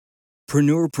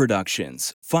Preneur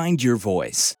Productions. Find your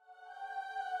voice.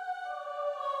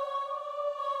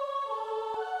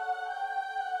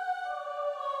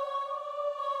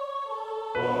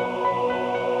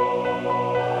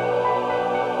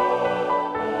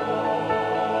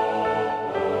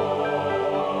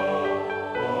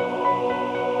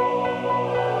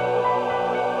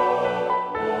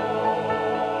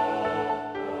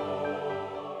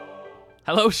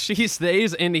 Hello, she's,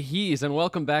 theys, and he's, and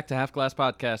welcome back to Half Glass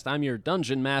Podcast. I'm your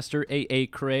Dungeon Master, A.A.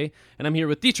 Cray, and I'm here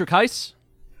with Dietrich Heiss,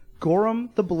 Gorham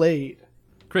the Blade,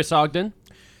 Chris Ogden,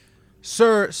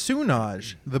 Sir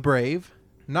Sunaj the Brave,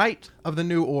 Knight of the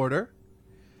New Order,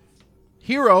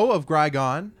 Hero of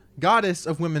Grygon, Goddess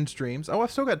of Women's Dreams. Oh,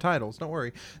 I've still got titles, don't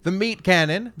worry. The Meat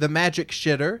Cannon, the Magic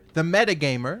Shitter, the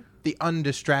Metagamer, the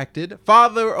Undistracted,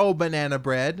 Father O' Banana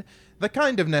Bread, the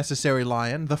Kind of Necessary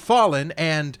Lion, the Fallen,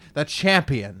 and the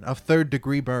Champion of Third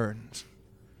Degree Burns.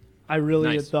 I really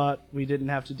Nice. had thought we didn't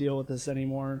have to deal with this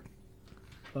anymore,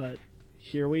 but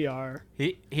here we are.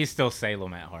 He's still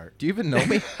Salem at heart. Do you even know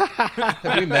me?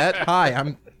 Have we met? Hi,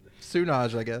 I'm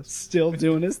Sunaj, I guess. Still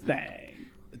doing his thing.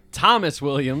 Thomas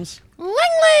Williams,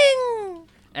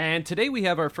 and today we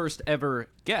have our first ever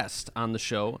guest on the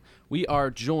show. We are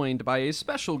joined by a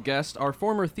special guest, our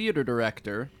former theater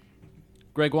director,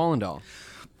 Greg Wallendahl.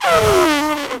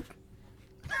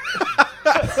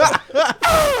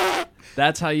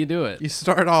 That's how you do it. You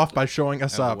start off by showing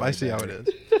us up. way I see how it better.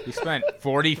 is. He spent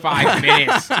 45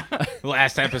 minutes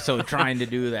last episode trying to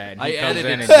do that. And I he comes in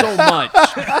edited and so much.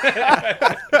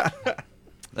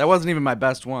 That wasn't even my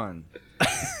best one.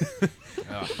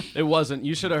 It wasn't.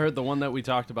 You should have heard the one that we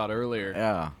talked about earlier.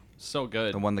 Yeah, So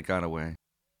good. the one that got away.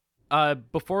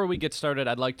 Before we get started,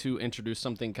 I'd like to introduce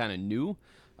something kind of new.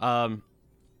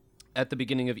 At the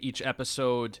beginning of each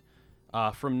episode,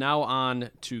 from now on,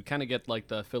 to kind of get like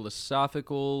the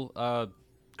philosophical,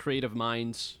 creative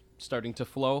minds starting to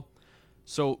flow.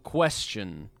 So,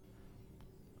 question.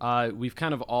 We've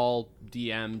kind of all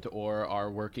DM'd or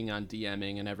are working on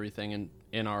DMing and everything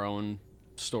in our own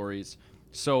stories.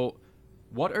 So,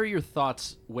 what are your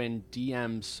thoughts when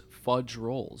DMs fudge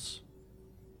rolls?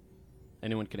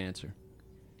 Anyone can answer.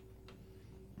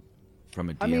 From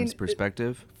a DM's I mean,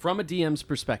 perspective, From a DM's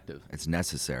perspective. it's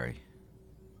necessary.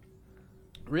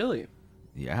 Really?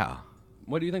 Yeah.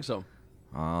 What do you think so?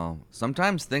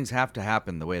 Sometimes things have to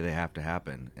happen the way they have to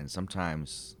happen, and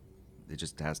sometimes it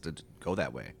just has to go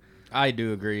that way. I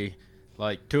do agree.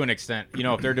 Like, to an extent, you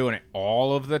know, if they're doing it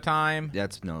all of the time,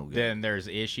 That's no good. then there's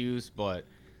issues. But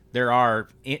there are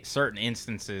certain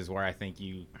instances where I think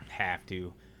you have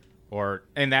to. Or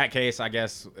in that case, I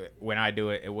guess when I do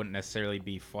it, it wouldn't necessarily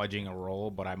be fudging a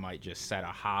roll, but I might just set a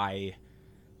high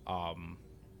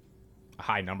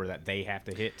number that they have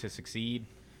to hit to succeed.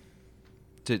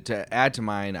 To add to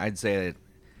mine, I'd say that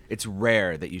it's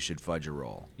rare that you should fudge a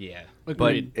roll. Yeah.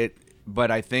 Agreed. But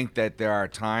I think that there are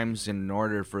times in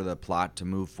order for the plot to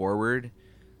move forward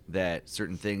that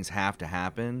certain things have to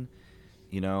happen.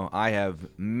 You know, I have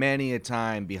many a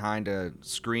time behind a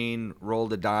screen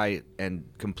rolled a die and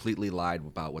completely lied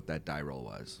about what that die roll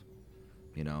was.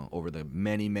 You know, over the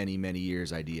many, many, many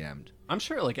years I DM'd. I'm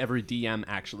sure like every DM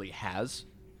actually has.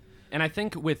 And I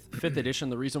think with 5th edition,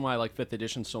 the reason why I like 5th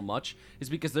edition so much is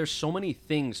because there's so many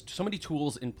things, so many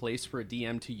tools in place for a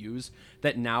DM to use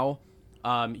that now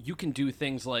you can do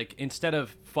things like, instead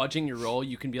of fudging your roll,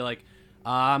 you can be like,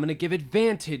 I'm going to give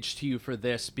advantage to you for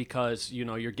this because, you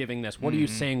know, you're giving this. What are you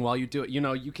saying while you do it? You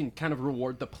know, you can kind of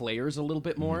reward the players a little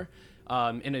bit more.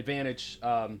 An advantage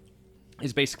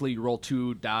is basically you roll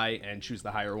 2 die and choose the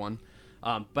higher one.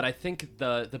 But I think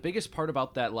the biggest part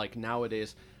about that, like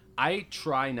nowadays, I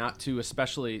try not to,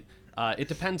 especially, it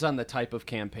depends on the type of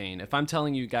campaign. If I'm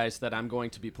telling you guys that I'm going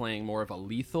to be playing more of a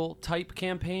lethal type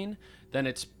campaign, then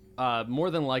it's more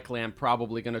than likely I'm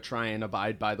probably going to try and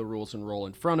abide by the rules and roll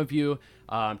in front of you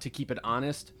to keep it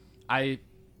honest. I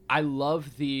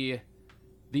love the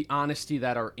honesty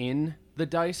that are in the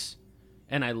dice,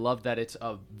 and I love that it's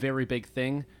a very big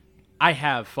thing. I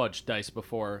have fudged dice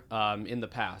before in the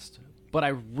past, but I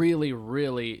really,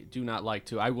 really do not like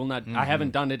to. I will not. I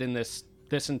haven't done it in this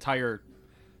entire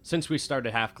since we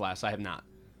started Half Glass. I have not.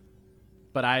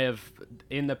 But I have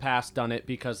in the past done it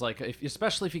because, like,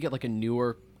 especially if you get like a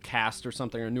newer cast or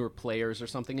something, or newer players or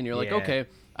something, and you're like, Yeah. okay,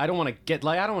 I don't want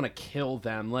to kill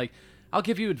them. Like, I'll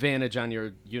give you advantage on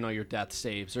your, you know, your death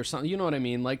saves or something. You know what I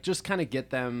mean? Like, just kind of get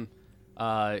them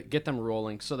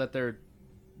rolling so that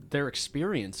their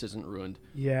experience isn't ruined.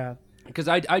 Yeah. Because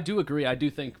I do agree. I do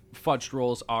think fudged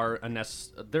rolls are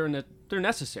they're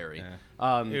necessary.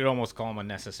 Yeah. You'd almost call them a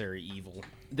necessary evil.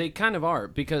 They kind of are,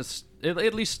 because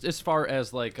at least as far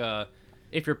as like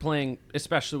if you're playing,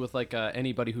 especially with like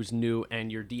anybody who's new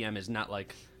and your DM is not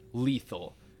like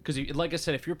lethal. Because like I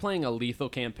said, if you're playing a lethal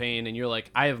campaign and you're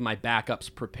like, I have my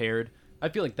backups prepared, I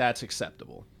feel like that's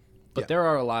acceptable. But Yeah. there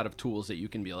are a lot of tools that you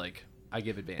can be like, I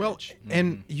give Well, advantage.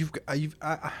 and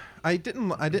I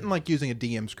didn't like using a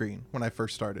DM screen when I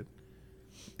first started.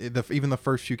 Even the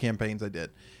first few campaigns I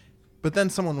did. But then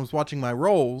someone was watching my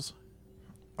rolls.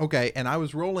 Okay, and I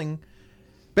was rolling.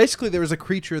 Basically, there was a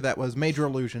creature that was major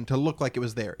illusion to look like it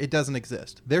was there. It doesn't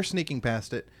exist. They're sneaking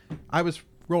past it. I was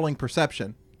rolling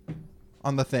perception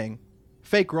on the thing,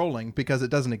 fake rolling because it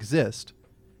doesn't exist.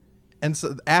 And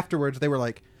so afterwards, they were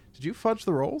like, "Did you fudge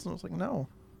the rolls?" And I was like, "No,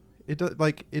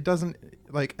 it doesn't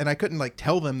like." And I couldn't like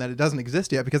tell them that it doesn't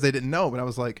exist yet because they didn't know. But I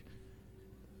was like,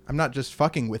 "I'm not just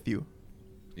fucking with you."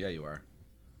 Yeah, you are.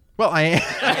 Well, I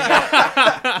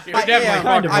am. You're definitely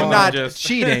fucking I'm with not them, just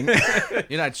cheating.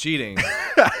 You're not cheating.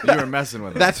 You were messing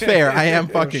with it. That's fair. I am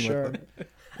For fucking sure. with them.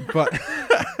 But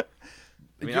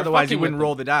I mean, You're otherwise fucking you wouldn't with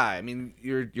roll the die. I mean,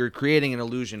 you're creating an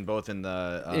illusion both in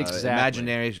the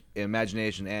Exactly.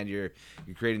 imagination, and you're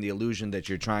creating the illusion that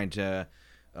you're trying to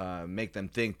make them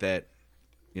think that,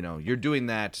 you know, you're doing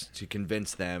that to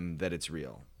convince them that it's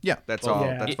real. yeah, That's Well, all.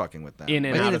 yeah. That's fucking with them. in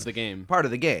and I mean, out of it's the game. part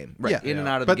of the game, right? Yeah. In and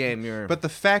out of but, the game, you're. But the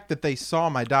fact that they saw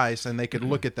my dice and they could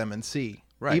look at them and see,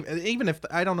 Right. Even if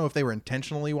I don't know if they were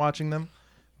intentionally watching them,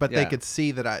 but they Yeah. could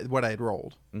see that what I had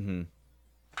rolled. Mhm.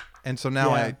 And so now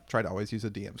Yeah. I try to always use a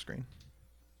DM screen.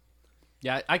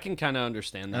 Yeah, I can kind of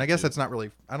understand that. And I guess too. that's not really.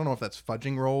 I don't know if that's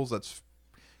fudging rolls. That's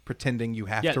pretending you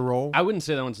have yeah, to roll. I wouldn't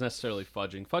say that one's necessarily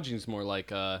fudging. Fudging's more like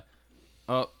well,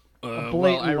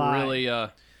 blatant I lie. really yeah,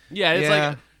 it's Yeah.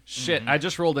 like shit. I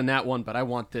just rolled a nat one, but I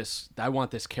want this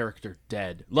character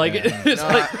dead. Like Yeah. it's No,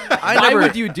 like I why never-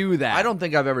 would you do that? I don't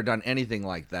think I've ever done anything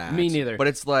like that. Me neither. But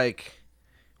it's like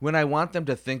when I want them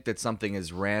to think that something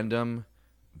is random,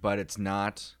 but it's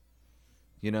not.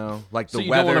 You know, like the So you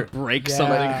weather. don't want to break Yeah.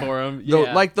 something for him. the,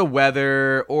 Yeah. like the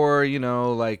weather, or you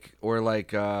know,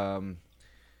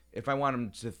 if I want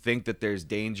them to think that there's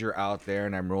danger out there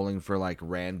and I'm rolling for like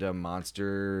random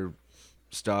monster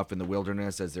stuff in the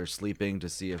wilderness as they're sleeping to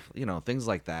see if, you know, things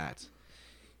like that,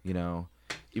 you know,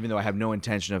 even though I have no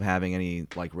intention of having any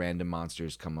like random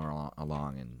monsters come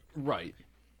along and Right.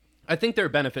 I think there are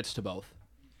benefits to both.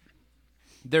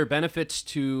 There are benefits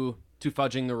to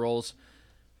fudging the rolls,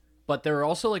 but there are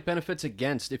also like benefits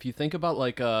against. If you think about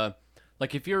like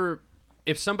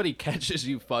if somebody catches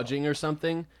you fudging or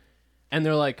something, and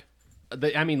they're like,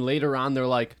 later on they're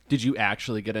like, did you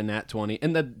actually get a nat 20?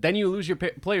 And then you lose your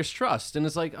player's trust, and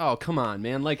it's like, oh come on,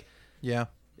 man. Like yeah.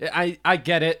 I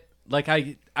get it. Like I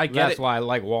get That's it. why,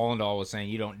 like Wallendall was saying,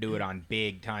 you don't do it on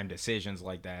big time decisions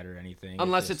like that or anything.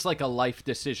 Unless just- it's like a life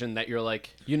decision that you're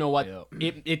like, you know what,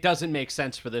 it doesn't make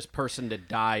sense for this person to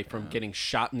die from getting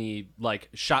shot in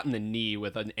the knee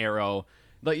with an arrow.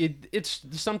 Like it's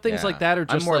some things Yeah. like that are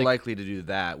just I'm more like, likely to do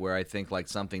that where I think like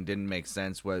something didn't make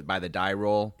sense by the die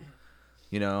roll,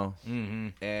 you know,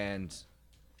 and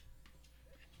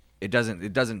it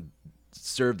doesn't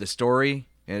serve the story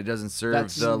and it doesn't serve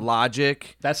That's- the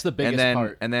logic. that's the biggest and then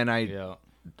part. and then I Yeah.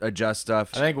 adjust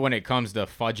stuff. I think when it comes to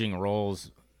fudging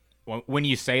rolls, when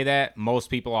you say that, most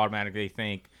people automatically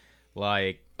think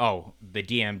like, oh, the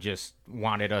DM just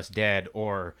wanted us dead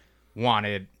or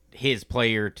wanted his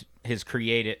player, his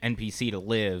created NPC to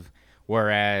live,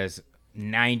 whereas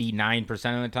 99%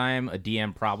 of the time, a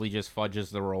DM probably just fudges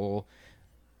the roll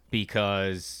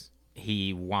because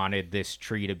he wanted this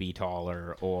tree to be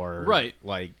taller or Right.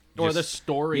 like or just- the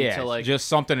story yeah, to like just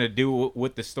something to do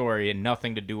with the story and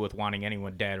nothing to do with wanting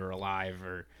anyone dead or alive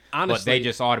or but Honestly- they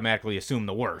just automatically assume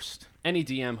the worst. any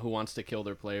DM who wants to kill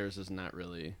their players is not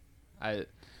really.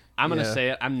 I'm gonna Yeah. say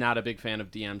it. I'm not a big fan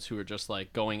of DMs who are just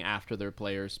like going after their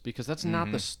players because that's not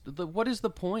the. What is the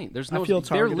point? There's no. feel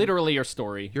They're targeted. literally your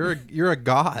story. You're a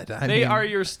god. They are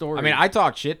your story. I mean, I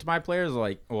talk shit to my players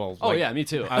like, well, Oh like, yeah, me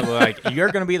too. I was like,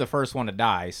 you're gonna be the first one to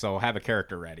die, so have a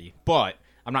character ready. But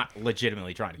I'm not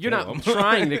legitimately trying to You're kill not them.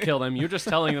 trying to kill them. You're just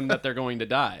telling them that they're going to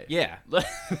die. Yeah.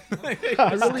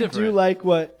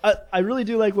 I really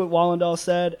do like what Wallendall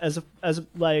said as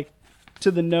like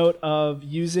to the note of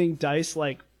using dice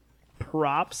like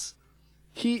props.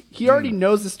 He already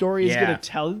knows the story he's Yeah. gonna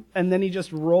tell, and then he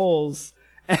just rolls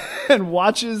and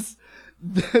watches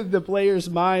the players'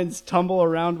 minds tumble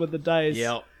around with the dice.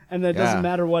 Yep. And then it Yeah. doesn't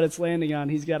matter what it's landing on.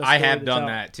 He's got a I story have to done tell.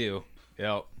 that too.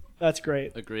 Yep. That's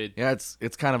great. Agreed. Yeah,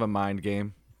 it's kind of a mind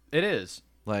game. It is.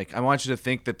 Like I want you to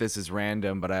think that this is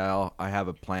random, but I have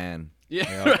a plan.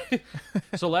 Yeah. Right.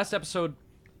 So last episode,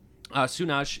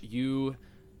 Sunaj, you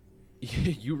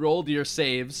rolled your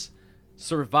saves,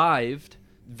 survived,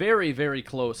 very, very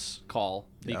close call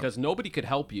because nobody could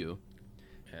help you.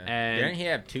 Yeah. And Didn't he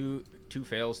have two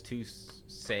fails, two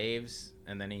saves,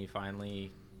 and then he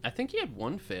finally I think he had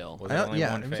one fail. was it only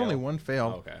one it fail? was only one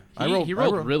fail. Oh, okay. He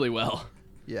rolled really well.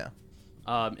 Yeah,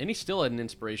 And he still had an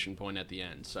inspiration point at the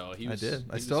end, so he was.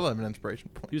 I still have an inspiration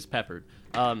point. He was peppered.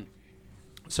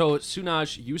 So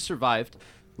Sunaj, you survived.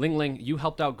 Ling Ling, you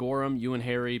helped out Gorham. You and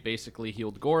Harry basically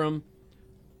healed Gorham,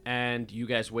 and you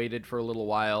guys waited for a little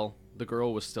while. The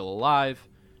girl was still alive.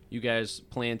 You guys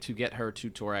planned to get her to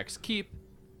Torax Keep,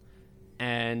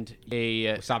 and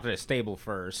We stopped at a stable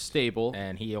first, stable.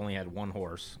 and he only had one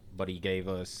horse, but he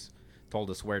told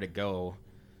us where to go,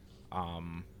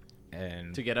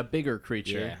 and To get a bigger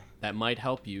creature Yeah. that might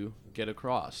help you get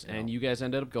across. And you guys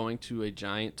ended up going to a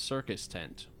giant circus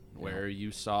tent where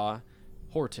you saw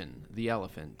Horton, the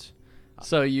elephant.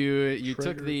 So you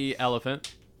took the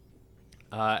elephant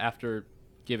after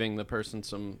giving the person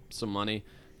some money.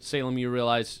 Salem, you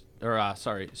realize,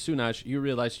 Sunaj, you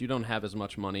realize you don't have as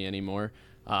much money anymore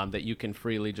that you can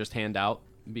freely just hand out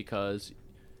because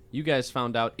you guys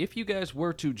found out if you guys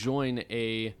were to join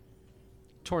a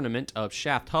tournament of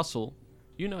Shaft Hustle,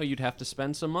 you'd have to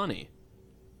spend some money.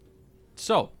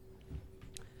 So,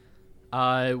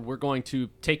 we're going to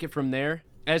take it from there.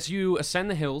 As you ascend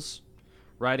the hills,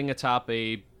 riding atop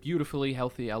a beautifully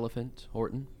healthy elephant,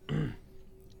 Horton,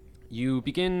 you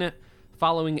begin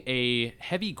following a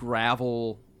heavy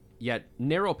gravel yet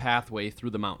narrow pathway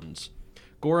through the mountains.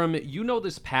 Gorham,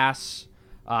 this pass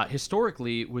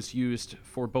historically was used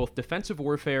for both defensive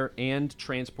warfare and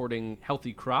transporting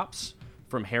healthy crops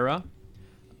from Hera.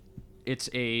 It's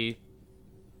a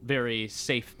very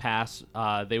safe pass.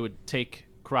 They would take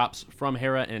crops from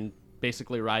Hera and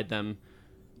basically ride them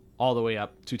all the way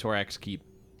up to Torax Keep,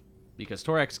 because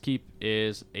Torax Keep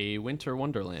is a winter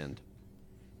wonderland.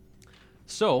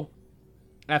 So,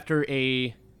 after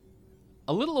a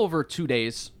little over 2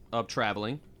 days of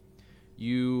traveling,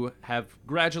 you have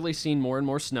gradually seen more and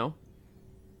more snow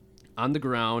on the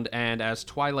ground, and as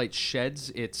twilight sheds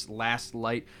its last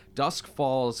light, dusk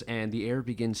falls and the air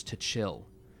begins to chill.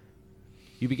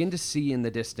 You begin to see in the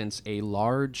distance a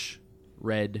large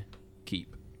red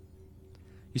keep.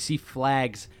 You see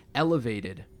flags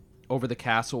elevated over the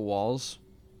castle walls,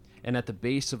 and at the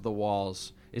base of the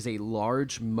walls is a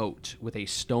large moat with a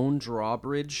stone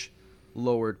drawbridge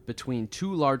lowered between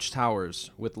two large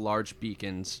towers with large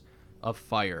beacons of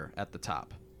fire at the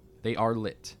top. They are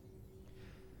lit.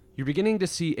 You're beginning to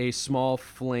see a small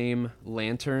flame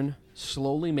lantern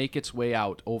slowly make its way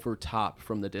out over top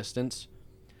from the distance,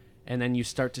 and then you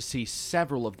start to see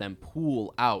several of them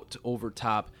pool out over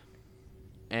top,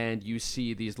 and you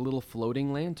see these little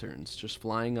floating lanterns just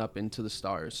flying up into the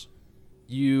stars.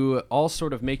 You all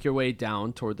sort of make your way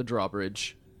down toward the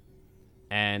drawbridge,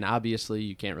 and obviously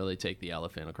you can't really take the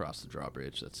elephant across the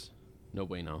drawbridge. That's no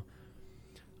bueno.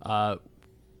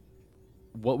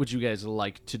 What would you guys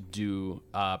like to do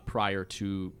prior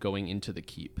to going into the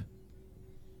keep?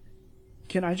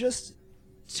 Can I just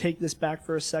take this back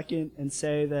for a second and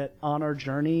say that on our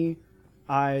journey,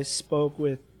 I spoke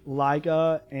with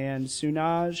Liga and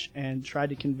Sunaj and tried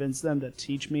to convince them to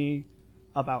teach me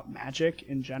about magic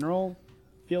in general.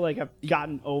 I feel like I've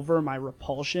gotten over my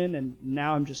repulsion, and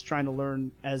now I'm just trying to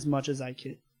learn as much as I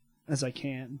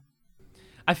can.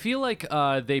 I feel like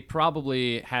they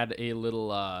probably had a little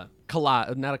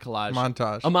collage, not a collage.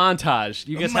 Montage. A montage.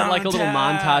 You guys had like a little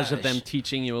montage of them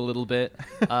teaching you a little bit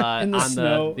In the on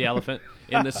snow. the elephant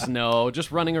in the snow,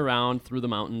 just running around through the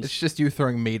mountains. It's just you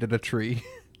throwing meat at a tree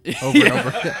over and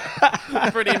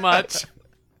over. Pretty much.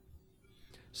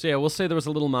 So yeah, we'll say there was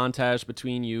a little montage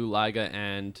between you, Liga,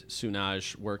 and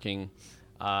Sunaj working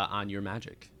on your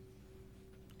magic.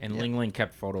 And Ling Ling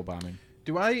kept photobombing.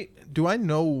 Do I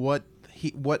know what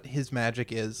his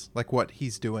magic is? Like what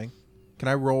he's doing? Can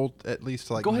I roll at least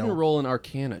to like Go ahead know? and roll an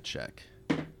Arcana check.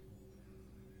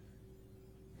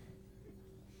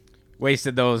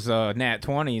 Wasted those nat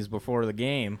 20s before the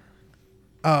game.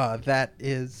 That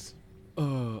is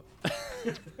Liga's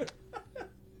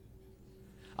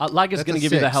That's going to a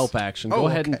give you the 6. help action. Go Oh,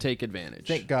 ahead and okay. take advantage.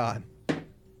 thank God.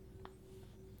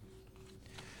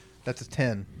 That's a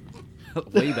 10.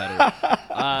 Way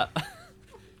better.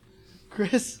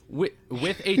 Chris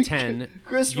With a 10,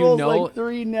 Chris you rolled know like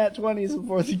 3 nat 20s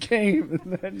before the game,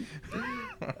 and then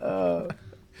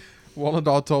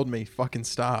Wallendahl told me, "Fucking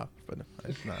stop," but I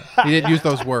did not. He didn't use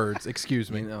those words. Excuse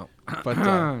me. You know, But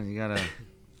you gotta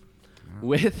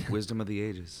with wisdom of the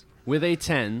ages. with a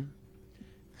 10,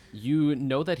 you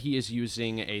know that he is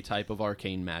using a type of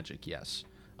arcane magic, yes.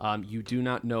 You do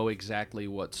not know exactly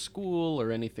what school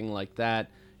or anything like that.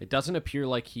 It doesn't appear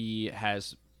like he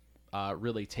has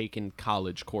really taken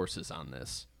college courses on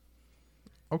this.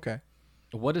 Okay.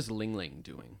 What is Ling Ling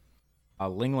doing?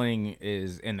 Ling Ling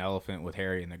is in the elephant with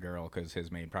Harry and the girl because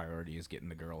his main priority is getting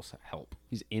the girl's help.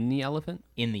 He's in the elephant?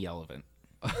 In the elephant.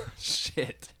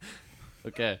 Shit.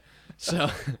 Okay. So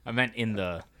I meant in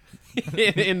the...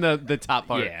 in the top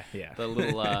part. Yeah. The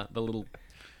little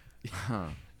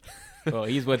Well,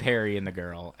 he's with Harry and the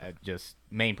girl. Just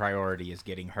main priority is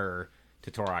getting her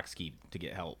to Torok's Keep to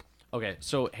get help. Okay,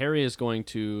 so Harry is going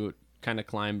to kind of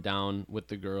climb down with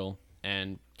the girl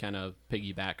and kind of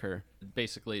piggyback her,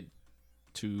 basically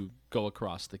to go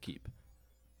across the keep.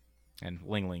 And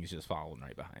Ling Ling's just following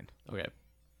right behind. Okay.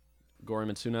 Gorim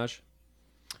and Sunaj?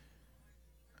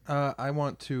 I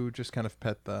want to just kind of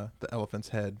pet the elephant's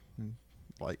head,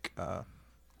 like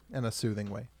in a soothing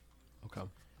way. Okay.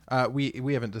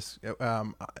 We haven't just.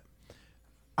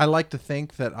 I like to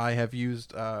think that I have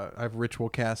used I've ritual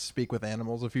cast Speak with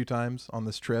Animals a few times on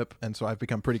this trip, and so I've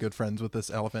become pretty good friends with this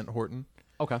elephant Horton.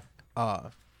 Okay.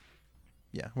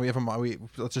 Yeah,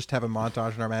 let's just have a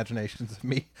montage in our imaginations of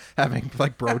me having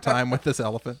like bro time with this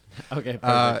elephant. Okay.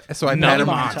 Perfect. So I pet him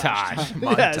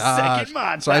montage. Yeah, second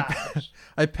montage. So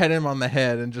I pet him on the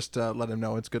head and just let him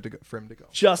know it's good to go, for him to go.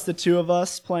 Just the two of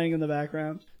us playing in the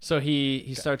background. So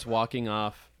he starts walking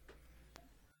off.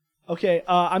 Okay,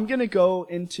 I'm gonna go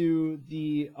into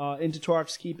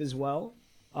Torok's Keep as well,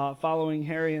 following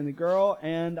Harry and the girl,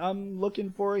 and I'm looking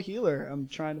for a healer. I'm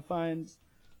trying to find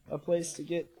a place to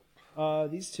get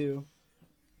these two.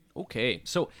 Okay,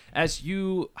 so as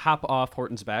you hop off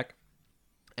Horton's back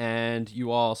and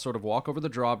you all sort of walk over the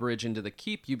drawbridge into the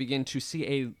keep, you begin to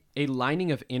see a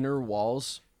lining of inner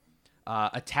walls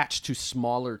attached to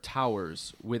smaller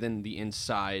towers within the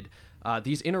inside.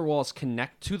 These inner walls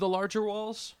connect to the larger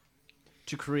walls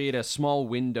to create a small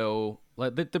window.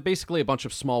 They're basically a bunch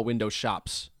of small window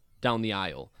shops down the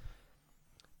aisle.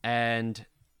 And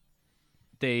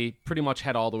they pretty much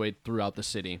head all the way throughout the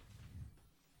city.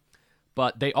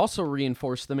 But they also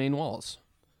reinforce the main walls.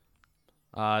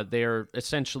 They're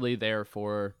essentially there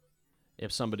for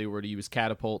if somebody were to use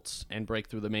catapults and break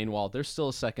through the main wall, there's still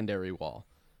a secondary wall.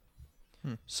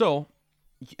 So,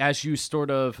 as you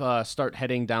sort of start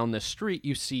heading down the street,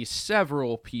 you see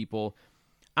several people.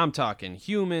 I'm talking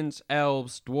humans,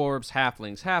 elves, dwarves,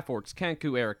 halflings, half-orcs,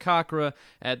 Kenku, Aarakocra.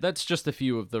 That's just a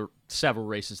few of the several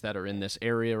races that are in this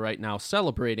area right now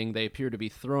celebrating. They appear to be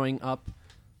throwing up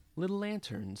little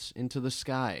lanterns into the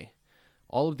sky.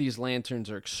 All of these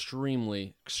lanterns are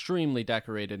extremely, extremely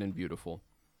decorated and beautiful.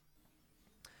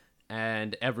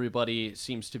 And everybody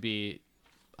seems to be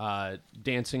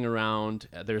dancing around.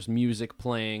 There's music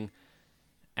playing.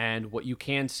 And what you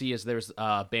can see is there's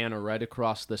a banner right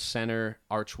across the center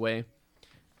archway.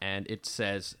 And it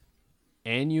says,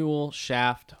 Annual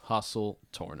Shaft Hustle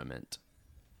Tournament.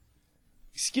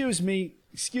 Excuse me,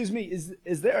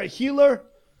 is there a healer?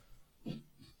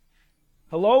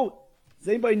 Hello? Does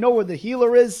anybody know where the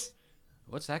healer is?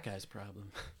 What's that guy's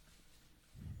problem?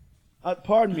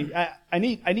 Pardon me. I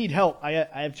need help. I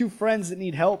have two friends that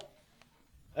need help.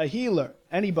 A healer.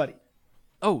 Anybody.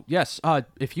 Oh, yes.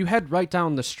 If you head right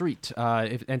down the street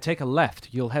and take a left,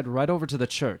 you'll head right over to the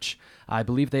church. I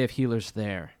believe they have healers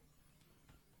there.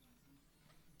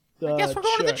 I guess we're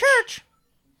going to the church.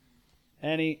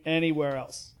 Anywhere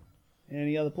else?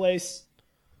 Any other place?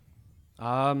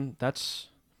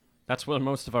 That's where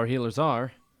most of our healers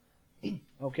are.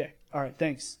 Okay. All right.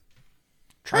 Thanks.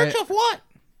 Church of what?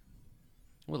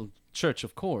 Well, Church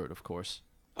of Cord, of course.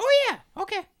 Oh, yeah.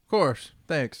 Okay. Of course,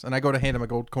 thanks. And I go to hand him a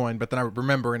gold coin, but then I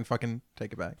remember and fucking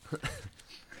take it back.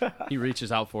 He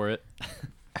reaches out for it,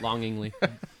 longingly.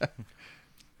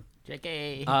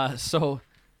 JK. So,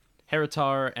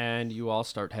 Heritar and you all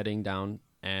start heading down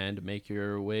and make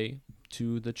your way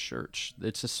to the church.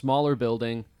 It's a smaller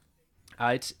building.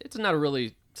 It's not a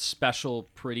really special,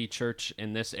 pretty church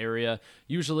in this area.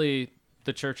 Usually,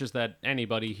 the churches that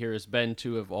anybody here has been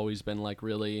to have always been like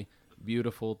really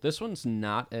beautiful. This one's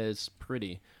not as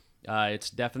pretty. It's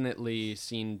definitely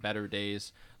seen better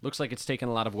days. Looks like it's taken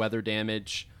a lot of weather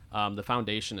damage. The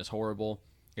foundation is horrible.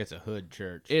 It's a hood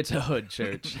church. It's a hood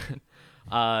church.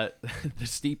 The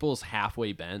steeple's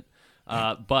halfway bent,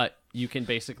 but you can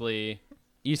basically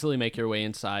easily make your way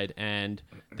inside, and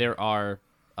there are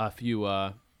a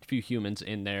few humans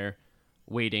in there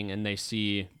waiting, and they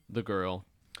see the girl.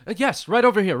 Yes, right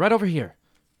over here.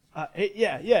 Hey,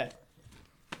 yeah.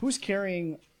 Who's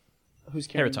carrying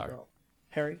Heritar. the girl?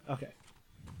 Harry? Okay.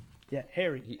 Yeah,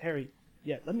 Harry.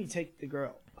 Yeah, let me take the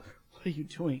girl. What are you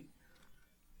doing?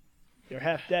 You're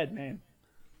half dead, man.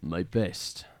 My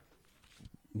best.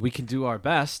 We can do our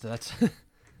best. That's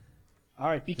All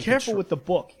right, be careful with the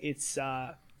book. It's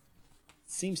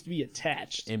seems to be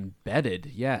attached. Embedded,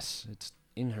 yes, it's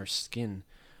in her skin.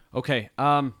 Okay,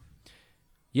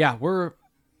 yeah, we're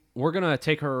gonna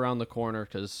take her around the corner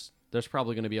because there's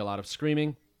probably gonna be a lot of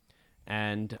screaming,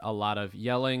 and a lot of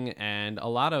yelling, and a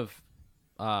lot of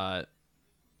healing.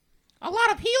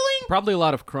 probably a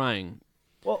lot of crying.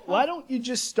 Well, why don't you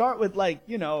just start with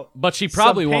But she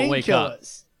probably some won't wake up.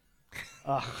 painkillers?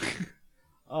 Okay.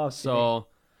 So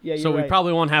yeah, so you're we right.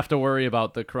 probably won't have to worry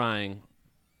about the crying.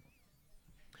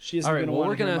 She isn't All right, gonna well, want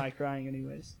we're to hear gonna- my crying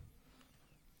anyways.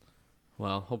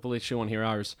 Well, hopefully she won't hear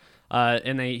ours.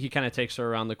 And he kind of takes her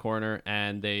around the corner,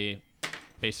 and they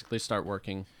basically start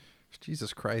working.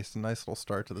 Jesus Christ, a nice little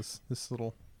start to this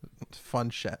little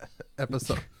fun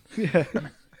episode. Yeah.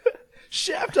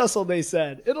 Shaft hustle, they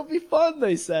said. It'll be fun,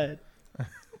 they said.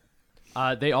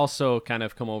 They also kind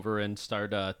of come over and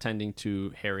start tending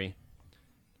to Harry.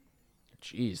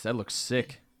 Jeez, that looks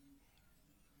sick.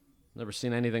 Never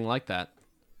seen anything like that.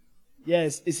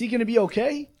 Yes. Is he gonna be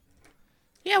okay?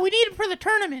 Yeah, we need him for the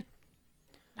tournament.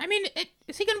 I mean,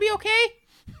 is he gonna be okay?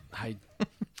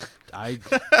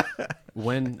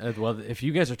 Well, if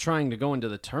you guys are trying to go into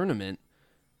the tournament,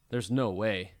 there's no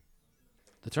way.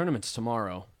 The tournament's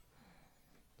tomorrow.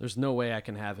 There's no way I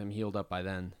can have him healed up by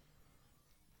then.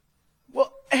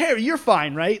 Well, Harry, you're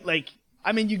fine, right?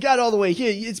 I mean, you got all the way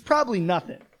here. It's probably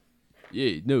nothing.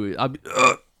 Yeah, no,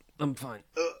 I'm fine.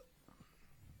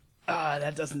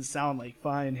 That doesn't sound like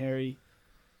fine, Harry.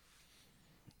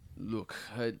 Look,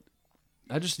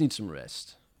 I just need some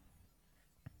rest.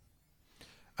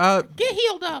 Get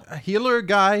healed up. A healer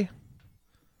guy.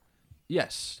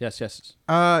 Yes.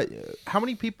 How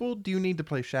many people do you need to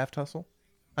play Shaft Hustle?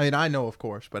 I mean, I know, of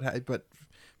course, but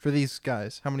for these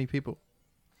guys, how many people?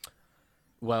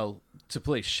 Well, to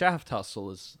play Shaft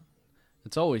Hustle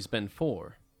it's always been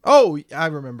 4. Oh, I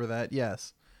remember that.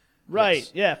 Yes. Right.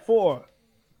 Yes. Yeah, 4.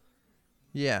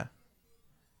 Yeah.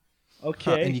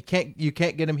 Okay. And you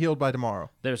can't get him healed by tomorrow.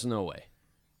 There's no way.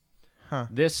 Huh.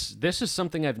 This is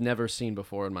something I've never seen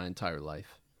before in my entire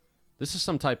life. This is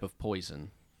some type of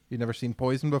poison. You've never seen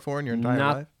poison before in your entire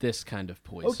Not life? this kind of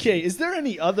poison. Okay, is there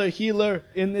any other healer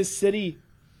in this city?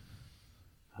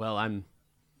 Well, I'm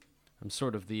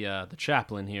sort of the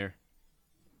chaplain here.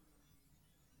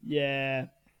 Yeah.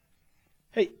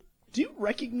 Hey, do you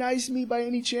recognize me by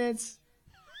any chance?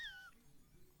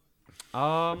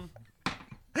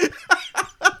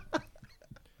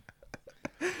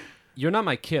 You're not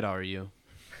my kid, are you?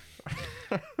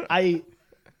 I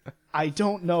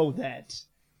don't know that.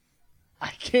 I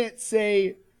can't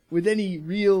say with any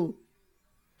real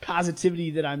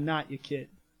positivity that I'm not your kid.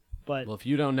 But Well, if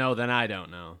you don't know, then I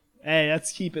don't know. hey,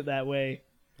 let's keep it that way.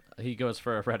 He goes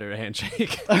for a predator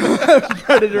handshake.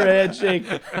 Predator handshake.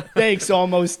 Thanks,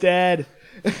 almost dad.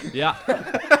 Yeah.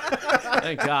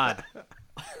 Thank God.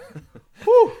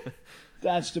 Whew.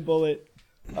 Dodged a bullet.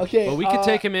 Okay. But we could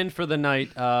take him in for the night.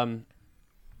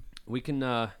 We can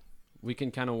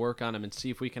kind of work on him and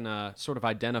see if we can sort of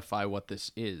identify what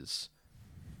this is.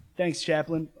 Thanks,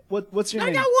 Chaplain. What's your I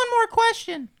name? got one more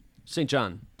question. St.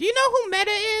 John. Do you know who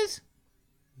Meta is?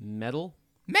 Metal?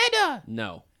 Meta.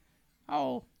 No.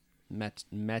 Oh,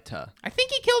 Meta. I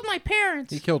think he killed my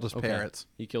parents. He killed his Okay. parents.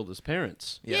 He killed his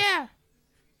parents. Yeah.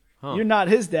 Huh. You're not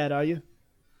his dad, are you?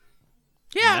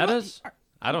 Yeah. Meta's?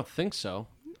 I don't think so.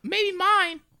 Maybe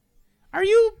mine. Are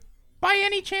you, by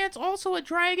any chance, also a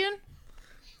dragon?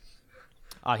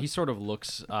 He sort of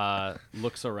looks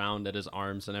around at his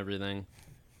arms and everything.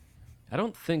 I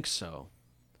don't think so.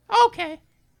 Okay.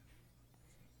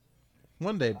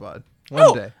 One day, bud.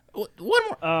 One day. One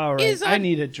more. All right. Is a- I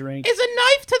need a drink. Is a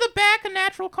knife to the back a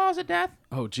natural cause of death?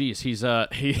 Oh, geez, he's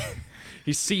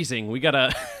he's seizing. We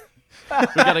gotta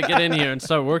get in here and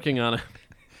start working on it.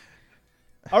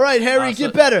 All right, Harry, so-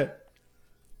 get better.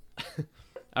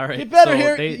 All right, Get better, so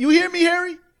Harry. You hear me,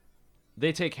 Harry?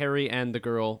 They take Harry and the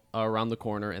girl around the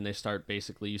corner, and they start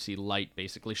basically. You see light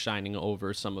basically shining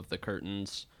over some of the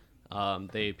curtains.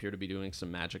 They appear to be doing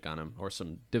some magic on him, or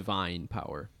some divine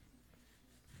power,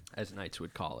 as knights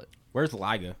would call it. Where's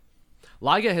Liga?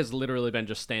 Liga has literally been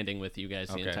just standing with you guys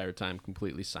the Okay. entire time,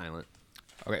 completely silent.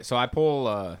 Okay, so I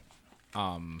pull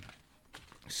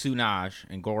Sunaj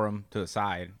and Gorham to the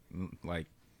side, like,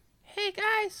 hey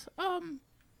guys,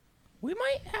 we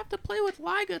might have to play with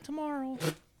Liga tomorrow.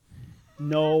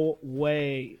 No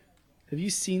way. Have you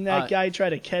seen that Uh, guy try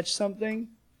to catch something?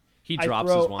 He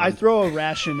drops his wand. I throw a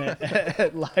ration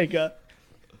at Liga.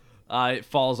 It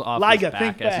falls off Liga, his back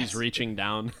think as fast. he's reaching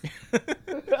down.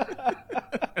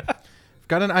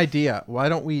 Got an idea. Why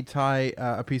don't we tie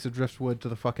a piece of driftwood to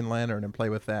the fucking lantern and play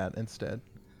with that instead?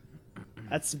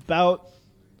 That's about...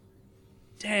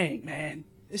 Dang, man.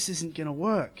 This isn't going to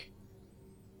work.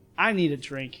 I need a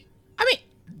drink. I mean,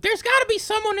 there's got to be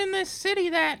someone in this city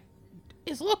that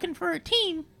is looking for a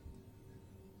team.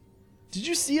 Did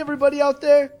you see everybody out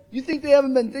there? You think they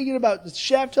haven't been thinking about the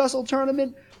Shaft Hustle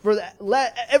tournament for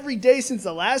every day since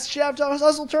the last Shaft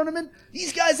Hustle tournament?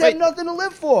 These guys have nothing to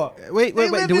live for. Wait. They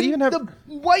Do live we in even have the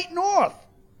White North?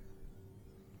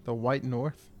 the White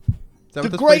North? Is that The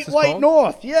what this Great place is White called?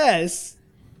 North, yes.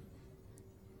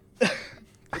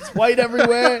 It's white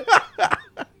everywhere.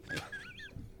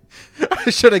 I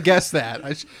should have guessed that.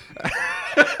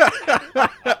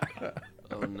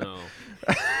 Oh no.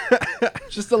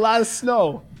 Just a lot of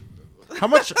snow. How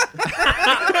much?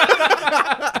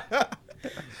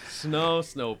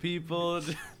 Snow people.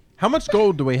 How much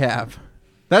gold do we have?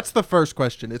 That's the first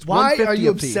question. It's Why are 150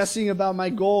 you apiece. obsessing about my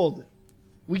gold?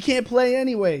 We can't play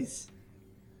anyways.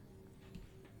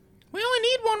 We only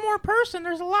need one more person.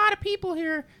 There's a lot of people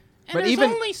here. And But there's even-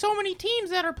 only so many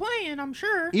teams that are playing, I'm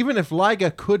sure. Even if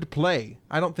Liga could play,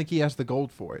 I don't think he has the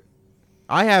gold for it.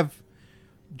 I have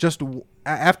just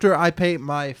after I pay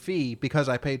my fee because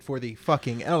I paid for the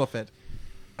fucking elephant.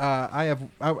 I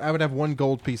would have 1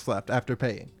 gold piece left after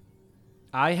paying.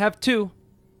 I have 2.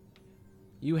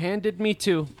 You handed me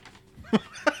 2.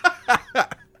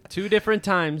 2 different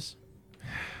times.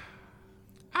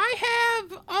 I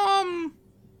have,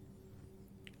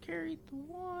 carried the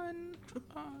 1,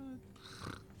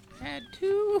 had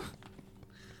 2,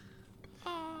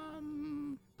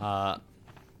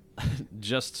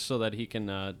 Just so that he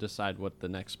can decide what the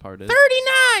next part is.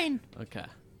 39! Okay.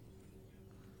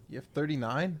 You have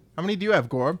 39? How many do you have,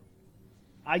 Gorb?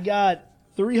 I got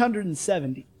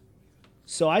 370.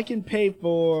 So I can pay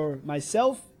for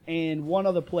myself and 1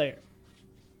 other player.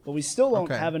 But we still don't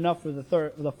Okay. have enough for the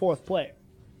 4th player.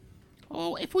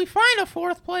 Well, if we find a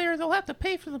 4th player, they'll have to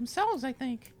pay for themselves, I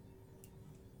think.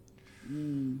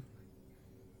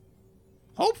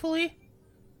 Hopefully.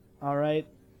 All right.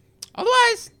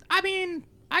 Otherwise, I mean,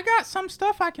 I got some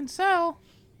stuff I can sell.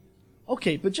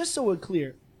 Okay, but just so we're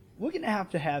clear, we're going to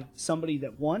have somebody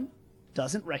that, 1,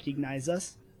 doesn't recognize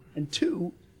us, and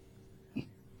 2,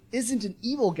 isn't an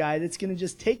evil guy that's going to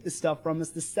just take the stuff from us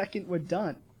the second we're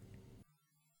done.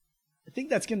 I think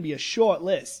that's going to be a short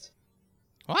list.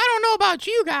 Well, I don't know about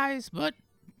you guys, but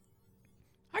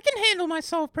I can handle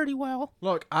myself pretty well.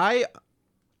 Look, I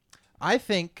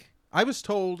think I was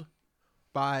told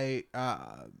by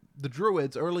the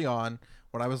Druids early on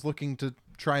when I was looking to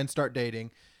try and start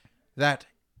dating that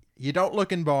you don't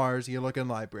look in bars, you look in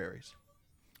libraries.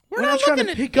 We're not trying to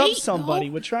looking pick to up date, somebody.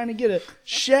 though. We're trying to get a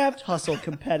Shaft Hustle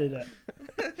competitor.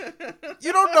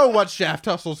 You don't know what Shaft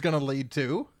Hustle's going to lead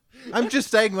to. I'm just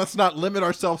saying let's not limit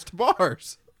ourselves to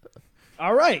bars.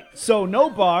 All right, so no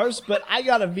bars, but I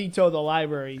got to veto the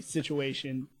library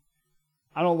situation.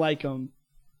 I don't like them.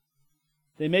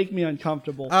 They make me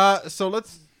uncomfortable. So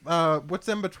let's what's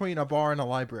in between a bar and a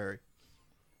library?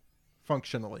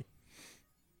 Functionally.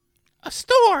 A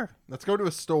store. Let's go to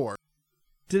a store.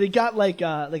 Do they got like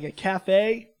a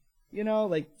cafe? You know,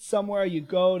 like somewhere you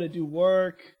go to do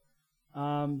work,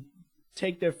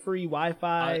 take their free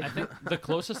Wi-Fi. I think the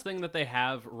closest thing that they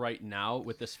have right now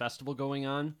with this festival going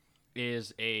on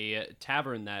is a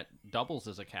tavern that doubles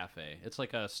as a cafe. It's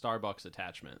like a Starbucks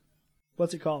attachment.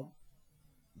 What's it called?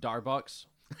 Darbucks.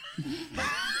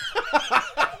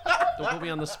 Don't put me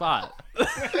on the spot.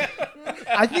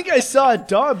 I think I saw a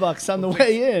Darbucks on the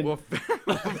way in. We'll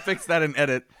fix that in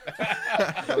edit.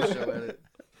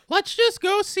 Let's just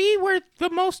go see where the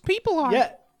most people are.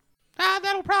 Yeah.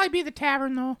 That'll probably be the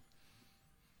tavern, though.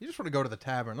 You just want to go to the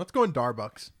tavern. Let's go in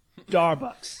Darbucks.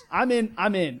 Darbucks. I'm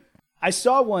in. I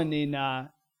saw one in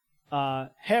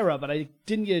Hera, but I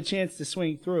didn't get a chance to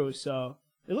swing through, so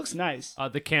it looks nice.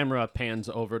 The camera pans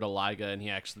over to Liga, and he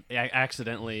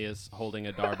accidentally is holding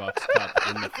a Darbucks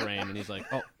cup in the frame, and he's like,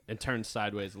 oh, and turns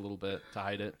sideways a little bit to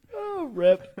hide it. Oh,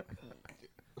 rip.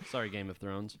 Sorry, Game of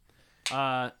Thrones.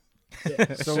 So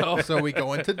we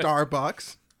go into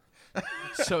Darbucks.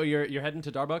 So you're heading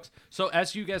to Darbucks. So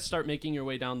as you guys start making your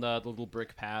way down the little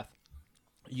brick path,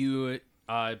 you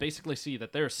basically see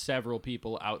that there are several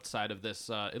people outside of this.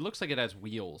 It looks like it has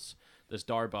wheels. This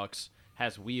Darbucks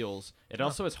has wheels. It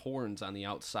also has horns on the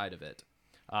outside of it.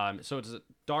 So it's a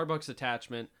Darbucks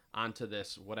attachment onto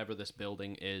this, whatever this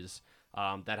building is,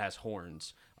 that has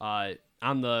horns. On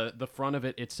the front of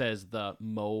it, it says the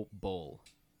Mo Bull.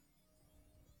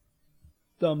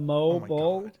 The Mo my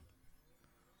Bowl. God.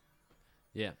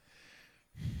 Yeah.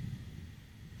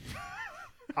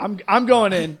 I'm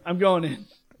going in. I'm going in.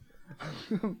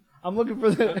 I'm looking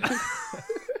for the.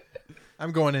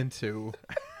 I'm going into.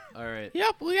 All right.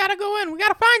 Yep, we gotta go in. We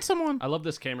gotta find someone. I love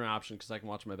this camera option because I can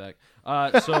watch my back.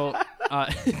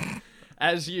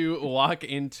 As you walk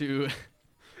into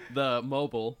the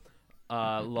mobile,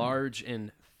 large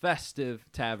and festive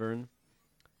tavern,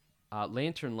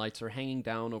 lantern lights are hanging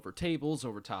down over tables,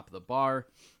 over top of the bar.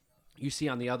 You see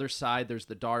on the other side, there's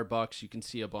the Darbucks. You can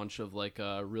see a bunch of like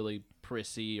really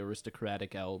prissy,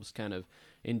 aristocratic elves kind of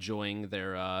enjoying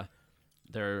their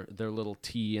little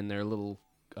tea and their little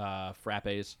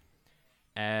frappes.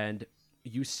 And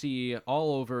you see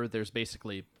all over, there's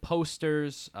basically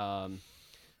posters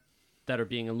that are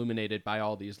being illuminated by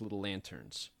all these little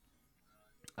lanterns.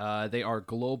 They are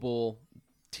global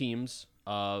teams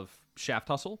of Shaft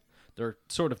Hustle. They're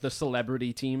sort of the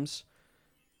celebrity teams.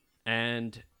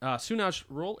 And Sunaj,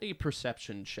 roll a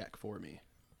perception check for me.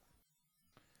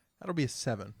 That'll be a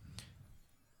 7.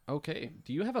 Okay.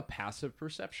 Do you have a passive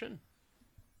perception?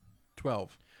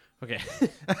 12. Okay.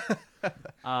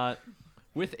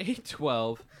 With a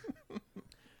 12,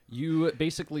 you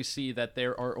basically see that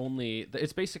there are only...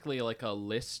 It's basically like a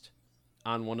list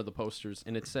on one of the posters,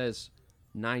 and it says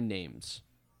 9 names.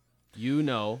 You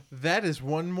know... That is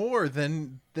one more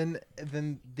than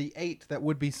the 8 that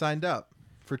would be signed up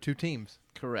for 2 teams.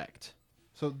 Correct.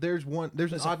 So there's an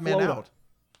There's a odd man float out. up.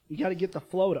 You got to get the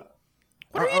float up.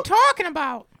 What are you talking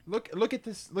about? Look at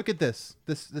this. Look at this.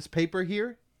 This paper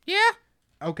here. Yeah,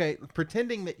 Okay,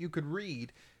 pretending that you could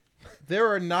read.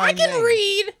 There are 9 I can names.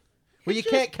 read. Well, you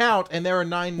can't count, and there are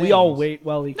 9 names. We all wait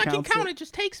while he I counts can count. it. It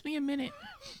just takes me a minute.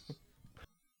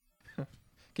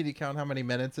 Can you count how many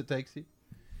minutes it takes you?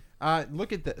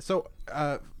 Look at this. So,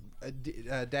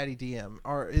 Daddy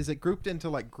DM, is it grouped into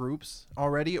like groups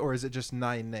already, or is it just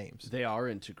 9 names? They are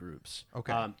into groups.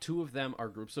 Okay. 2 of them are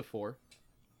groups of 4.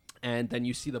 And then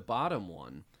you see the bottom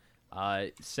one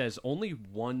says only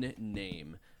 1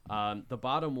 name. The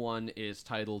bottom one is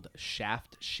titled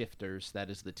Shaft Shifters. That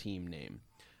is the team name.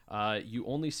 You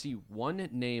only see 1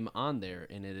 name on there,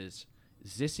 and it is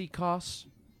Zisikos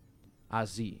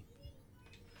Azi.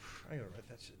 I gotta write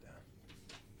that shit down.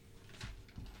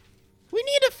 We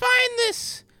need to find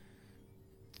this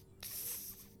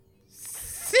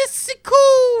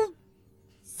Sissiku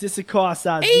Sisikos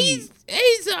Aziz.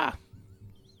 Aza.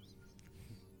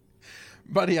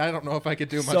 Buddy, I don't know if I could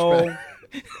do much So, better.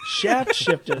 shaft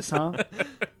shifters, huh?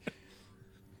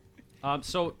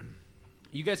 So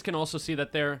you guys can also see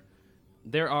that there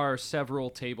are several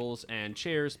tables and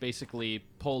chairs basically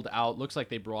pulled out. Looks like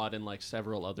they brought in like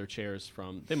several other chairs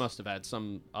from... They must have had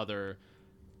some other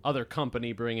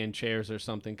company bring in chairs or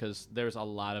something, because there's a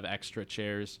lot of extra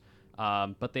chairs.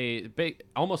 But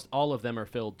almost all of them are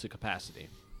filled to capacity.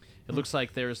 It looks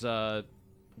like there's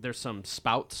some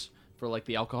spouts for like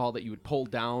the alcohol that you would pull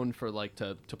down for like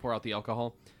to pour out the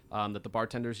alcohol that the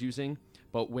bartender's using.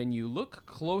 But when you look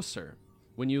closer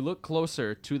to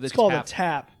the It's called a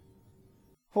tap.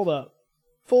 Hold up.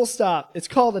 Full stop. It's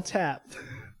called a tap.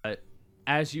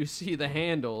 As you see the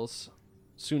handles,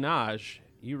 Sunaj,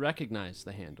 you recognize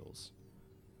the handles.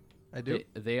 I do.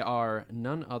 They are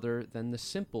none other than the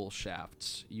simple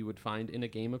shafts you would find in a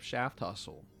game of Shaft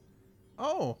Hustle.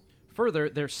 Oh. Further,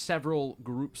 there's several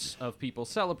groups of people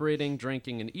celebrating,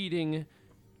 drinking, and eating,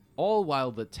 all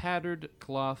while the tattered,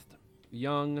 clothed,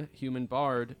 young human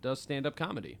bard does stand-up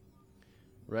comedy.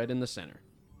 Right in the center.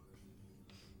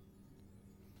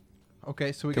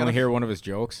 Okay, so we Can got we hear one of his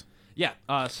jokes? Yeah.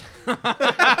 So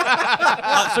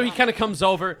he kind of comes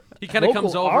over. He kind of Local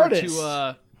comes over artist.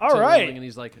 to All to right. Lilling, and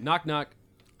he's like, knock, knock.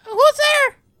 Who's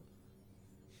there?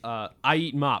 I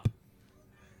eat mop.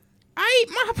 I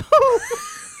eat my poo.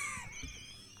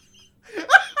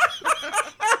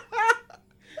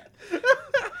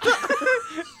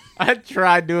 I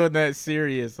tried doing that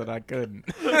serious and I couldn't.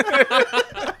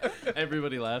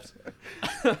 Everybody laughs.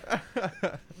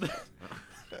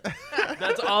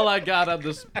 That's all I got on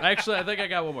this. Actually, I think I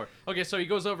got one more. Okay, so he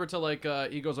goes over to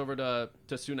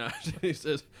Sunaj and he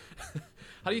says,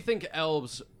 "How do you think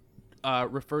elves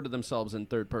refer to themselves in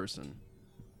third person?"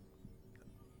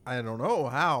 I don't know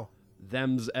how.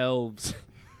 Them's elves.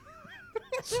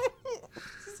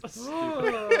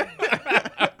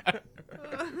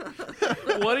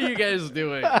 What are you guys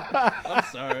doing? I'm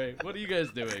sorry. What are you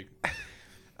guys doing?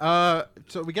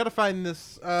 So we got to find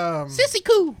this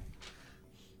Sissiku.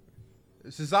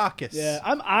 Zizakis. Yeah,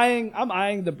 I'm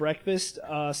eyeing the breakfast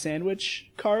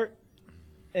sandwich cart,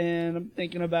 and I'm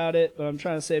thinking about it, but I'm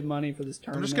trying to save money for this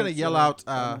tournament. just gonna yell so out,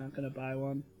 I'm not gonna buy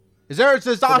one. Is there a But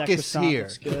that Zizakis croissant here?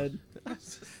 looks good.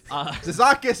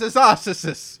 Zizakis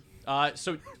Zizasis.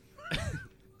 So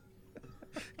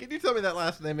Can you tell me that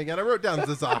last name again? I wrote down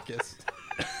Zizakis.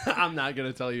 I'm not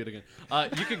gonna tell you it again.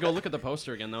 You can go look at the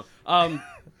poster again though.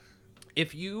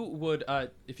 If you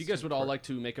guys would all like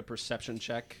to make a perception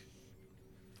check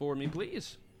for me,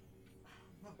 please.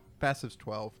 Passive's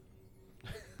 12.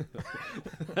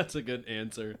 That's a good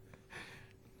answer.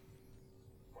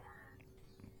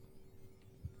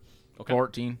 Okay.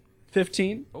 14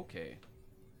 15. Okay.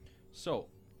 So,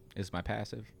 is my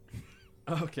passive.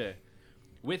 okay.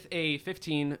 With a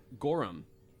 15, Gorham,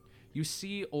 you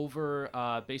see over,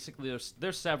 basically,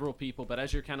 there's several people, but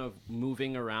as you're kind of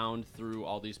moving around through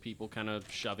all these people, kind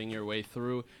of shoving your way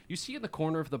through, you see in the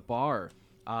corner of the bar,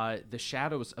 the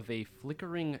shadows of a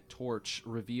flickering torch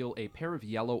reveal a pair of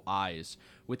yellow eyes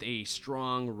with a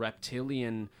strong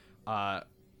reptilian,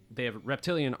 they have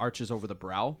reptilian arches over the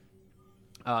brow.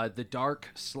 The dark,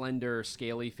 slender,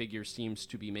 scaly figure seems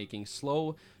to be making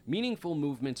slow, meaningful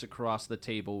movements across the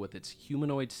table with its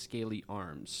humanoid, scaly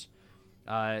arms.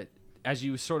 As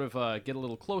you sort of get a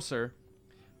little closer,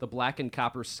 the black and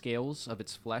copper scales of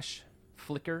its flesh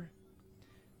flicker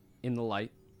in the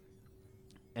light,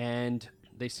 and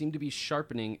they seem to be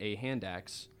sharpening a hand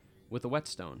axe with a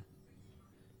whetstone.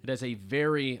 It has a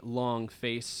very long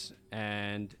face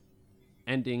and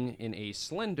ending in a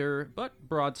slender but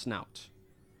broad snout.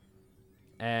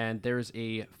 And there's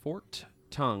a forked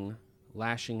tongue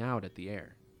lashing out at the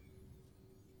air.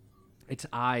 Its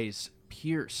eyes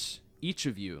pierce each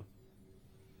of you.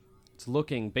 It's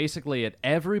looking basically at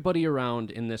everybody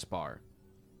around in this bar.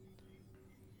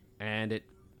 And it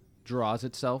draws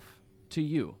itself to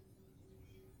you.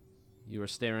 You are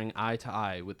staring eye to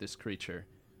eye with this creature.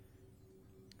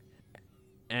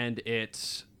 And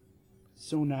it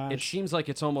seems like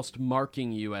it's almost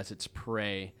marking you as its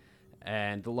prey.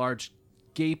 And the large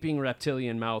gaping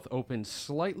reptilian mouth opens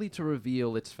slightly to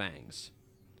reveal its fangs.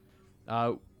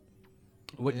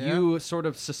 What you sort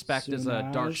of suspect is a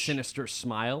dark, sinister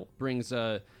smile brings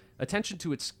attention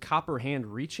to its copper hand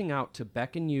reaching out to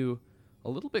beckon you a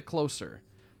little bit closer.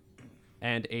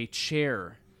 And a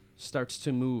chair starts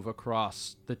to move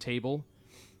across the table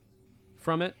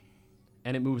from it,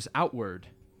 and it moves outward.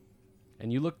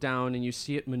 And you look down and you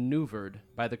see it maneuvered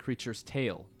by the creature's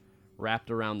tail wrapped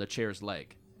around the chair's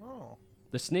leg. Oh.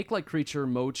 The snake-like creature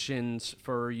motions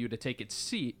for you to take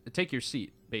your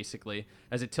seat, basically,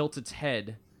 as it tilts its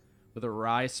head with a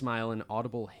wry smile and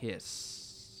audible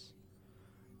hiss.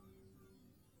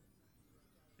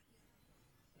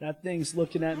 That thing's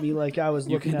looking at me like I was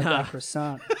looking at that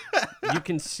croissant. You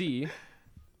can see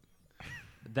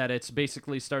that it's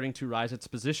basically starting to rise its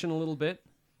position a little bit,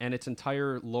 and its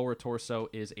entire lower torso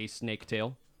is a snake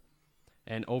tail.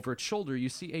 And over its shoulder, you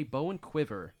see a bow and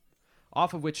quiver,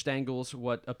 off of which dangles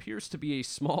what appears to be a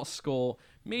small skull,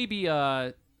 maybe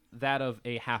that of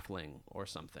a halfling or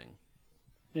something.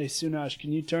 Hey, Sunaj,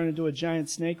 can you turn into a giant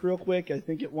snake real quick? I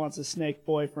think it wants a snake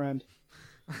boyfriend.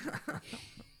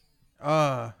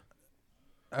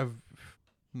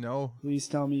 No. Please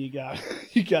tell me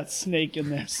you got snake in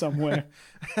there somewhere.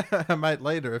 I might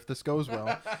later if this goes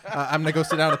well. I'm gonna go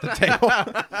sit down at the table.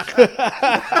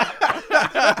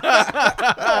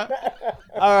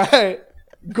 All right.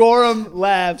 Gorham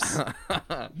laughs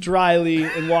dryly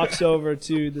and walks over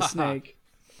to the snake.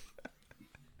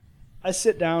 I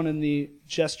sit down in the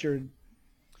gestured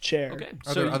chair. Okay.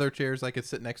 Are there other chairs I could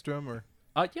sit next to him, or?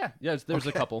 Yeah, there's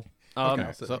a couple.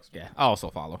 Okay. I'll also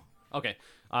follow. Okay.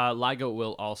 Ligo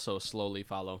will also slowly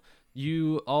follow.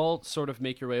 You all sort of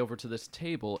make your way over to this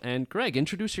table, and Greg,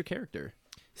 introduce your character.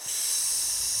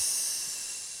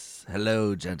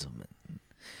 Hello, gentlemen.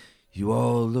 You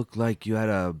all look like you had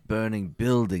a burning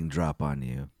building drop on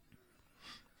you.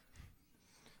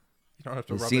 You don't have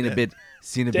to I've rub seen it a bit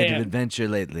of Damn. adventure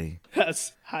lately.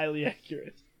 That's highly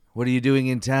accurate. What are you doing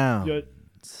in town? Good.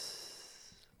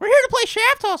 We're here to play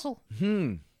Shaft Hustle.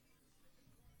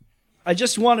 I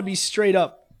just want to be straight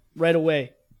up right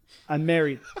away. I'm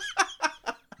married.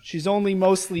 She's only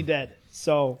mostly dead,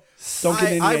 so don't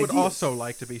get any I would ideas. also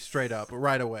like to be straight up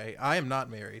right away. I am not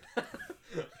married.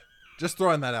 Just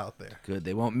throwing that out there. Good.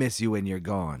 They won't miss you when you're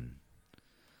gone.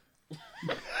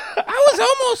 I was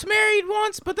almost married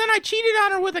once, but then I cheated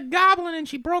on her with a goblin and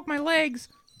she broke my legs.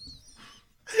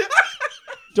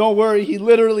 Don't worry, he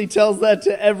literally tells that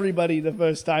to everybody the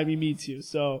first time he meets you,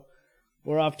 so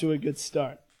we're off to a good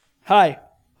start. Hi,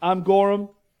 I'm Gorham.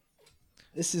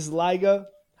 This is Liga,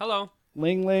 Hello.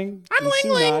 Ling Ling, I'm and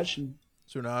Ling Ling. Sunaj, and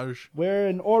Sunaj. we're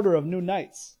in order of new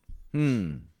knights. I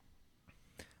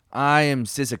am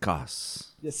Sisychos.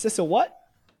 The Sissa what?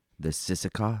 The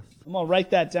Sisychos. I'm gonna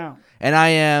write that down. And I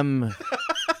am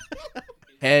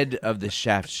head of the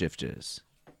Shaft Shifters.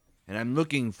 And I'm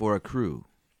looking for a crew.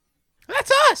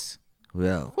 That's us.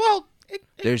 Well, Well,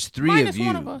 there's three minus of you.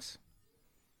 one of us.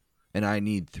 And I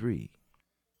need 3.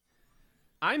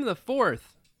 I'm the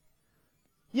fourth.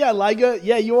 Yeah, Liga.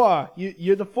 Yeah, you are.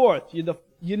 You're the fourth.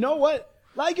 You know what,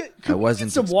 Liga? I Could we wasn't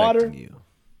get some expecting water? you.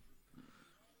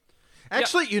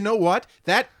 Actually, you know what?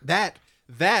 That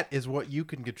is what you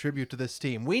can contribute to this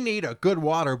team. We need a good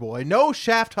water boy. No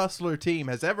Shaft Hustler team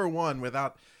has ever won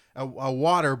without a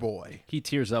water boy. He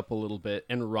tears up a little bit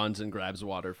and runs and grabs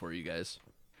water for you guys.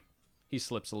 He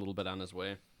slips a little bit on his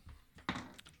way,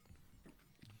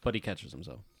 but he catches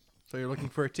himself. So you're looking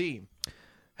for a team.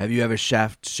 Have you ever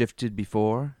shaft shifted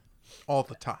before? All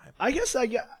the time. I guess I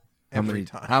got. Every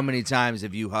time. How many times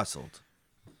have you hustled?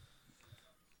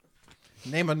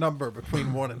 Name a number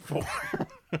between 1 and 4.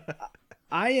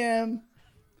 I am.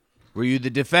 Were you the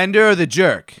defender or the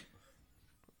jerk?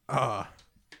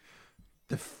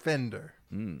 Defender.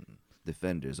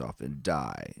 Defenders often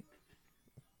die.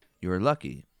 You're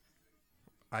lucky.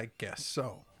 I guess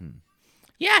so.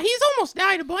 Yeah, he's almost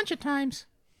died a bunch of times.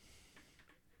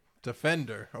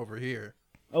 Defender over here.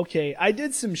 Okay, I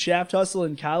did some shaft hustle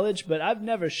in college, but I've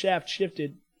never shaft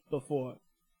shifted before.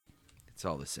 It's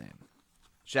all the same.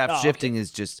 Shaft Oh, shifting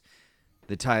is just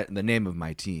the name of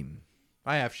my team.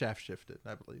 I have shaft shifted,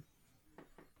 I believe.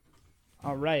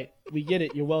 All right, we get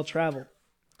it. You're well traveled.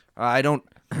 I don't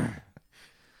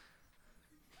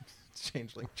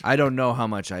Changeling. I don't know how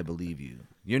much I believe you.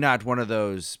 You're not one of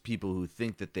those people who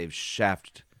think that they've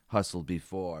shaft hustled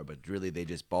before, but really they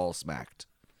just ball smacked.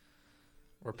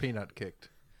 Or peanut kicked.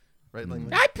 Right,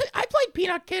 Lingley? I played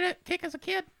Peanut Kick as a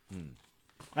kid.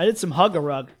 I did some hug a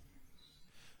rug.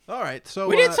 All right, so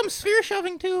We did some sphere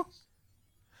shoving too.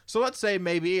 So let's say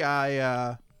maybe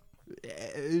I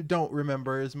don't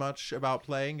remember as much about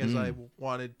playing as I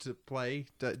wanted to play.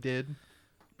 Did.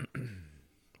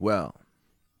 Well,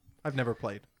 I've never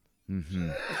played.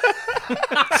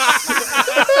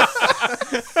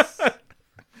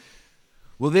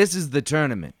 well, this is the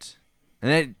tournament.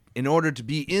 And in order to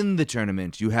be in the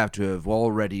tournament, you have to have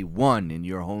already won in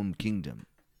your home kingdom.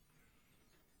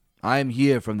 I am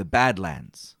here from the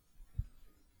Badlands.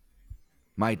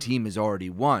 My team has already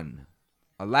won.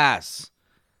 Alas,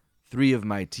 3 of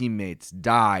my teammates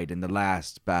died in the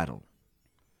last battle.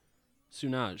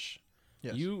 Sunaj,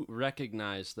 Yes. you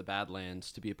recognize the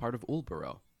Badlands to be a part of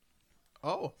Ulboro.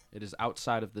 Oh, It is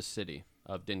outside of the city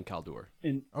of Din Kaldur.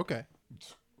 And okay.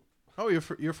 Oh, you're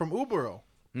from Ubero.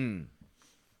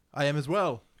 I am as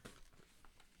well.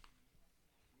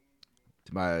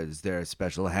 Is there a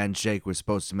special handshake we're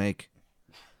supposed to make?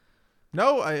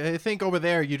 No, I think over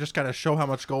there you just gotta show how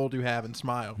much gold you have and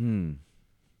smile.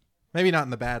 Maybe not in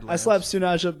the I Badlands. slapped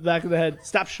Sunaj up the back of the head.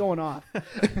 Stop showing off.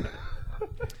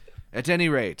 At any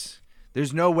rate,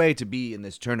 there's no way to be in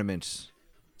this tournament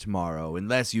tomorrow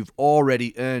unless you've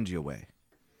already earned your way.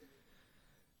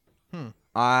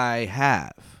 I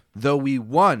have. Though we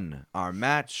won our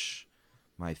match,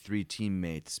 my 3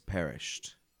 teammates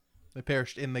perished. They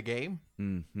perished in the game.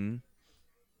 Mm-hmm.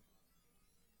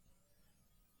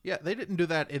 Yeah, they didn't do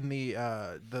that in the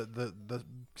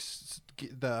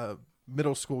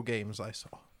middle school games I saw.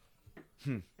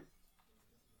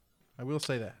 I will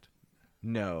say that.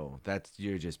 No,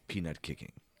 you're just peanut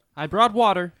kicking. I brought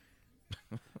water.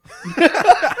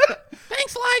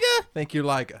 Thanks, Liga. Thank you,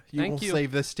 Liga. You Thank will you.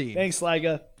 save this team. Thanks,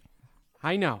 Liga.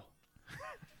 I know.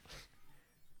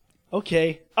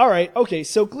 Okay. All right. Okay.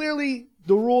 So clearly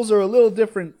the rules are a little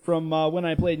different from when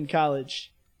I played in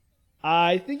college.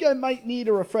 I think I might need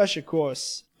a refresher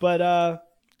course, but I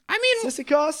mean,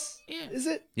 Sisychos, Yeah. is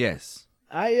it? Yes.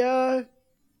 I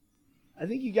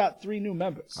think you got 3 new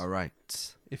members. All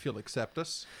right. If you'll accept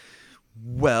us.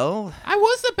 Well, I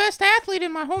was the best athlete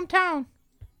in my hometown.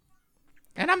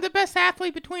 And I'm the best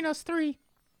athlete between us 3.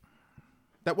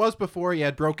 That was before he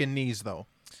had broken knees, though.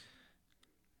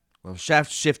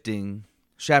 shaft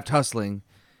hustling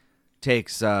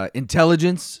takes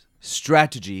intelligence,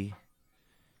 strategy,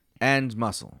 and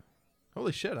muscle.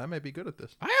 Holy shit, I may be good at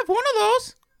this. I have one of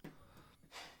those.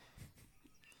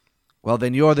 Well,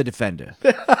 then you're the defender.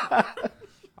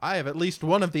 I have at least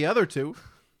one of the other 2.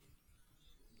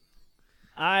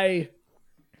 I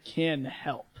can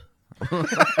help.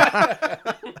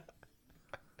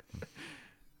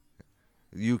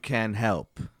 You can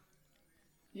help.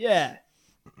 Yeah.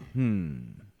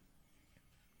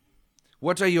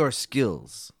 What are your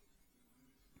skills?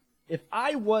 If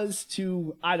I was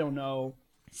to, I don't know,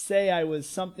 say I was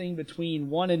something between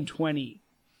 1 and 20,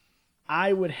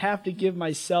 I would have to give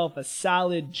myself a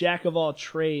solid jack of all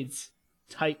trades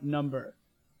type number.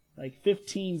 Like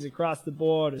 15s across the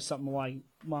board or something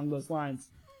along those lines.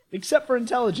 Except for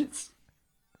intelligence.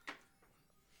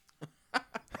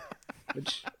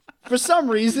 Which, for some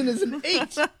reason, is an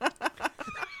 8.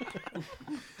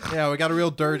 Yeah, we got a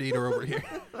real dirt eater over here.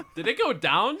 Did it go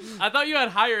down? I thought you had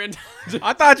higher intelligence.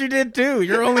 I thought you did too.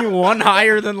 You're only 1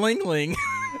 higher than Ling Ling.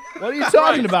 What are you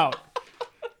talking about?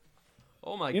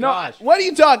 Oh my You know, gosh. what are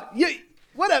you talking?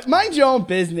 Mind your own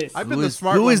business. I've been the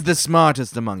smart Who one. is the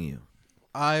smartest among you?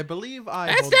 I believe I.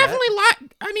 That's hold that. definitely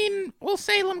I mean, we'll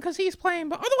Salem because he's playing,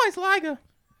 but otherwise Liga.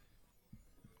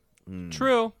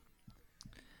 True.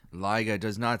 Liga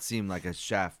does not seem like a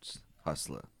shaft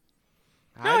hustler.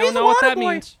 I he's don't a know what water that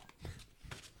boy. means.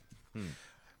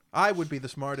 I would be the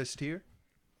smartest here.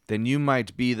 Then you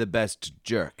might be the best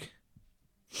jerk.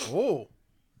 Oh.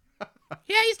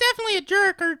 Yeah, he's definitely a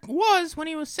jerk, or was when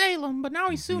he was Salem, but now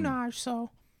he's Sunaj,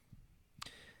 so.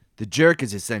 The jerk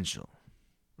is essential.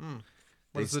 What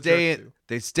They does the stay. jerk do?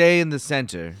 They stay in the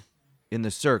center, in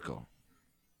the circle,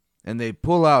 and they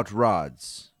pull out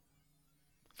rods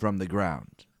from the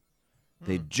ground.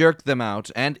 They jerk them out,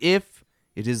 and if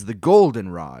it is the golden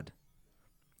rod,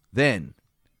 then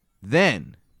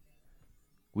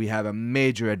we have a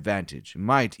major advantage. It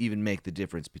might even make the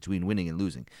difference between winning and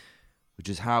losing, which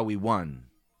is how we won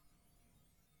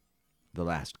the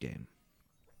last game.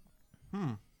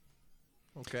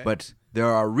 Okay. But there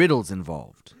are riddles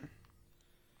involved.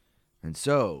 And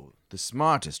so, the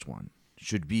smartest one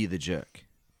should be the jerk.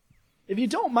 If you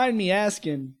don't mind me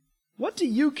asking, what do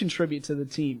you contribute to the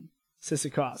team,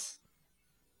 Sisychos?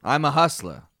 I'm a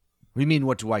hustler. We mean,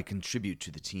 what do I contribute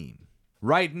to the team?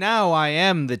 Right now, I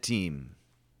am the team.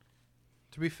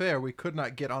 to be fair, we could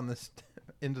not get on this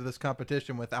into this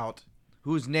competition without.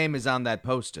 Whose name is on that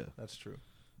poster? That's true.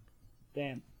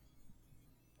 Damn.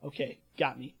 Okay,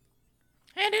 got me.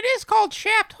 And it is called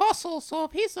Shaft Hustle, so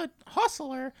if he's a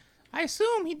hustler, I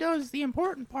assume he does the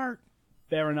important part.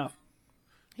 Fair enough.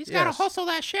 He's got to Yes. hustle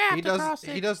that shaft He does. across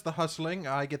it. He does the hustling.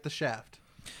 I get the shaft.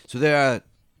 So there are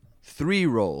 3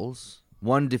 roles,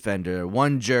 1 defender,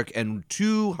 1 jerk, and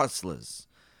 2 hustlers.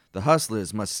 The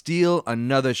hustlers must steal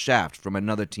another shaft from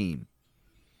another team,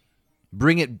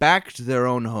 bring it back to their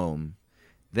own home,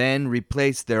 then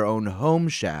replace their own home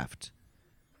shaft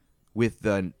with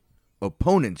the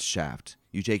opponent's shaft.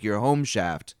 You take your home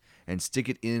shaft and stick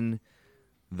it in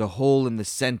the hole in the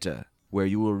center where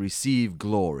you will receive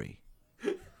glory.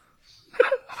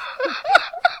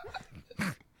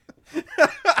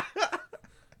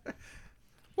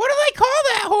 What do they call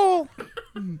that hole?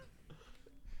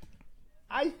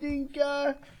 I think,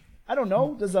 I don't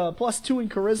know, does a +2 in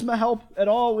charisma help at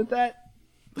all with that?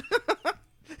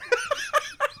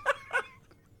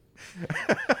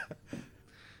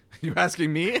 You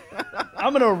asking me?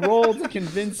 I'm gonna roll to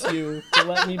convince you to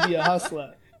let me be a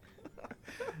hustler.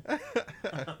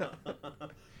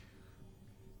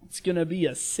 It's gonna be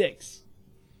a 6.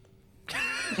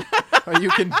 Are you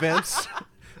convinced?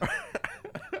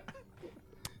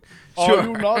 Are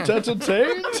you not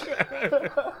entertained?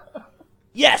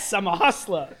 Yes, I'm a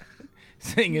hustler.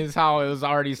 Seeing as how it was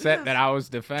already set that I was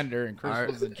defender and Chris Alright.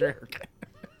 was a jerk.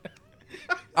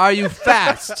 Are you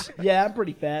fast? Yeah, I'm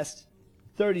pretty fast.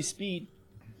 30 speed.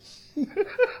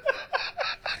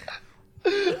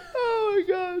 Oh my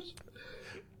gosh.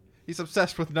 He's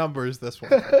obsessed with numbers. This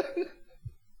one.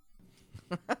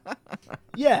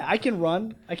 Yeah, I can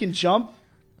run. I can jump.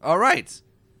 All right.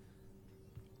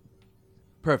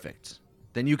 Perfect.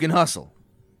 Then you can hustle.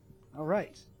 All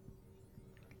right.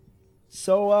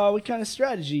 So, what kind of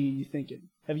strategy are you thinking?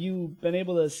 Have you been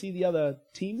able to see the other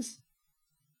teams?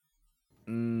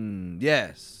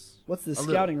 Yes. What's the little.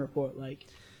 scouting report like?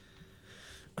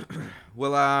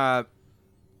 Well,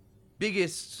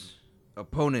 biggest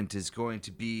opponent is going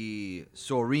to be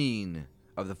Soreen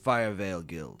of the Firevale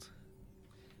Guild.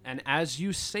 And as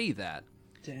you say that,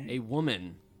 Dang. a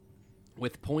woman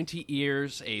with pointy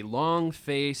ears, a long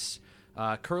face,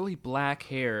 curly black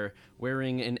hair,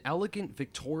 wearing an elegant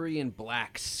Victorian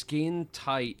black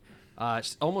skin-tight,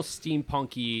 almost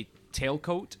steampunky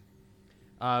tailcoat,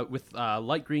 with a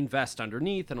light green vest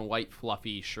underneath and a white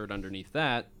fluffy shirt underneath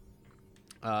that,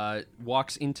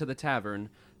 walks into the tavern,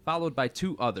 followed by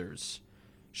 2 others.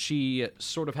 She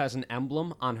sort of has an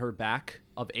emblem on her back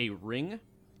of a ring,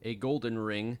 a golden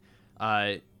ring,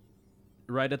 right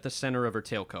at the center of her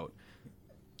tailcoat.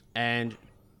 And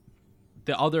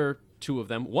the other 2 of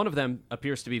them, one of them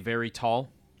appears to be very tall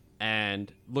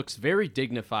and looks very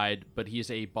dignified, but he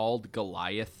is a bald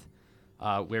Goliath,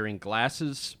 wearing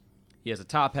glasses. He has a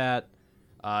top hat.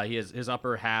 His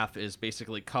upper half is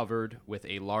basically covered with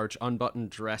a large unbuttoned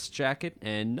dress jacket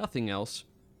and nothing else.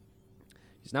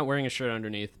 He's not wearing a shirt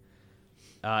underneath.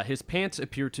 His pants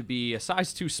appear to be a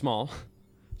size too small, so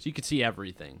you can see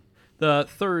everything. The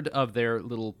third of their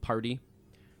little party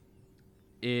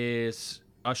is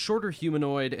a shorter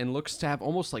humanoid and looks to have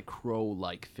almost like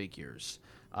crow-like figures.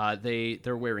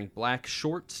 They're wearing black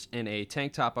shorts and a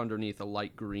tank top underneath a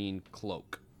light green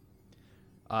cloak.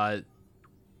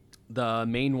 The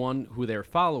main one who they're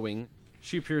following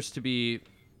She appears to be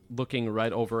looking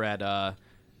right over at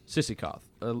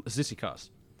Sisychos,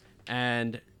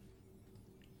 and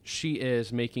she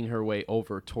is making her way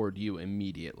over toward you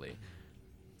immediately.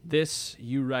 This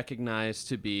you recognize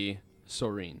to be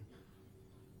Soreen.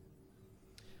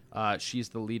 She's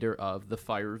the leader of the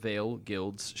Firevale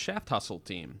Guild's Shaft Hustle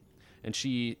team, and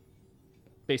she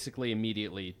basically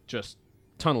immediately just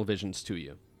tunnel visions to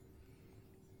you.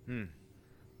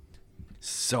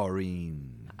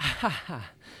 Soreen.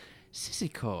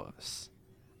 Sisychos,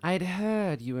 I'd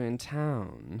heard you were in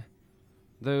town,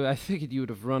 though I figured you would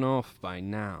have run off by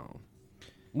now.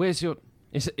 Where's your...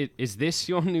 Is this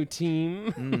your new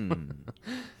team?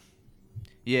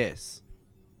 Yes.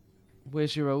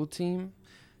 Where's your old team?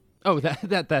 Oh,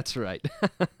 that's right.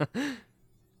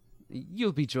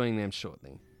 You'll be joining them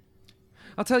shortly.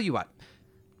 I'll tell you what.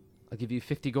 I'll give you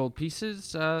 50 gold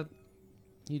pieces.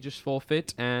 You just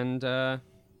forfeit and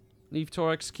leave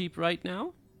Torix Keep right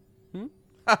now.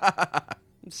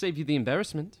 Save you the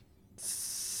embarrassment.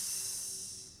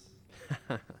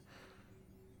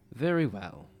 Very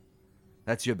well.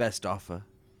 That's your best offer.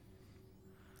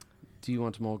 Do you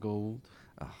want more gold?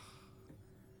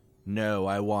 No,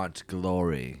 I want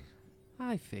glory.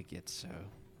 I figured so.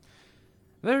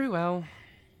 Very well.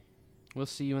 We'll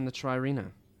see you in the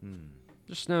Trirema.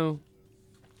 Just know,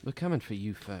 we're coming for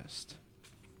you first.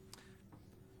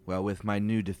 Well, with my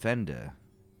new defender,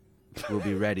 we'll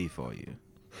be ready for you.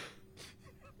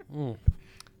 Bring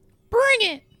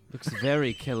it! Looks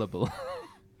very killable.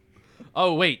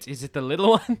 Oh, wait, is it the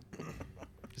little one?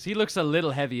 Because he looks a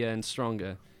little heavier and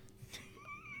stronger.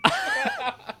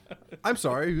 I'm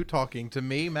sorry, are you talking to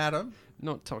me, madam?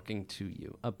 Not talking to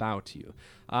you, about you.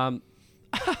 And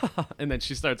then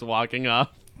she starts walking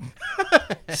up.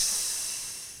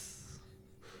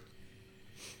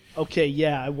 Okay,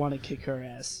 yeah, I want to kick her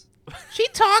ass. She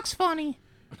talks funny.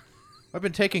 I've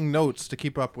been taking notes to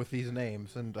keep up with these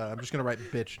names, and I'm just going to write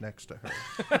bitch next to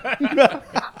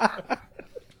her.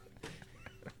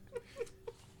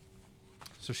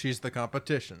 So she's the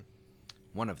competition.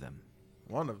 One of them.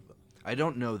 One of them. I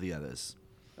don't know the others.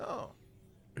 Oh.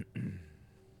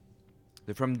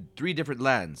 They're from 3 different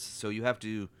lands, so you have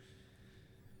to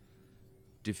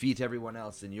defeat everyone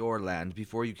else in your land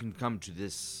before you can come to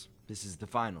this. This is the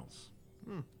finals.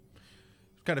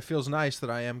 Kind of feels nice that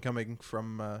I am coming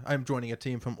from. I'm joining a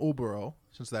team from Ulboro,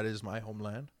 since that is my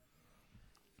homeland.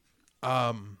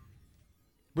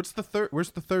 What's the third?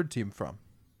 Where's the third team from?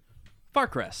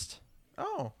 Farcrest.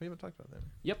 Oh, we haven't talked about that.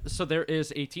 Yep, so there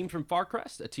is a team from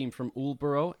Farcrest, a team from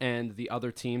Ulboro, and the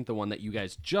other team, the one that you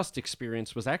guys just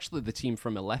experienced, was actually the team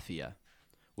from Alethea,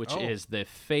 which is the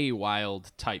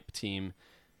Feywild type team,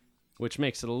 which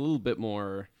makes it a little bit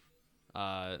more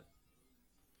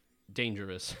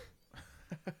dangerous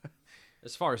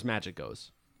as far as magic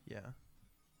goes. Yeah.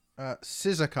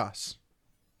 Sisychos.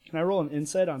 Can I roll an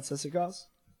insight on Sisychos?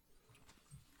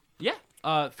 Yeah,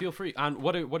 feel free. On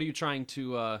what are you trying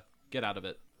to get out of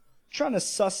it? Trying to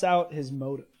suss out his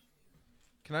motive.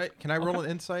 Can I roll an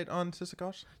insight on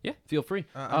Sisychos? Yeah, feel free.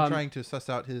 I'm trying to suss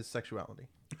out his sexuality.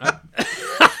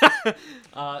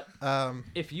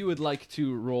 If you would like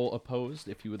to roll opposed,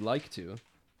 if you would like to,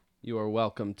 you are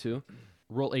welcome to.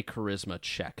 Roll a charisma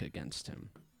check against him.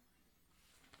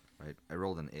 Right. I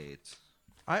rolled an 8.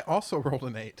 I also rolled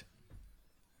an 8.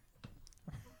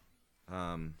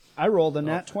 I rolled a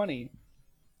nat 20.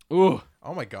 Ooh.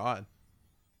 Oh my god.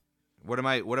 What am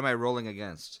I rolling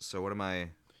against? So what am I?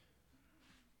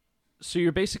 So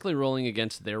you're basically rolling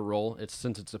against their roll.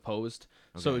 Since it's opposed.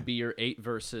 Okay. So it would be your 8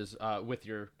 versus with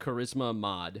your charisma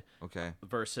mod. Okay.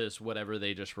 Versus whatever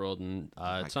they just rolled, and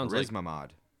My it sounds charisma like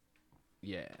mod.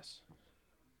 yes.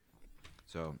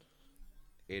 So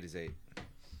 8 is 8.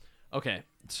 Okay,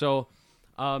 so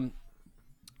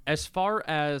as far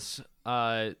as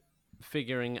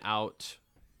figuring out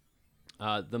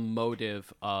the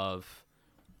motive of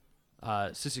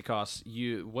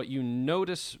Sisychos, what you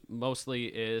notice mostly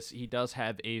is he does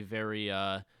have a very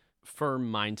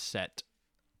firm mindset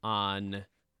on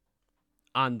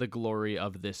the glory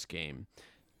of this game.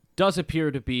 Does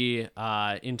appear to be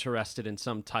interested in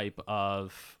some type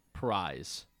of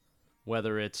prize,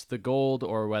 whether it's the gold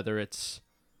or whether it's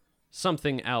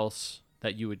something else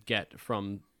that you would get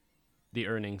from the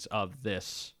earnings of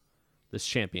this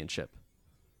championship.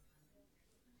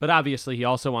 But obviously, he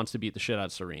also wants to beat the shit out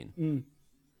of Serene.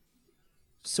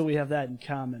 So we have that in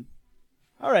common.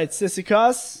 All right,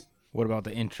 Sisychos. What about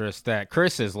the interest that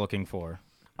Chris is looking for?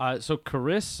 So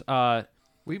Caris,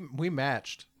 We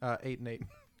matched 8 and 8.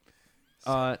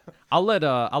 I'll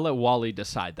let Wally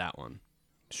decide that one.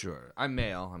 Sure. I'm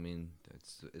male. I mean,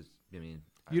 it's I mean,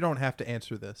 You don't have to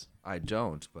answer this. I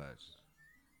don't, but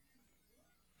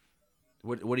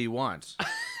What do you want?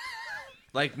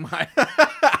 Like my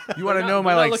you want to know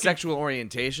my we're not like looking- sexual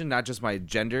orientation, not just my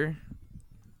gender?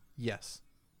 Yes.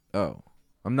 Oh.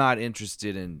 I'm not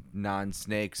interested in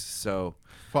non-snakes, so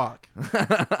Fuck.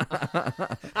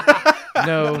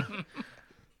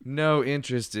 no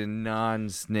interest in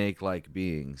non-snake-like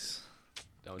beings.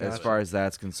 Don't As do far as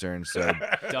that's concerned, so it.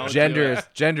 Don't do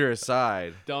gender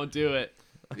aside. Don't do it.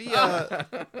 The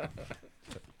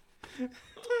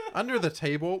under the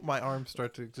table, my arms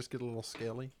start to just get a little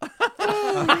scaly.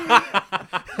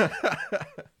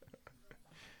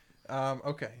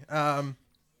 Okay.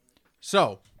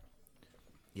 So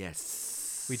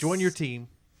Yes. we join your team.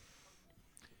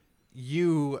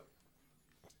 You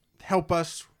help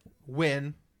us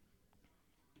win.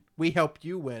 We help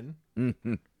you win.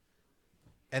 Mhm.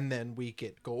 And then we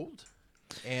get gold.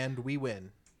 And we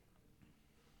win.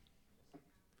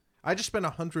 I just spent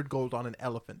 100 gold on an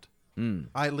elephant.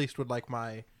 I at least would like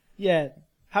my... Yeah.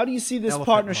 How do you see this Elephant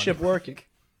partnership money. working?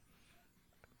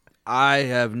 I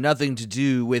have nothing to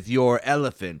do with your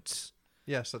elephant.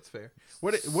 Yes, that's fair.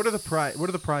 What are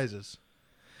the prizes?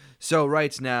 So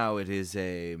right now it is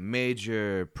a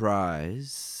major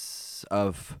prize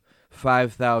of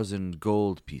 5,000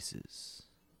 gold pieces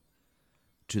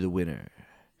to the winner.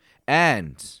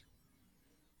 And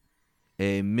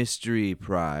a mystery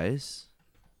prize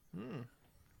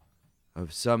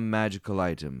of some magical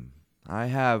item. I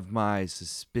have my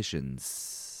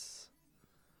suspicions.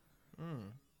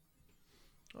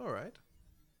 All right.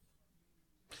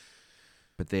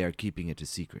 But they are keeping it a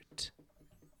secret.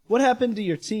 What happened to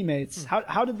your teammates?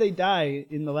 How did they die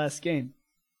in the last game?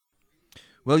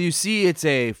 Well, you see, it's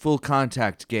a full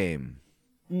contact game.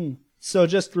 So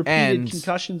just repeated And-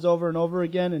 concussions over and over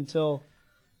again until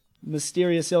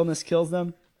mysterious illness kills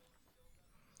them?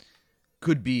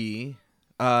 Could be.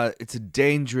 It's a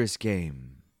dangerous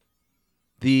game.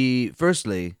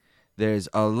 Firstly, there's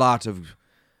a lot of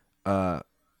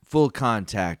full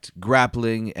contact,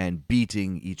 grappling and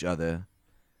beating each other.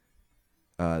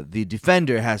 The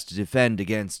defender has to defend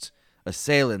against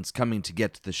assailants coming to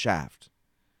get to the shaft.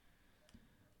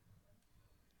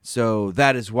 So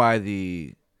that is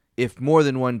why if more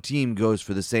than one team goes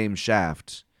for the same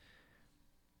shaft,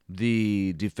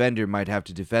 the defender might have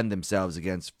to defend themselves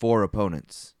against 4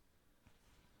 opponents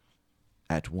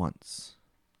at once.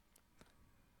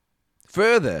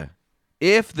 Further,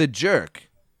 if the jerk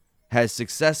has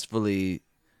successfully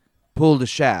pulled a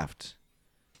shaft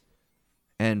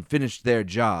and finished their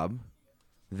job,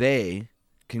 they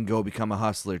can go become a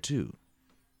hustler too.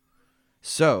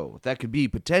 So, that could be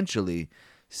potentially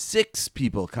 6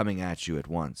 people coming at you at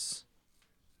once.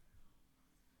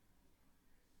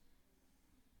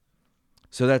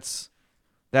 So that's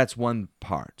one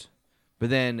part. But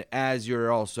then as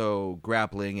you're also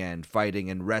grappling and fighting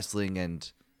and wrestling and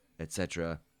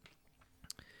etc.,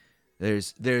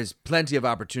 there's plenty of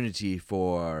opportunity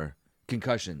for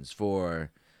concussions,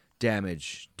 for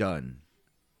damage done.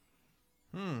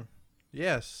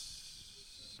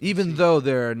 Yes. Even though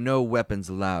there are no weapons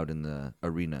allowed in the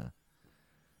arena.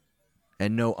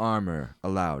 And no armor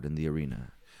allowed in the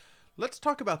arena. Let's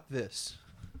talk about this.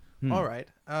 All right.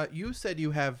 You said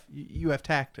you have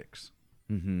tactics.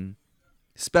 Mm-hmm.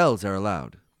 Spells are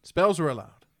allowed. Spells are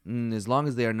allowed. As long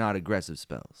as they are not aggressive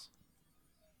spells.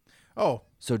 Oh.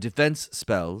 So defense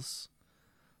spells,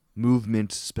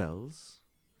 movement spells,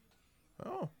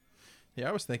 Oh. Yeah,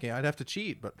 I was thinking I'd have to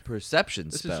cheat, but perception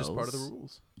this spells. is just part of the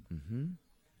rules.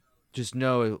 Just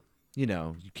know,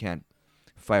 you can't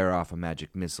fire off a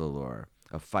magic missile or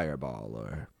a fireball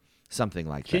or something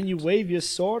like that. Can you wave your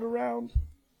sword around?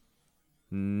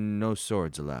 No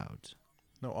swords allowed.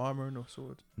 No armor, no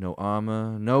sword. No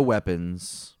armor, no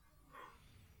weapons.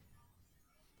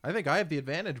 I think I have the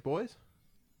advantage, boys.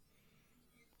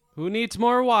 Who needs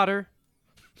more water?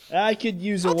 I could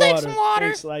use a I'll water. take some water.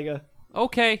 Thanks, Liga.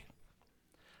 Okay.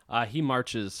 He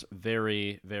marches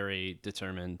very, very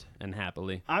determined and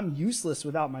happily. I'm useless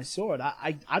without my sword.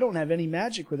 I don't have any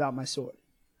magic without my sword.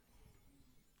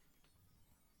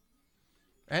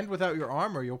 And without your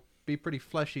armor, you'll be pretty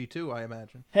fleshy too, I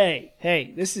imagine.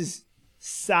 Hey, this is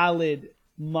solid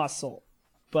muscle.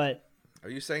 But Are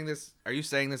you saying this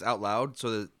out loud so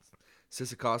that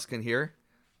Sisychos can hear?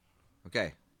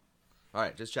 Okay. All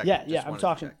right, just check. yeah, I'm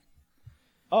talking.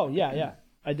 Oh, yeah,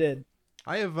 I did.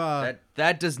 I have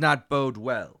That does not bode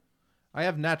well. I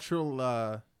have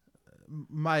natural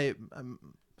my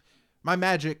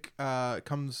magic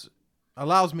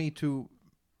allows me to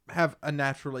have a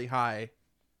naturally high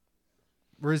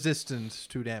resistance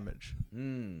to damage.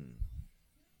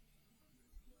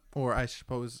 Or I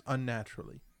suppose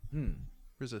unnaturally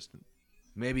resistant.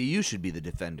 Maybe you should be the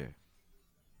defender.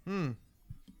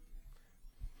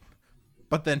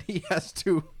 but then he has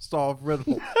to solve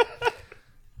riddles.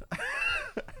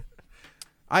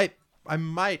 I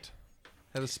might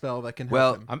have a spell that can help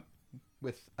Well, him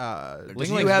with Ling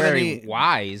you Ling's have very any-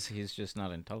 wise. He's just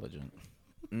not intelligent.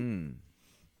 Ling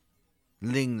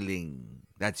Ling.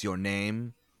 That's your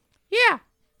name? Yeah.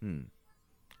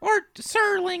 Or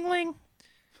Sir Ling Ling.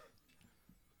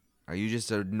 Are you just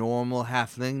a normal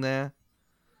halfling there?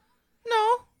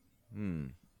 No.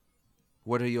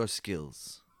 What are your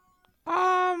skills?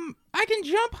 I can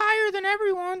jump higher than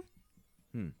everyone.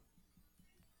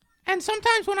 And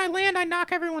sometimes when I land, I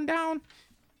knock everyone down.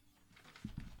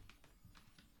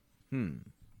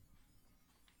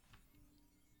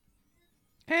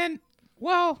 And,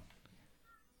 well,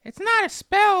 it's not a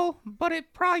spell, but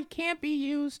it probably can't be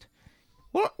used.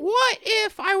 What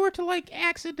if I were to, like,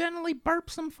 accidentally burp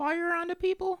some fire onto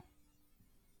people?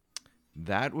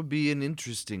 That would be an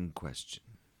interesting question.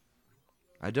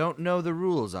 I don't know the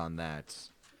rules on that.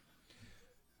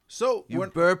 So You when,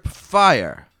 burp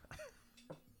fire.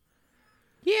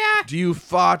 Yeah, Do you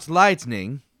fart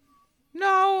lightning?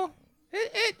 no.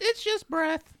 It's just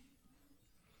breath.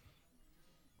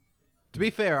 to be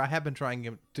fair, I have been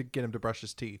trying to get him to brush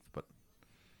his teeth, but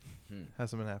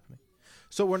hasn't been happening.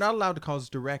 So we're not allowed to cause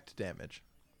direct damage.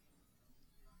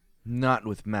 Not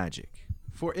with magic.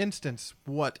 For instance,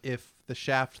 what if the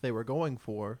shaft they were going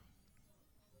for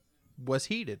was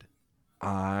heated?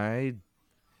 I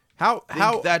How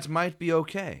think that might be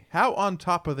okay. how on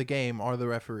top of the game are the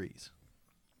referees?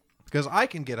 Because I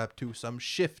can get up to some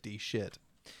shifty shit.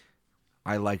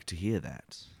 I like to hear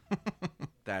that.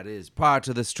 That is part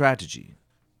of the strategy.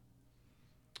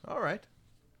 All right.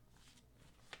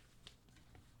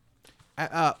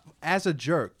 As a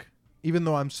jerk, even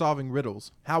though I'm solving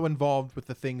riddles, how involved with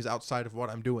the things outside of what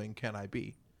I'm doing can I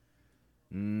be?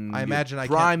 I imagine I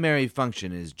can't. Primary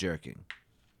function is jerking.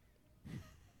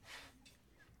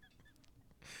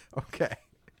 Okay.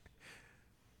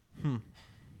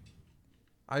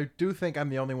 I do think I'm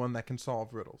the only one that can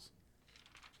solve riddles.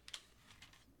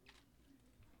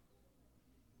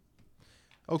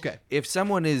 Okay. If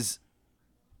someone is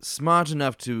smart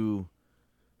enough to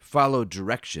follow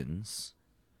directions,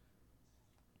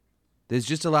 there's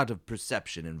just a lot of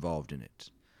perception involved in it.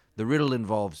 The riddle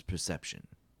involves perception.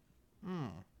 I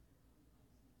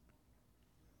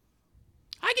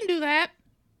can do that.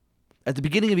 At the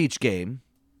beginning of each game,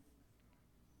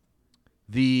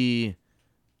 the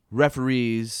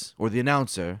referees or the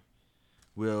announcer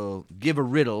will give a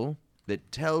riddle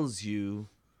that tells you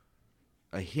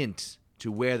a hint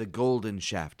to where the golden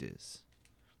shaft is.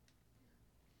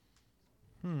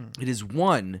 It is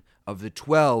one of the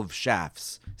 12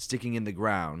 shafts sticking in the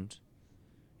ground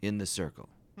in the circle.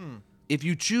 If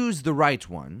you choose the right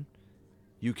one,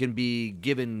 you can be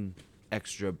given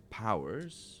extra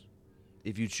powers.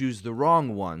 If you choose the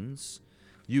wrong ones,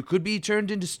 you could be turned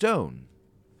into stone.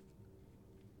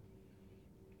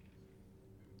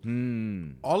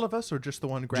 All of us or just the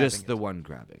one grabbing Just the one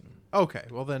grabbing, Okay,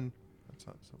 well then, that's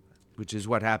not so bad. which is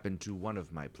what happened to one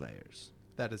of my players.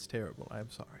 That is terrible. I'm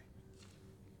sorry.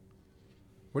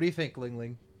 What do you think, Ling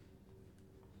Ling?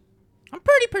 I'm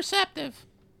pretty perceptive.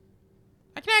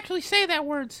 I can actually say that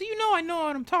word, so I know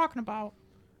what I'm talking about.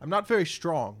 I'm not very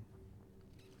strong.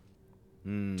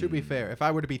 To be fair, if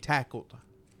I were to be tackled,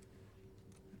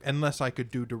 unless I could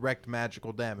do direct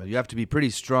magical damage. You have to be pretty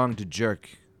strong to jerk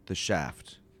the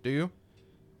shaft. Do you?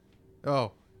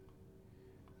 Oh.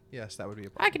 Yes, that would be a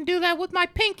problem. I can do that with my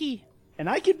pinky. And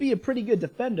I could be a pretty good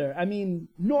defender. I mean,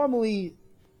 normally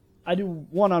I do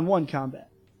one-on-one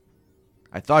combat.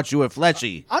 I thought you were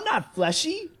fleshy. I'm not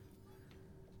fleshy.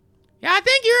 Yeah, I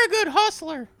think you're a good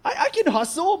hustler. I can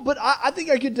hustle, but I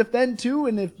think I could defend too.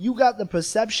 And if you got the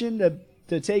perception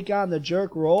to take on the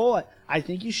jerk role, I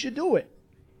think you should do it.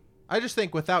 I just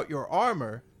think without your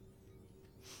armor,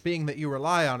 being that you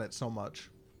rely on it so much,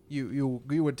 you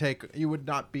would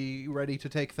not be ready to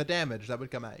take the damage that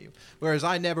would come at you. Whereas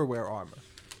I never wear armor,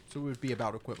 so it would be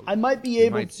about equivalent. I might be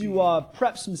able might to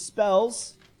prep some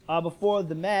spells before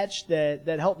the match that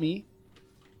help me.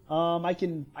 I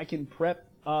can prep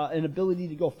an ability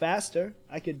to go faster.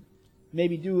 I could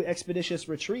maybe do expeditious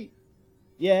retreat.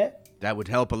 Yeah. That would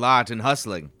help a lot in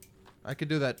hustling. I could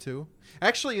do that too.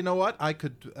 Actually, you know what? I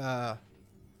could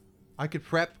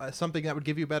prep something that would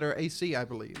give you better AC, I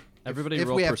believe. Everybody if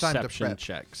roll we have time to perception prep.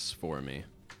 checks for me.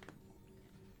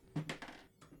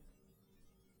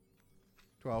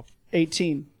 12.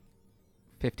 18.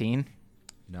 15.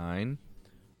 9.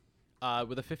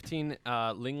 With a 15,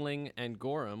 Ling Ling and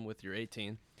Gorham with your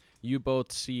 18, you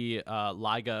both see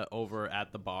Liga over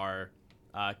at the bar,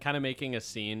 kind of making a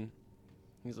scene.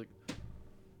 He's like,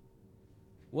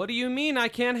 What do you mean I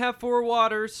can't have 4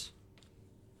 waters?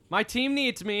 My team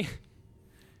needs me.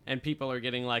 And people are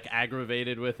getting, like,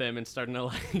 aggravated with him and starting to,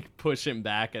 like, push him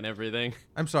back and everything.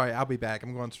 I'm sorry. I'll be back.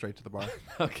 I'm going straight to the bar.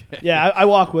 Okay. Yeah, I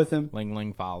walk with him. Ling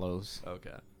Ling follows.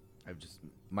 Okay.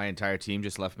 My entire team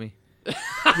just left me.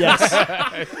 Yes.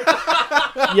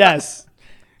 Yes.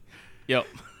 Yep.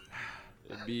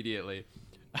 Immediately.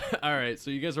 All right,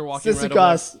 so you guys are walking right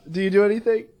away. Sisyphus, do you do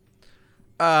anything?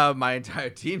 My entire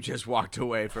team just walked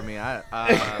away from me.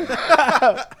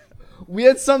 We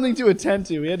had something to attend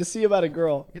to. We had to see about a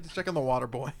girl. You get to check on the water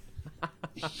boy.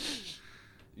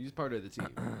 He's part of the team.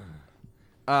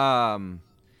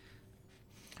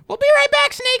 We'll be right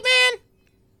back, Snake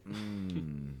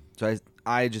Man. So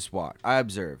I just walk. I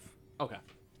observe. Okay.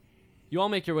 You all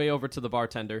make your way over to the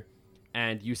bartender,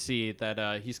 and you see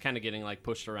that he's kind of getting, like,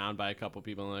 pushed around by a couple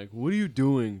people. And like, what are you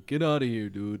doing? Get out of here,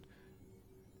 dude.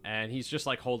 And he's just,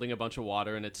 like, holding a bunch of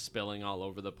water, and it's spilling all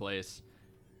over the place.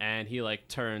 And he, like,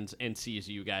 turns and sees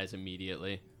you guys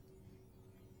immediately.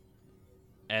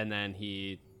 And then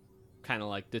he kind of,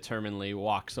 like, determinedly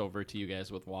walks over to you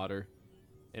guys with water.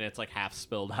 And it's, like, half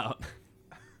spilled out.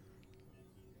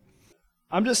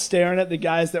 I'm just staring at the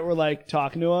guys that were, like,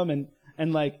 talking to him,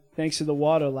 and like, thanks to the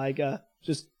water, like,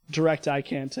 just direct eye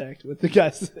contact with the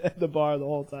guys at the bar the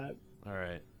whole time. All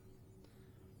right.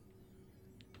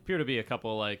 Appear to be a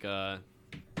couple, like,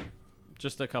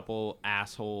 just a couple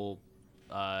asshole.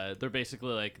 They're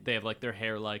basically, like, they have, like, their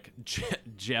hair, like,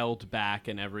 gelled back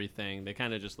and everything. They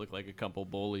kind of just look like a couple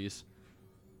bullies.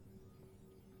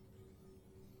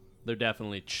 They're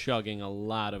definitely chugging a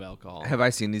lot of alcohol. Have I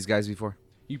seen these guys before?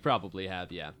 You probably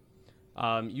have, yeah.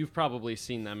 You've probably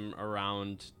seen them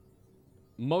around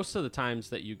most of the times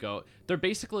that you go. They're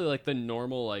basically like the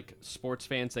normal, like, sports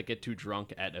fans that get too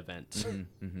drunk at events.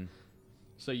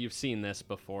 So you've seen this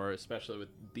before, especially with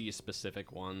these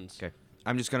specific ones. Okay.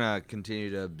 I'm just going to continue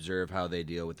to observe how they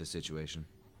deal with the situation.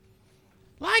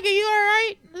 Liga, you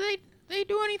alright? They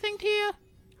do anything to you?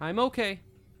 I'm okay.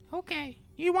 Okay.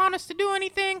 You want us to do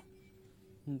anything?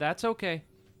 That's okay.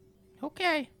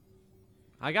 Okay.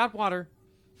 I got water.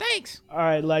 Thanks. All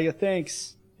right, Liga,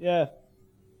 thanks. Yeah.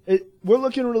 We're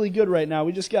looking really good right now.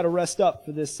 We just got to rest up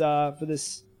for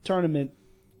this tournament.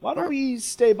 Why don't we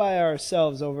stay by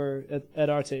ourselves over at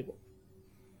our table?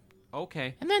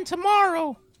 Okay. And then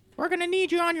tomorrow, we're going to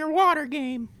need you on your water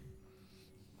game.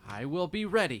 I will be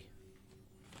ready.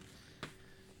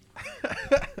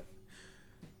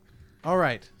 All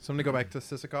right. So I'm going to go back to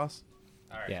Sisyphos.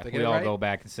 All right. Yeah, Did I we get it all right? go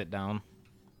back and sit down.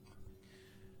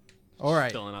 All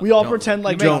right. Filling up. We all pretend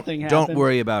like nothing happened. Don't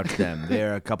worry about them.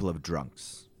 They're a couple of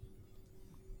drunks.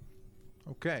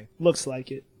 Okay. Looks like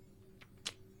it.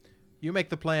 You make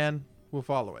the plan. We'll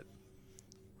follow it.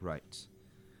 Right.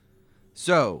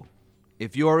 So,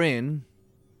 if you're in,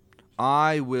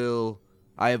 I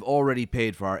have already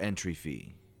paid for our entry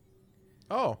fee.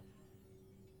 Oh.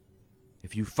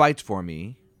 If you fight for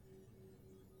me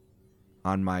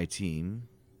on my team,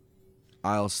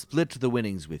 I'll split the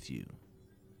winnings with you.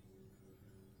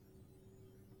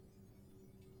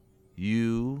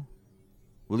 You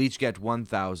will each get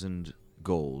 1,000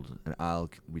 gold, and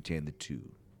I'll retain the 2.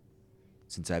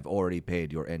 Since I've already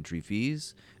paid your entry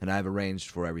fees, and I've arranged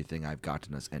for everything I've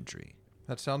gotten us entry.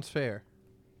 That sounds fair.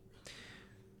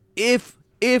 If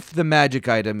the magic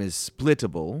item is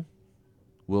splittable,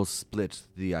 we'll split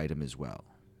the item as well.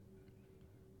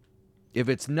 If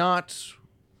it's not,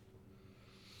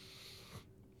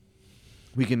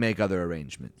 we can make other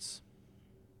arrangements.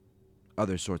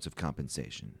 Other sorts of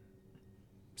compensation.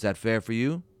 Is that fair for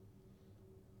you?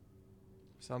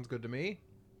 Sounds good to me.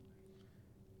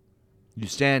 You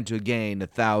stand to gain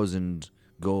 1,000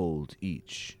 gold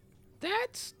each.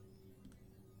 That's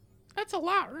a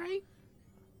lot, right?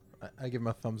 I give him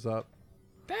a thumbs up.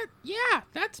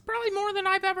 That's probably more than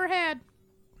I've ever had.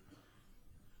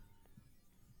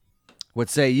 What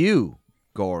say you,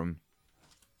 Gorm?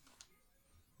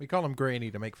 We call him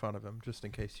Granny to make fun of him, just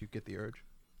in case you get the urge.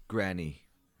 Granny.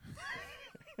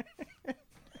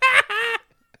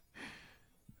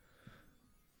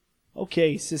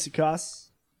 Okay, Sisyphos.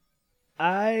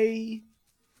 I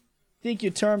think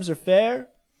your terms are fair,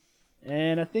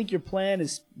 and I think your plan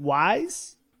is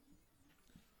wise.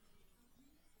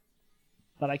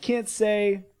 But I can't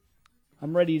say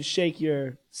I'm ready to shake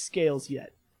your scales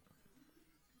yet.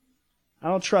 I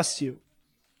don't trust you.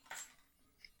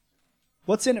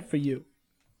 What's in it for you?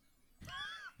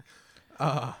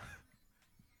 Do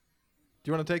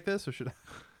you want to take this, or should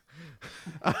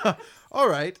I? All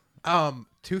right.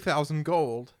 2,000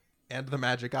 gold and the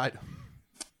magic item.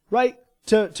 Right?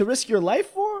 To risk your life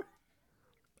for?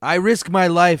 I risk my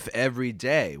life every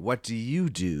day. What do you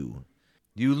do?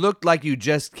 You looked like you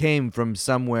just came from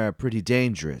somewhere pretty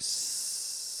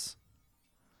dangerous.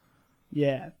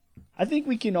 Yeah. I think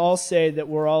we can all say that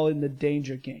we're all in the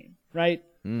danger game, right?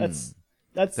 That's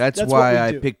That's what why we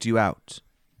I do. picked you out.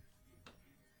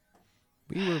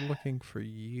 We were looking for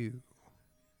you.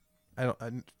 Never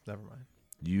mind.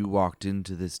 You walked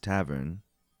into this tavern.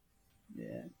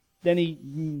 Yeah. Then he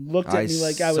looked at I me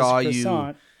like I was saw a you-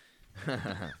 croissant.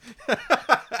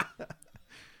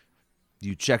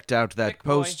 You checked out that Pick boy.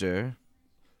 poster.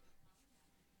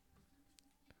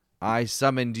 I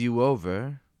summoned you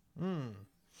over.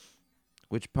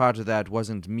 Which part of that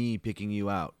wasn't me picking you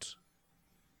out?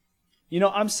 You know,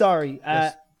 I'm sorry.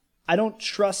 Yes. I don't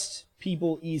trust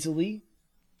people easily.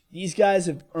 These guys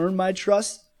have earned my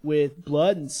trust with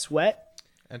blood and sweat.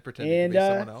 And pretending And, to be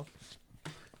someone else.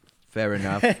 Fair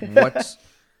enough.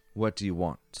 What do you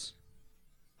want?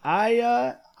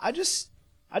 I just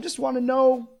want to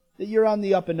know that you're on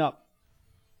the up and up.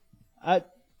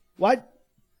 Why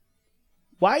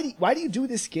do you do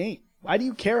this game? Why do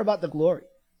you care about the glory?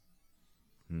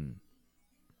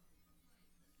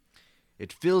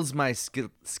 It fills my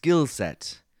skill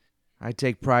set. I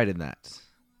take pride in that.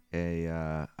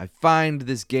 I find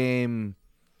this game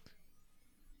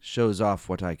shows off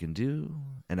what I can do,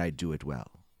 and I do it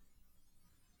well.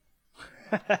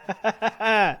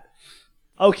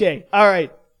 Okay, all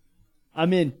right.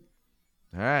 I'm in.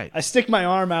 All right. I stick my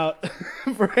arm out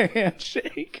for a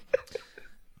handshake.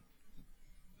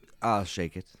 I'll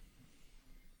shake it.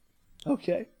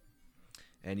 Okay.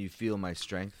 And you feel my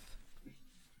strength.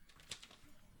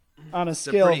 On a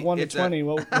scale pretty- of 1 to it's a- 20,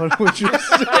 what would you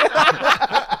say?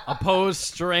 Oppose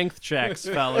strength checks,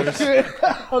 fellas.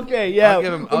 Okay, yeah. I'll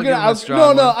give him a no,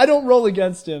 strong one. I don't roll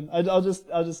against him. I'll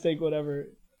just take whatever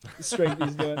strength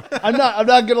he's doing. I'm not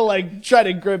gonna like try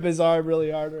to grip his arm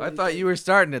really hard. Or I thought you were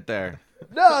starting it there.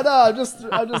 no. I'm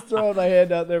just throwing my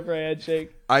hand out there for a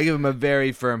handshake. I give him a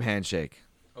very firm handshake.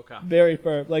 Okay. Very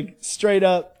firm, like straight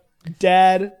up,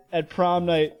 dad at prom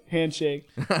night handshake.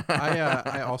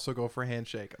 I also go for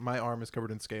handshake. My arm is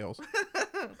covered in scales.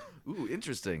 Ooh,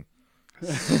 interesting.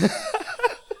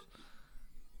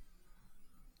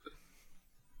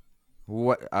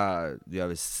 What? Do you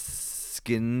have a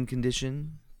skin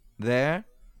condition there?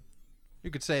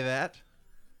 You could say that.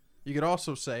 You could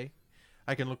also say,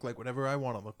 I can look like whatever I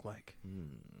want to look like.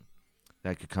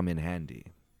 That could come in handy.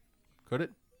 Could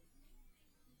it?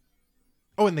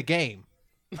 Oh, in the game.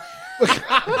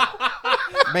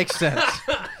 Makes sense.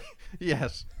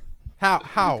 Yes.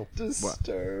 How?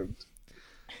 Disturbed.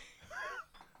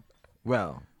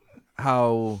 Well,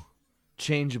 how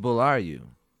changeable are you?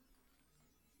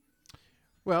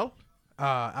 Well,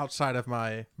 outside of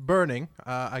my burning,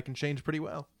 I can change pretty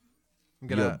well. I'm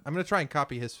gonna try and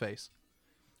copy his face.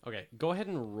 Okay, go ahead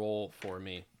and roll for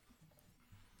me.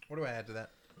 What do I add to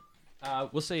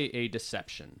that? We'll say a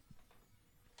deception.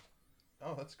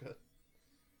 Oh, that's good.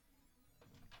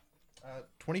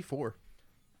 24.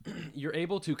 You're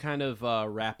able to kind of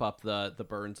wrap up the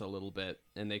burns a little bit,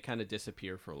 and they kind of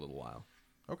disappear for a little while.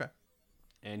 Okay.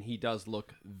 And he does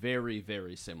look very,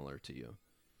 very similar to you.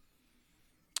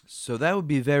 So that would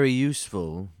be very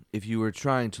useful if you were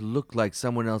trying to look like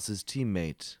someone else's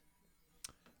teammate.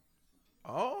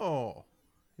 Oh,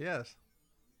 yes.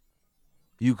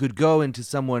 You could go into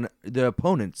the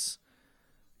opponent's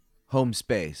home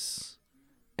space,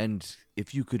 and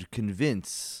if you could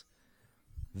convince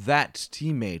that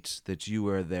teammate that you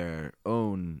were their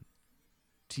own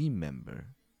team member,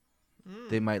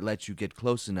 they might let you get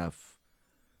close enough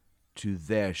to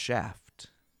their shaft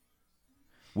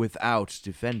without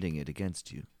defending it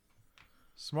against you.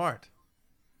 Smart.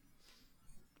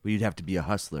 But you'd have to be a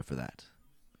hustler for that.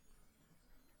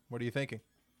 What are you thinking?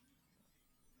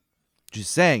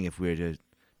 Just saying, if we're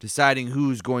deciding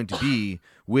who's going to be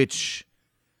which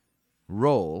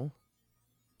role,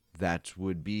 that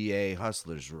would be a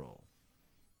hustler's role.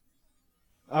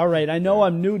 All right, I know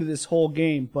I'm new to this whole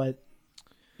game, but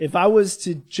if I was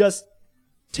to just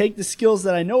take the skills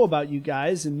that I know about you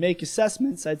guys and make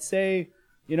assessments, I'd say,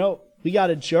 we got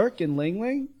a jerk in Ling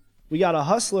Ling, we got a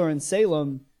hustler in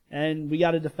Salem, and we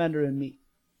got a defender in me.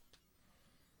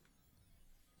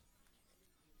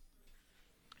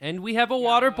 And we have a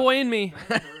water boy in me.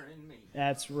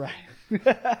 That's right.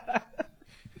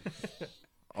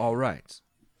 All right.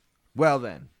 Well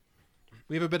then,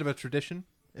 We have a bit of a tradition,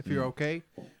 if you're okay.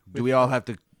 do we all have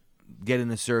to get in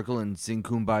a circle and sing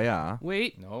Kumbaya?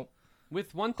 Wait, Nope.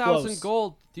 with 1,000 Close.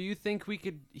 gold, do you think we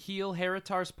could heal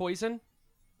Heritar's poison?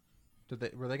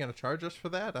 Were they going to charge us for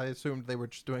that? I assumed they were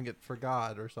just doing it for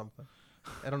God or something.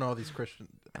 I don't know these Christians.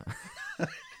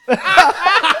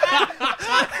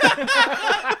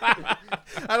 I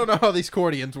don't know how these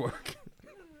accordions work.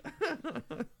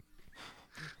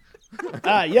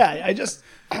 Yeah,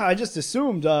 I just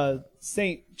assumed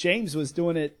St. James was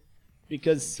doing it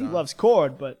because he loves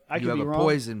cord, but I You could have be a wrong.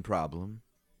 poison problem.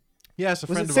 Yes, a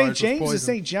Was friend it of St. ours James was or poisoned.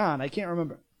 St. John? I can't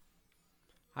remember.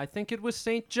 I think it was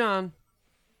St. John.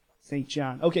 St.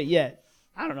 John. Okay, yeah.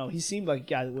 I don't know. He seemed like a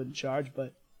guy that wouldn't charge,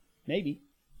 but maybe.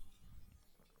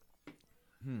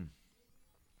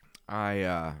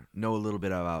 I know a little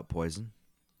bit about poison.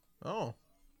 Oh,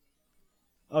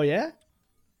 Oh yeah.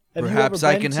 Have you Perhaps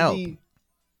ever I been can to help.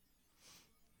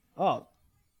 Oh, Are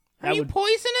that you would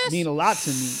poisonous? mean a lot to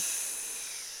me.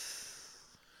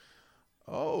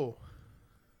 oh.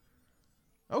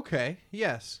 Okay.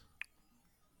 Yes.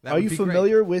 That Are would you be great.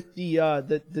 familiar with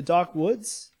the dark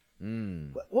woods?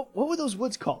 Mm. What were those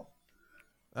woods called?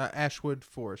 Ashwood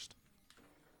Forest.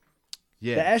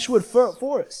 Yeah. The Ashwood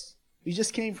Forest. We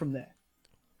just came from there.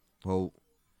 Well,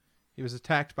 He was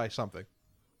attacked by something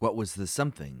what was the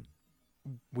something?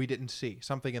 we didn't see.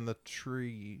 Something in the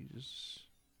trees.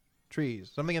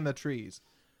 Something in the trees.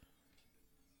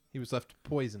 He was left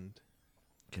poisoned.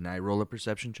 Can I roll a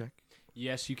perception check?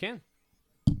 Yes, you can.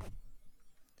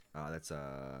 That's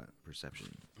perception.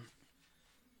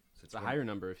 It's a higher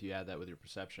number if you add that with your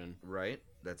perception. Right?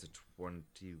 That's a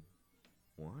 21?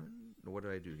 What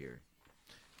did I do here?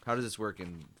 How does this work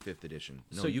in 5th edition?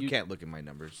 No, So you you- can't look at my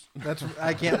numbers. That's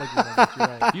I can't look at that. You're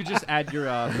right. You just add your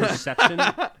perception.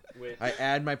 With... I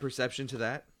add my perception to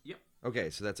that? Yep. Okay,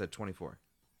 so that's a 24.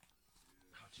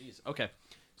 Oh, jeez. Okay.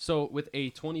 So with a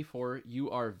 24,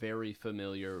 you are very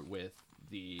familiar with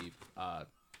the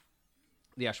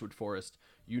Ashwood Forest.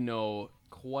 You know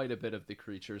quite a bit of the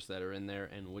creatures that are in there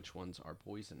and which ones are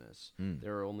poisonous.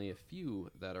 There are only a few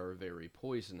that are very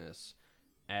poisonous,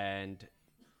 and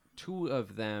 2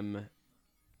 of them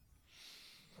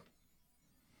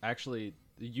actually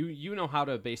you know how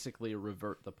to basically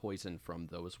revert the poison from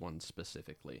those ones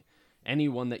specifically.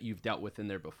 Anyone that you've dealt with in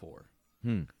there before.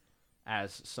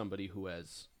 As somebody who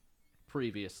has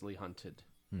previously hunted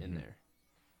in there.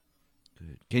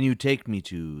 Good. Can you take me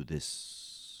to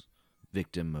this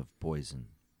victim of poison?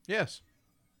 Yes.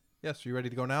 Yes. Are you ready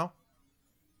to go now?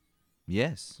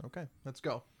 Yes. Okay. Let's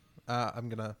go. I'm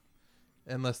gonna,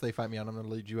 unless they fight me out, I'm gonna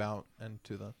lead you out and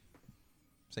to the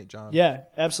St. John. Yeah,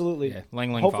 absolutely. Yeah,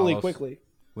 Ling Hopefully follows. quickly.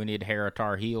 We need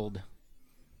Heritar healed.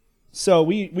 So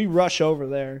we rush over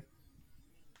there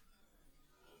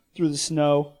through the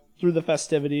snow, through the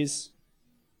festivities.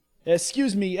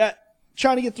 Excuse me,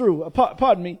 trying to get through.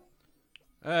 Pardon me.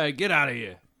 Hey, get out of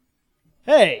here.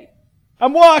 Hey,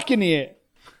 I'm walking here.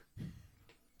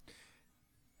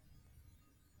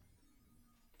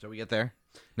 So we get there?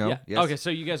 No? Yeah. Yes? Okay, so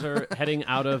you guys are heading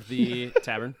out of the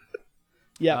tavern.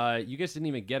 Yeah, You guys didn't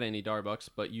even get any Darbucks,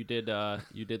 but you did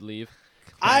leave.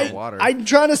 water. I'm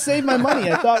trying to save my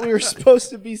money. I thought we were supposed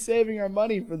to be saving our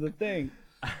money for the thing.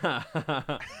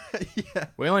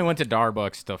 We only went to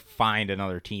Darbucks to find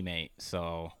another teammate,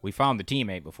 so we found the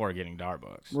teammate before getting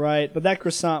Darbucks. Right, but that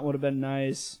croissant would have been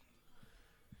nice.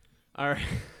 All right.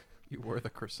 You were the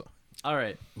croissant. All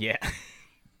right. Yeah.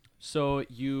 So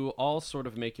you all sort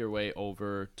of make your way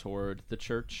over toward the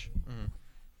church.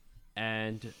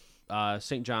 And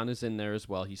St. John is in there as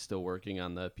well. He's still working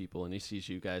on the people, and he sees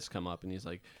you guys come up, and he's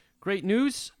like, "Great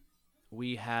news.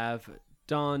 We have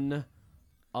done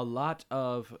a lot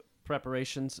of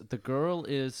preparations. The girl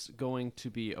is going to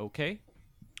be okay.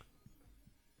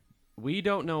 We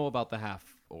don't know about the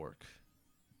half-orc.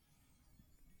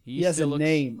 He has a looks-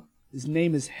 name. His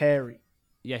name is Harry.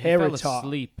 Yeah, he fell Heritar.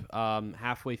 asleep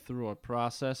halfway through a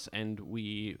process, and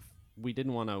we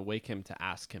didn't want to wake him to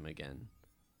ask him again.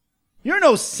 You're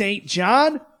no Saint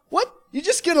John. What? You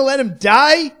just gonna let him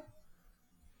die?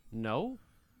 No?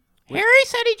 Harry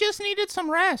said he just needed some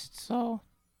rest, so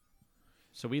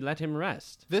So we let him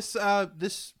rest. This I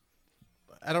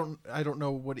don't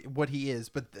know what he is,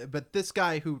 but this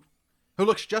guy who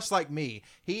looks just like me.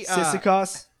 He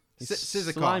Sisychos. He's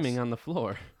Sisychos. sliming on the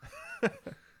floor.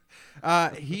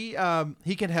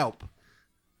 He can help.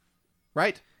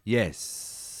 Right?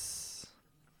 Yes.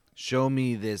 Show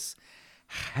me this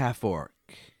half-orc.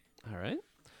 All right.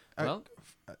 Uh, Well,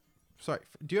 Sorry.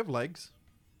 Do you have legs?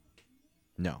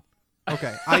 No.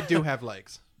 Okay, I do have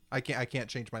legs. I can't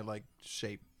change my leg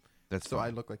shape, That's so I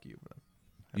fine. look like you. But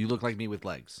You look like me with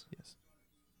legs. yes.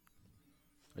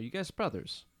 are you guys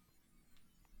brothers?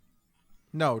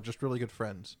 No, just really good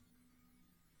friends.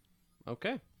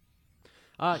 Okay.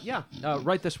 Yeah,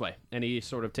 right this way. And he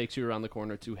sort of takes you around the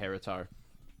corner to Heritar.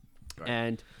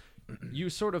 And You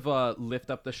sort of lift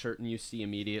up the shirt and you see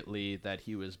immediately that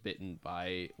he was bitten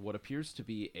by what appears to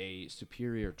be a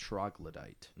superior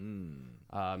troglodyte.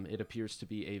 It appears to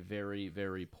be a very,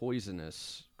 very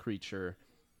poisonous creature.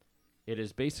 It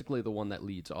is basically the one that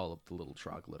leads all of the little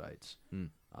troglodytes,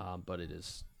 but it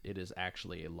is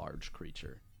actually a large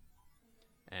creature,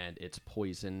 and its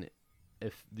poison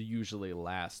usually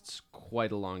lasts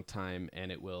quite a long time,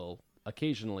 and it will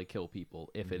occasionally kill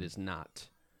people if it is not.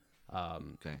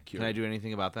 Okay. Cured. Can I do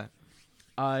anything about that?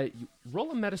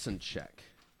 Roll a medicine check.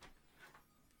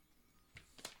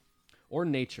 Or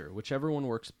nature, whichever one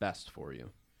works best for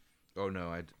you. Oh, no,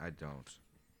 I don't.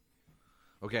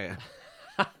 Okay.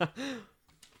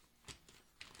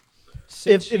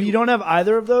 If you don't have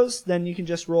either of those, then you can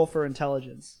just roll for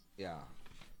intelligence. Yeah.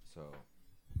 So.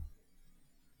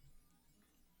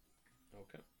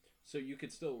 Okay. So you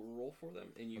could still roll for them,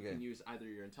 and you can use either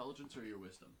your intelligence or your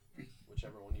wisdom,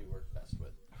 whichever one you work best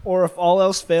with. Or if all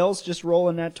else fails, just roll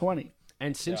a nat 20.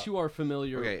 And since you are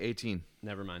familiar... Okay, 18.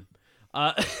 Never mind.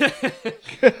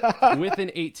 With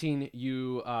an 18,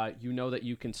 you know that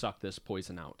you can suck this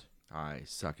poison out. I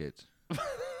suck it.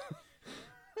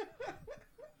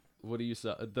 What do you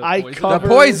suck? The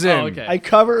poison! Oh, okay. I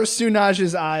cover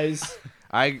Sunaj's eyes.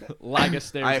 Laga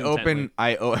stares intently.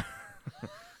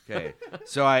 Okay,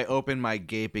 so I open my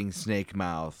gaping snake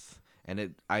mouth,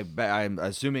 and I'm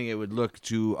assuming it would look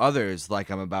to others like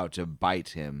I'm about to bite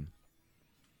him.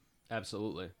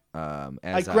 Absolutely.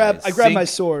 I grab my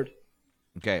sword.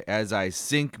 Okay, as I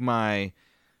sink my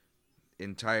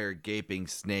entire gaping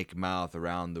snake mouth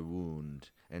around the wound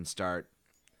and start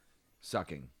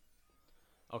sucking.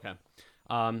 Okay.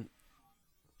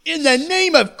 In the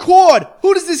name of Cord,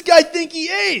 who does this guy think he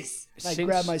is? And I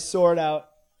grab my sword out.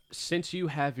 Since you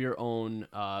have your own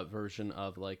version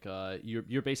of like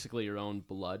you're basically your own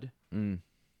blood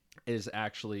is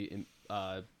actually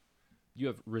you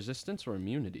have resistance or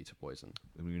immunity to poison.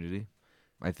 Immunity?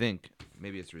 I think.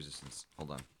 Maybe it's resistance.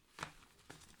 Hold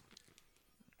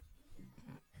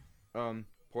on.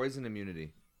 Poison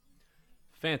immunity.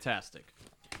 Fantastic.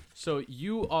 So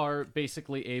you are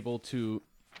basically able to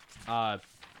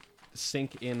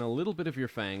sink in a little bit of your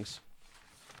fangs.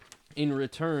 In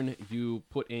return, you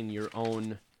put in your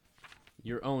own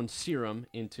serum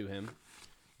into him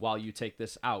while you take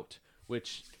this out,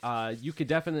 which you could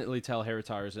definitely tell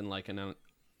Heritar is in like an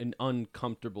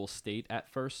uncomfortable state at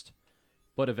first,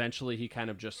 but eventually he kind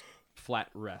of just flat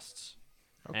rests,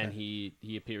 and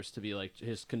he appears to be like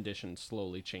his condition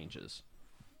slowly changes.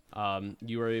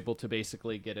 You are able to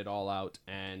basically get it all out,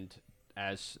 and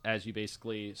as you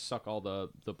basically suck all the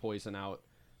poison out,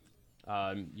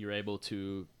 you're able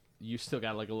to. You still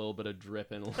got like a little bit of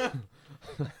drip in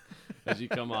as you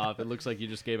come off. It looks like you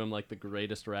just gave him like the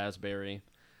greatest raspberry.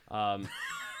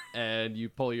 And you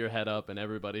pull your head up and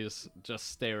everybody's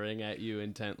just staring at you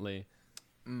intently.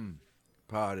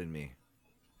 Pardon me.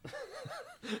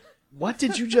 What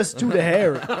did you just do to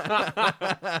Harry?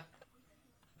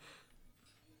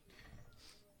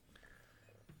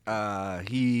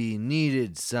 He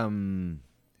needed some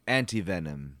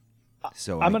anti-venom.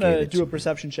 So I'm going to do a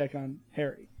perception check on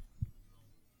Harry.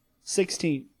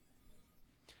 16.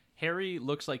 Harry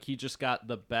looks like he just got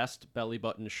the best belly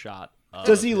button shot.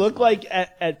 Does he look like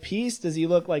at peace? Does he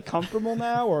look like comfortable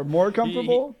now or more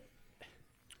comfortable?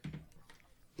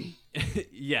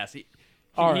 Yes. He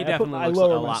right, definitely looks a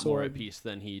lot more at peace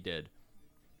than he did.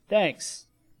 Thanks.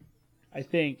 I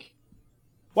think.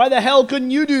 Why the hell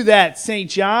couldn't you do that, St.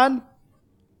 John?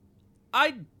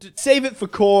 Save it for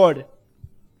Cord.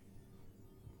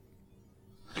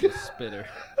 Spitter.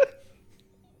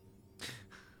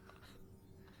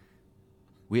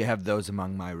 We have those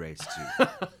among my race, too.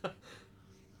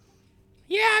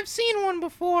 Yeah, I've seen one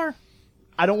before.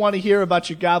 I don't want to hear about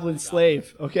your goblin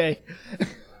slave, okay?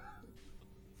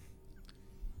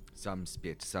 Some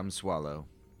spit, some swallow.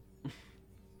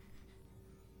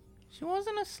 She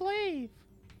wasn't a slave.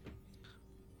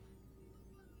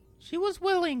 She was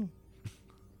willing.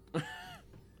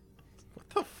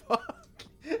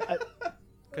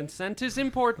 Consent is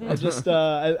important. I just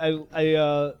I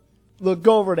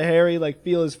go over to Harry, like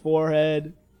feel his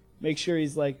forehead, make sure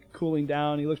he's like cooling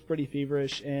down. He looks pretty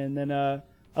feverish, and then I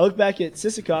look back at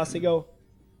Sisychos. I go,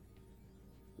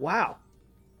 "Wow,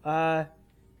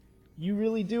 you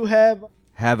really do have."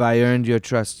 Have I earned your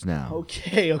trust now?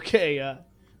 Okay.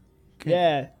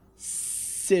 Yeah,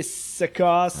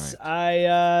 Sisychos.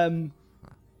 Right.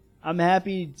 I'm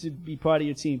happy to be part of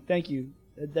your team. Thank you.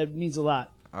 That means a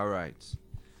lot. All right.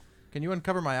 Can you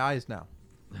uncover my eyes now?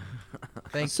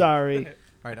 Thank you. Sorry. All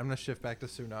right, I'm going to shift back to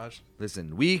Sunaj.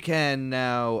 Listen, we can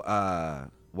now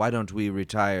why don't we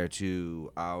retire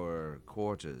to our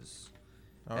quarters?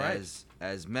 All right.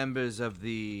 As members of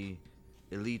the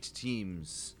elite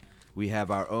teams, we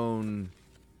have our own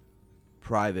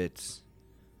private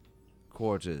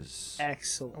quarters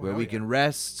Excellent. where we can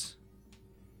rest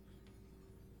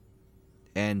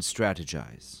and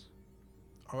strategize.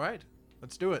 All right.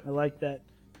 Let's do it. I like that.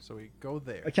 So we go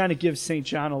there. I kind of give St.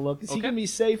 John a look. Is he Okay. going to be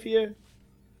safe here?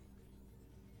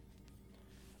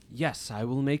 Yes, I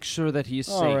will make sure that he is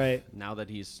All safe right. now that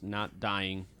he's not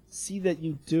dying. See that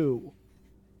you do.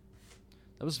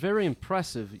 That was very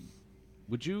impressive.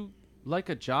 Would you like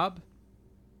a job?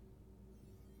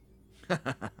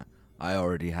 I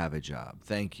already have a job.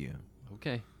 Thank you.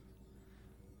 Okay.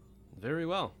 Very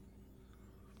well.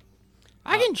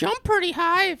 I can jump pretty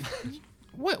high.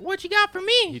 What you got for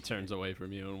He me? turns away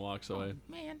from you and walks away.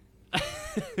 Man.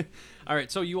 All right,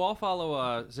 so you all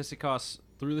follow Zissikos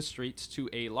through the streets to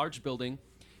a large building,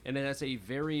 and it has a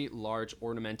very large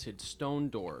ornamented stone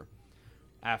door.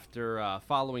 After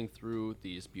following through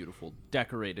these beautiful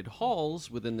decorated halls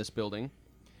within this building,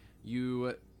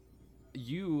 you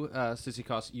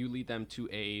Zissikos, you lead them to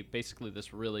basically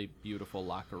this really beautiful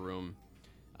locker room.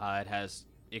 It has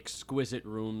exquisite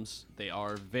rooms. They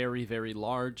are very, very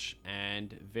large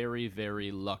and very,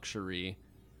 very luxury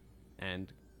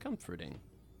and comforting.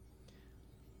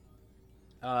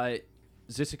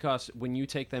 Zissikos, when you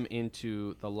take them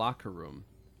into the locker room,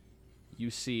 you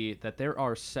see that there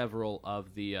are several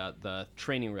of the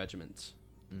training regiments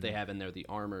they have in there, the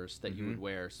armors that you would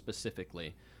wear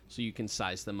specifically, so you can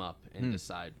size them up and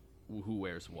decide who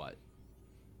wears what.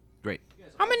 Great.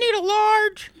 I'm gonna need a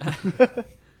large.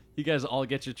 You guys all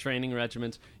get your training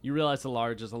regiments. You realize the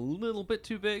large is a little bit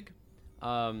too big.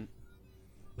 I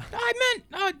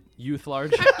meant, Youth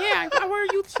large. yeah, I wear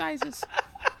youth sizes.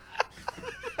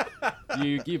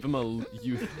 You give him a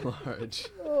youth large.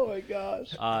 Oh my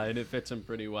gosh. And it fits him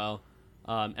pretty well.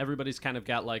 Everybody's kind of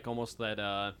got like almost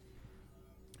that.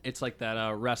 It's like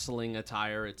that wrestling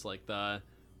attire. It's like the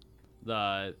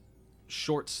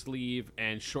short sleeve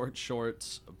and short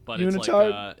shorts, but it's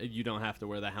Unitard? like you don't have to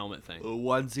wear the helmet thing.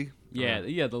 Onesie? Yeah,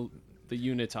 the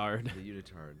unitard. The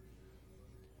unitard.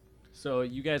 So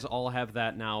you guys all have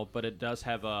that now, but it does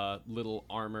have a little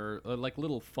armor, like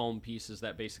little foam pieces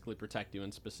that basically protect you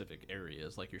in specific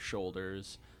areas, like your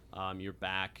shoulders, your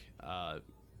back,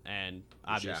 and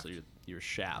obviously your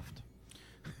shaft,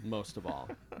 most of all.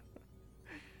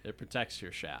 It protects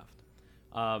your shaft.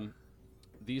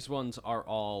 These ones are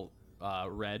all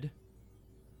red,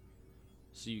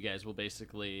 so you guys will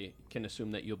basically can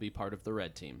assume that you'll be part of the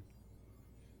red team.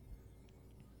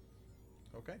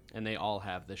 Okay. And they all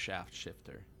have the shaft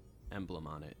shifter emblem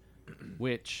on it,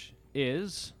 which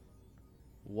is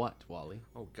what, Wally?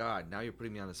 Oh God! Now you're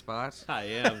putting me on the spot. I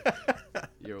am.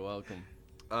 You're welcome.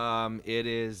 It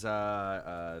is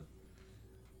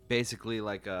basically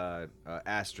like a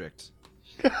asterisk.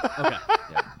 Okay.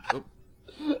 Yeah. Oop.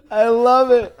 I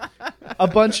love it. A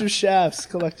bunch of shafts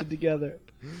collected together.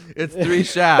 It's 3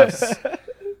 shafts.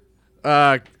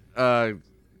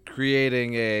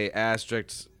 Creating a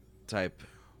asterisk type.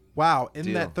 Wow, in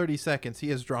Deal. that 30 seconds, he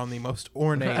has drawn the most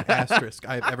ornate asterisk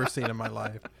I've ever seen in my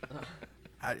life.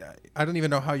 I don't even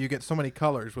know how you get so many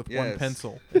colors with one Yes.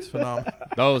 pencil. It's phenomenal.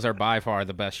 Those are by far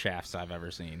the best shafts I've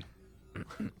ever seen.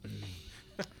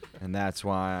 And that's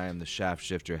why I'm the shaft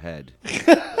shifter head.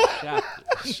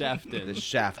 Shafted. The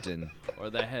shaftin. Or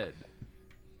the head.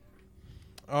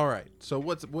 All right, so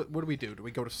what do we do? Do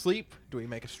we go to sleep? Do we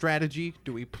make a strategy?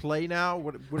 Do we play now?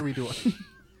 What are we doing?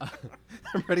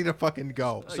 I'm ready to fucking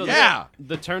go. So Yeah!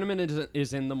 The tournament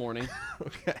is in the morning.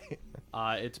 Okay.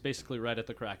 It's basically right at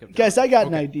the crack of dawn. Guys, I got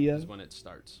an Okay. idea. is when it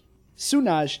starts.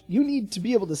 Sunaj, you need to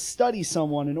be able to study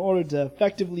someone in order to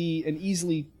effectively and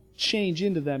easily change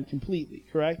into them completely,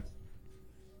 correct?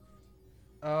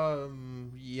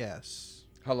 Yes.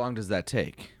 How long does that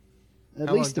take? At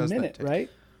How long least a does that minute, take? right?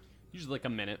 Usually like a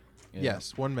minute.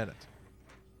 Yes, 1 minute.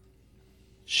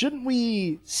 Shouldn't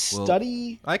we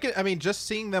study? I mean, just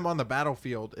seeing them on the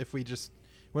battlefield. If we just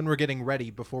when we're getting ready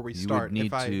before we You start. would need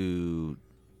if I,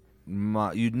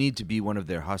 you'd need to be one of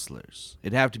their hustlers.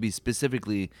 It'd have to be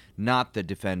specifically not the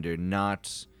defender,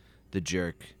 not the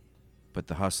jerk, but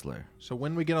the hustler. So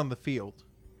when we get on the field,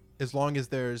 as long as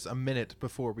there's a minute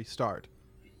before we start,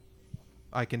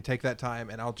 I can take that time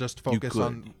and I'll just focus could.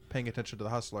 on paying attention to the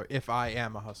hustler if I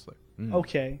am a hustler.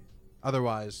 Okay.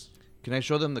 Otherwise, Can I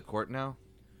show them the court now?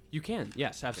 You can.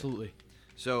 Yes, absolutely.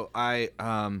 So I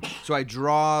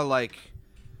draw like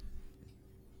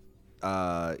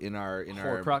in our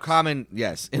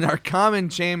Horcrux? in our common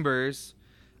chambers,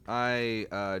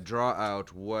 I draw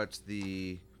out what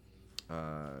the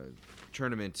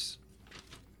tournament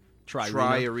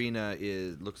Tri-Arena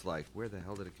looks like. Where the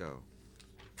hell did it go?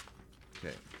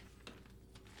 Okay.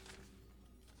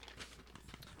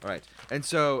 All right. And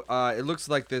so it looks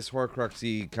like this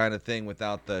Horcruxy kind of thing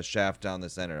without the shaft down the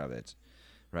center of it.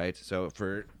 Right? So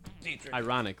for Dietrich.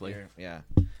 Ironically. Here, yeah.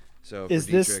 So Is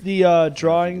for this Dietrich, the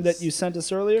drawing can that you sent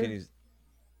us earlier? Can you,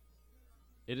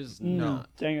 It is No. not.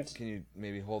 Dang it. can you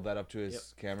maybe hold that up to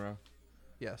his camera?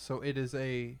 Yeah, so it is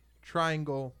a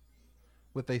triangle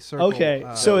with a circle. Okay,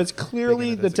 so it's big clearly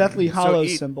in it the as a Deathly unit. Hollow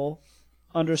So symbol.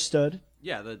 Understood.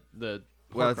 Yeah, the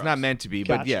Well, it's not Horcrux. meant to be,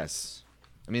 but Gotcha. yes.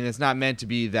 I mean, it's not meant to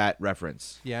be that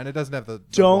reference. Yeah, and it doesn't have the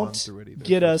wand Don't through it either.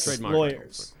 get so us trademark.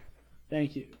 lawyers.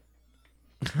 Thank you.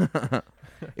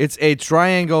 It's a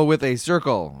triangle with a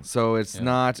circle, so it's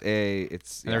not a.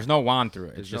 It's And there's no wand through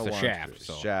it. It's there's just no a wand shaft. through it.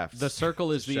 So Shaft. The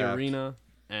circle is the Shaft. arena,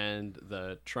 and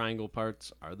the triangle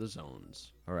parts are the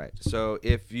zones. All right. So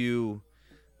if you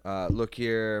look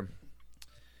here,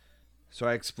 so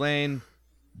I explain.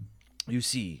 You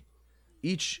see,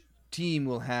 each team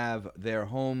will have their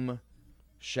home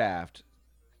shaft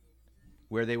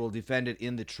where they will defend it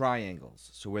in the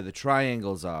triangles. So where the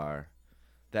triangles are,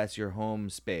 that's your home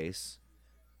space,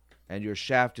 and your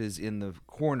shaft is in the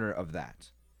corner of that.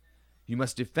 You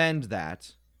must defend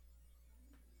that.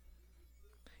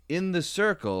 In the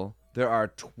circle, there are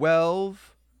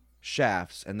 12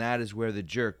 shafts, and that is where the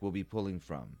jerk will be pulling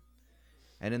from.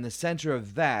 And in the center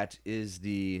of that is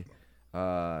the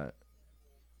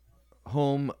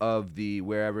home of the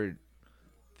wherever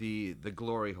the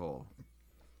glory hole.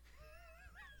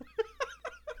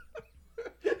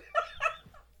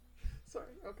 Sorry,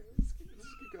 okay, let's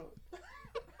keep going.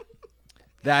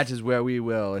 That is where we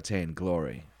will attain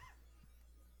glory.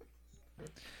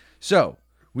 So,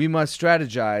 we must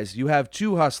strategize. You have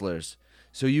 2 hustlers,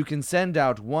 so you can send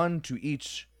out one to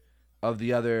each of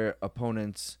the other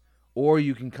opponents, or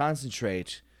you can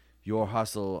concentrate your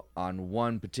hustle on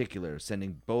one particular,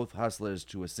 sending both hustlers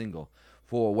to a single.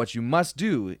 For what you must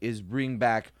do is bring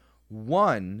back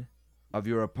one of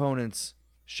your opponent's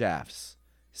shafts,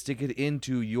 stick it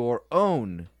into your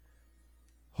own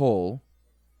hole,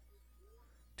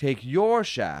 take your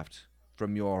shaft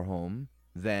from your home,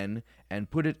 then, and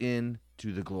put it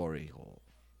into the glory hole.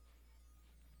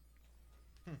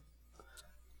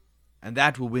 And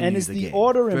that will win And you is the the game.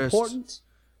 order First- important?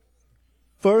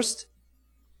 First,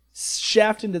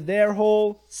 shaft into their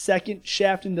hole. Second,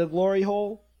 shaft into the glory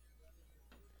hole.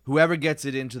 Whoever gets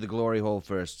it into the glory hole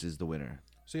first is the winner.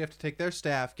 So you have to take their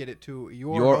staff, get it to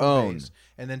your Your home own. base,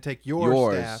 and then take your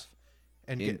Yours. staff.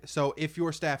 And get, so if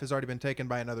your staff has already been taken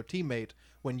by another teammate,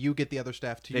 when you get the other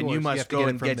staff to Then yours, you must have to go get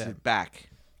and it from get them. it back.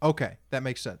 Okay, that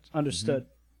makes sense. Understood.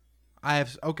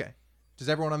 Okay. Does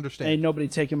everyone understand? Ain't nobody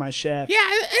taking my shaft. Yeah,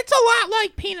 it's a lot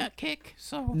like Peanut Kick.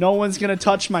 So No one's gonna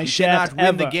touch my You shaft cannot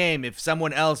win the ever. game if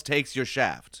someone else takes your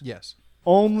shaft. Yes.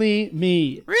 Only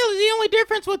me. really, the only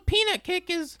difference with Peanut Kick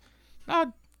is,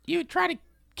 you try to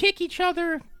kick each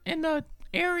other in the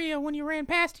area when you ran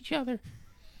past each other.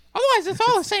 Otherwise, it's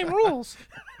all the same rules.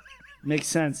 Makes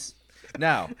sense.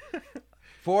 Now,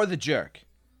 for the jerk,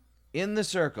 in the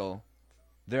circle,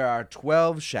 there are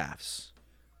 12 shafts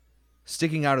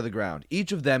sticking out of the ground.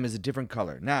 Each of them is a different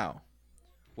color. Now,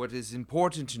 what is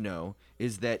important to know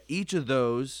is that each of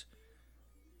those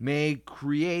may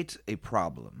create a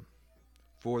problem.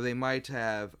 For they might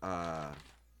have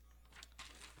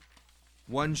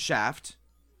one shaft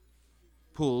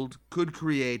pulled could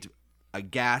create a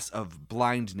gas of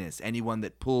blindness. Anyone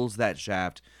that pulls that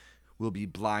shaft will be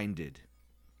blinded.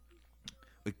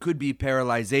 It could be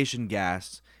paralyzation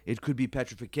gas. It could be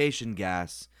petrification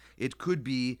gas. It could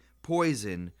be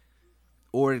poison.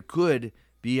 Or it could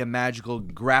be a magical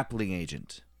grappling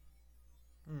agent.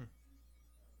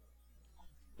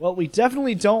 Well, we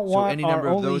definitely don't So want any our number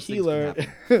of only those things healer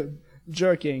can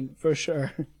jerking for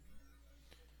sure.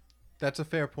 That's a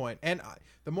fair point. And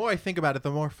the more I think about it,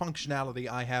 the more functionality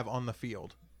I have on the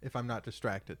field if I'm not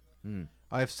distracted.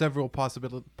 I have several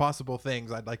possible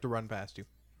things I'd like to run past you.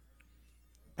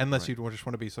 Unless you just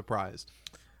want to be surprised.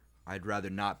 I'd rather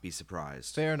not be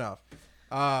surprised. Fair enough.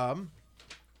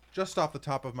 Just off the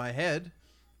top of my head,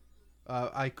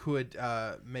 I could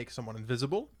make someone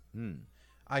invisible.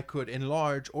 I could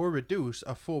enlarge or reduce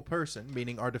a full person,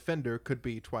 meaning our defender could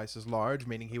be twice as large,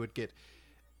 meaning he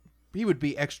would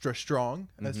be extra strong,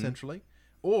 essentially.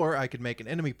 Or I could make an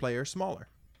enemy player smaller.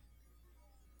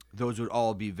 Those would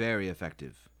all be very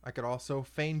effective. I could also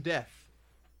feign death.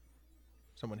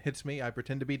 Someone hits me, I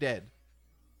pretend to be dead.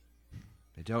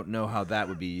 I don't know how that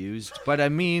would be used, but I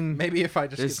mean... Maybe if I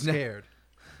just get There's no- scared.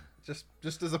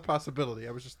 Just as a possibility.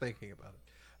 I was just thinking about it.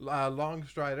 Long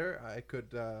Strider, I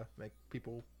could make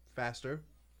people faster,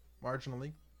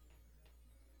 marginally.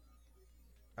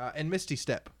 and Misty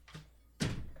Step.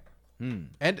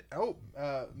 And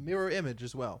mirror image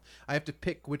as well. I have to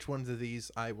pick which ones of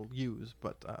these I will use,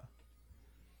 but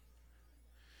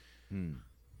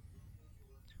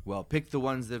Well, pick the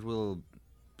ones that will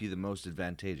be the most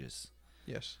advantageous.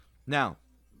 yes. Now,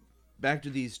 back to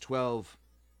these 12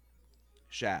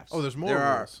 shafts. Oh, there's more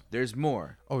rules. There's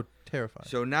more. Oh, terrifying.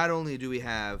 So not only do we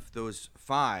have those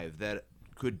 5 that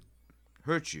could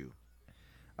hurt you,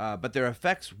 but their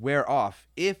effects wear off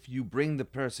if you bring the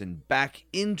person back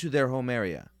into their home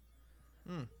area.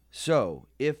 So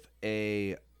if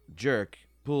a jerk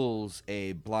pulls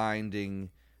a blinding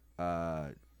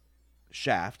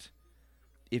shaft,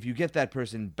 if you get that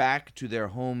person back to their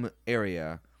home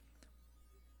area,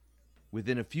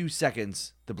 within a few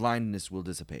seconds, the blindness will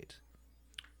dissipate.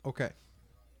 Okay.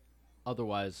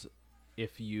 Otherwise,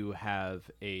 if you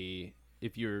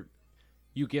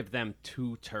give them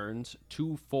 2 turns,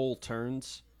 2 full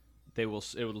turns, it will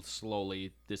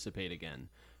slowly dissipate again.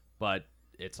 But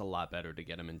it's a lot better to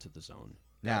get them into the zone.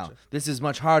 Now, this is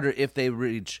much harder if they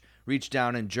reach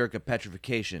down and jerk a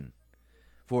petrification.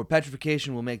 For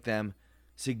petrification will make them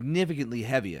significantly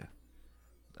heavier.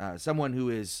 Someone who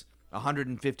is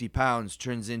 150 pounds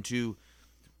turns into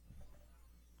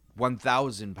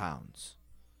 1,000 pounds.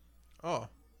 Oh.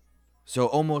 So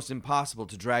almost impossible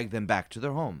to drag them back to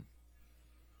their home.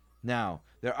 Now,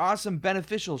 there are some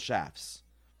beneficial shafts.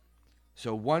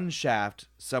 So one shaft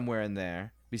somewhere in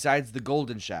there, besides the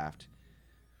golden shaft,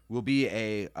 will be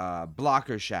a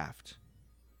blocker shaft.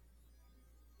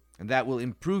 And that will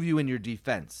improve you in your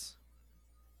defense.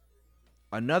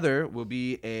 Another will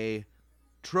be a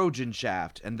Trojan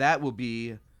shaft, and that will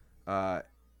be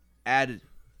add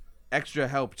extra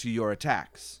help to your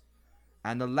attacks.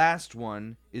 And the last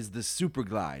one is the Super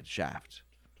Glide shaft.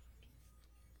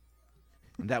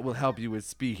 And that will help you with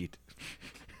speed.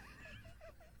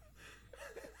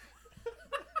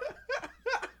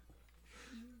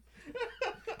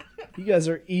 You guys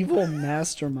are evil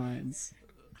masterminds.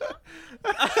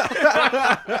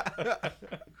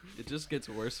 It just gets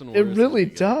worse and worse. It really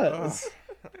does.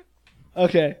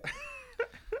 Okay.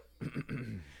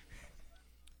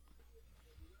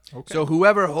 So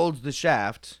whoever holds the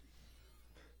shaft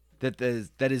that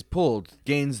is pulled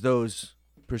gains those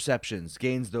perceptions,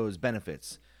 gains those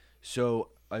benefits. So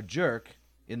a jerk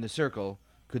in the circle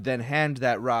could then hand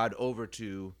that rod over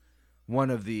to one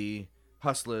of the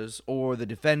hustlers or the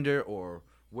defender or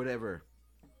whatever.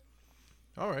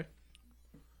 All right.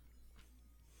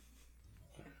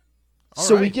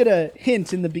 So we get a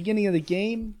hint in the beginning of the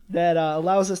game that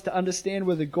allows us to understand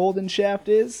where the golden shaft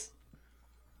is.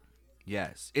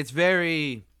 Yes, it's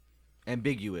very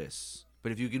ambiguous,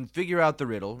 but if you can figure out the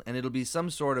riddle, and it'll be some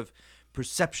sort of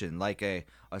perception, like a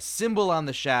symbol on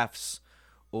the shafts,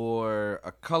 or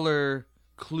a color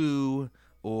clue,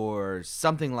 or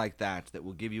something like that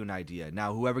will give you an idea.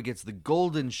 Now, whoever gets the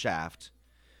golden shaft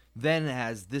then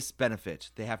has this benefit.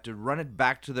 They have to run it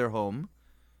back to their home.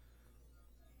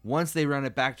 Once they run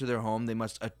it back to their home, they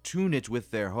must attune it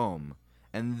with their home,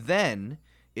 and then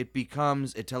it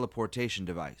becomes a teleportation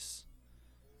device.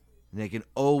 They can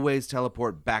always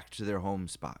teleport back to their home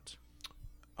spot.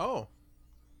 Oh.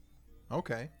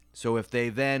 Okay. So if they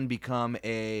then become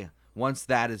once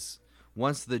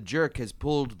the jerk has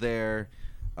pulled their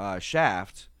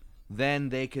shaft, then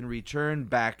they can return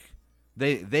back.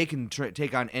 They can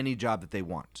take on any job that they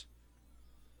want.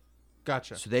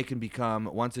 Gotcha. So they can become,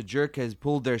 once a jerk has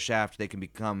pulled their shaft, they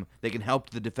can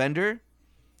help the defender,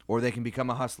 or they can become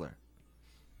a hustler.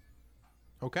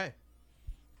 Okay.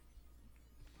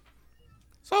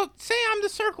 So, say I'm the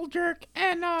circle jerk,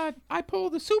 and I pull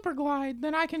the super glide,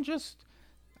 then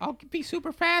I'll be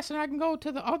super fast, and I can go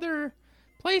to the other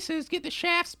places, get the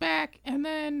shafts back, and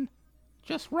then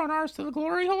just run ours to the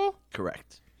glory hole?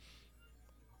 Correct.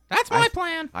 That's my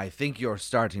plan. I think you're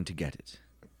starting to get it.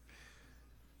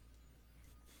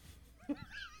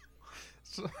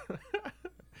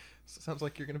 Sounds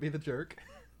like you're going to be the jerk.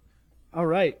 All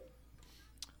right.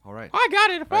 All right. I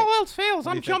got it. If Right. all else fails,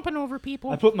 I'm think? jumping over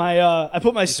people. I put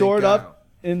my sword uh, up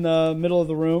in the middle of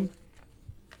the room.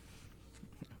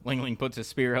 Ling Ling puts his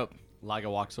spear up. Laga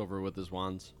walks over with his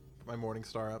wands. My morning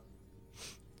star up.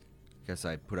 Guess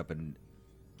I put up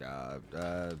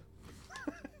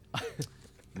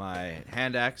my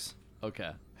hand axe.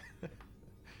 Okay.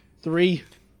 3,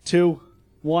 2,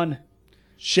 1.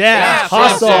 Shaft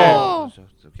Hustle! hustle. So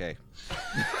it's okay.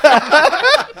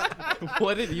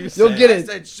 What did you say? You'll get I it.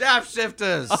 said shaft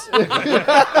shifters.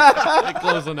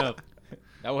 Close enough.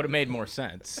 That would have made more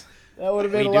sense. That would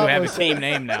have We made a do lot have more a team sense.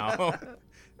 name now.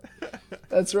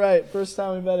 That's right. First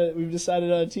time we met it, we've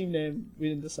decided on a team name. We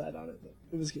didn't decide on it, but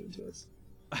it was given to us.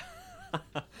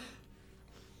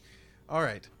 All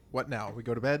right. What now? We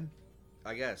go to bed?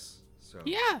 I guess. So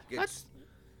Yeah, get- let's.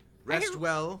 rest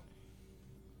well.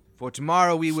 For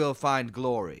tomorrow we will find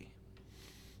glory.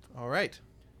 All right.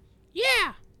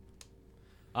 Yeah.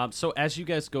 So as you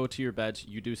guys go to your beds,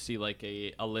 you do see like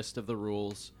a list of the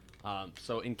rules.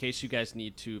 So in case you guys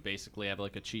need to basically have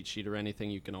like a cheat sheet or anything,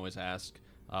 you can always ask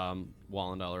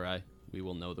Wallendal or I. We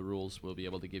will know the rules. We'll be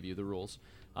able to give you the rules.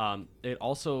 It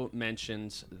also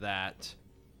mentions that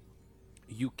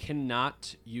you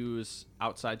cannot use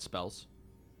outside spells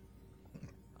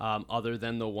other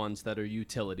than the ones that are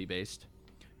utility based.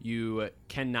 You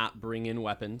cannot bring in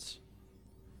weapons.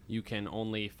 You can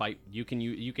only fight. You can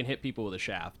hit people with a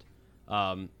shaft.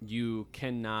 You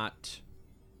cannot.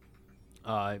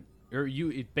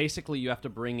 Basically you have to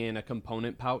bring in a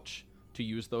component pouch to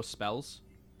use those spells.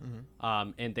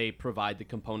 And they provide the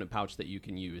component pouch that you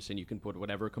can use, and you can put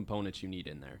whatever components you need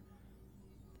in there.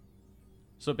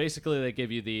 So basically they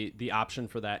give you the option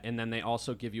for that, and then they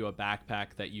also give you a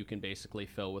backpack that you can basically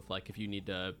fill with, like, if you need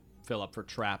to fill up for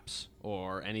traps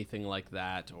or anything like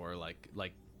that, or like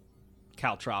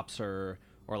caltrops or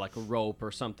like a rope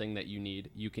or something that you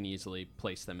need, you can easily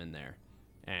place them in there,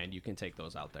 and you can take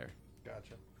those out there.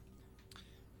 Gotcha.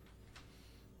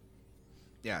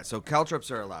 Yeah, so caltrops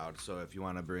are allowed. So if you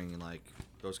want to bring in like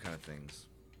those kind of things,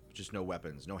 just no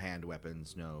weapons, no hand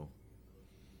weapons, no.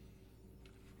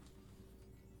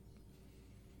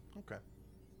 Okay.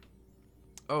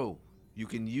 Oh, you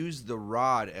can use the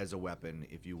rod as a weapon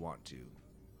if you want to.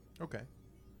 Okay.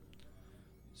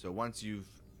 So once you've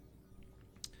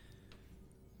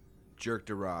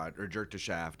jerked a rod or jerked a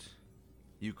shaft,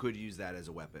 you could use that as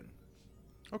a weapon.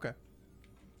 Okay.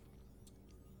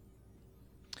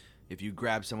 If you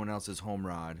grab someone else's home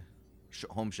rod,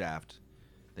 home shaft,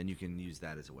 then you can use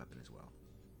that as a weapon as well.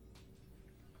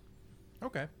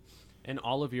 Okay. And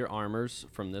all of your armors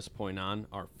from this point on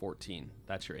are 14.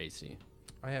 That's your AC.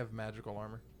 I have magical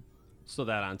armor. So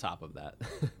that on top of that.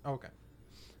 Okay.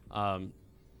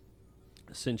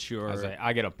 Since you're...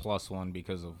 I get a +1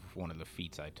 because of one of the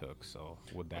feats I took, so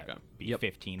would that be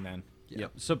 15 then?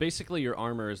 Yep. So basically your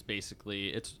armor is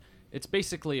basically... It's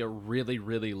basically a really,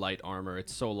 really light armor.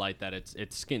 It's so light that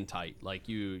it's skin tight. Like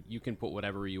you can put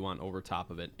whatever you want over top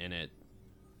of it, and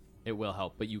it will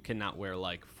help. But you cannot wear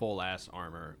like full ass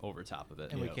armor over top of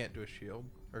it. And we can't do a shield,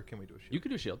 or can we do a shield? You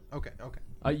can do a shield. Okay.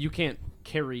 Okay. You can't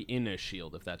carry in a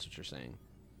shield if that's what you're saying.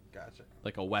 Gotcha.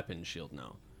 Like a weapon shield,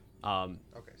 no.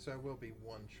 Okay, so I will be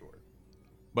one short.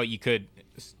 But you could,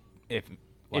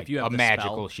 if you have a the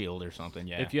magical spell. shield or something,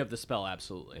 yeah. If you have the spell,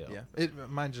 absolutely. Yeah.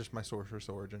 Mine's just my sorceress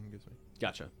origin gives me.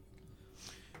 Gotcha.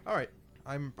 All right.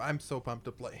 I'm so pumped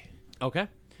to play. Okay.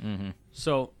 Mm-hmm.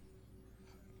 So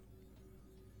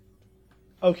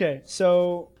Okay,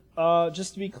 so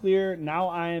just to be clear, now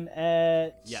I am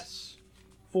at yes.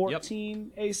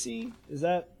 14 AC. Is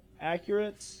that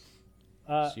accurate?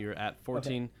 So you're at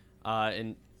 14,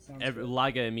 and Sounds good.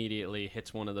 Liga immediately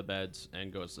hits one of the beds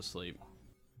and goes to sleep.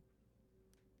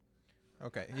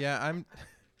 Okay. Yeah, I'm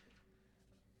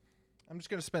just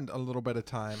gonna spend a little bit of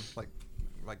time, like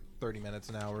 30 minutes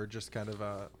an hour, just kind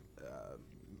of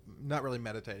not really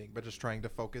meditating, but just trying to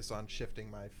focus on shifting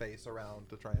my face around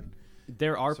to try and.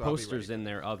 There are So I'll be posters ready. in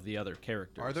there of the other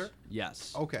characters. Are there?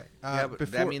 Yes. Okay. Yeah, but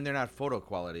before, that mean they're not photo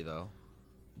quality though.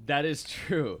 That is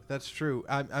true. that's true.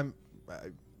 I'm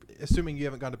assuming you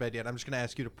haven't gone to bed yet. I'm just gonna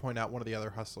ask you to point out one of the other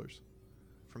hustlers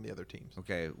from the other teams.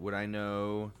 Okay, would I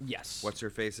know Yes. what's her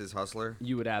face's hustler?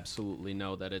 You would absolutely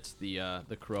know that it's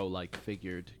the crow-like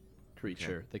figured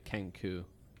creature, the Kenku.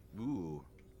 Ooh.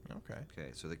 Okay.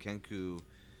 Okay, so the Kenku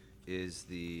is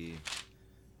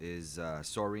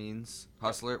Soren's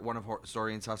hustler, one of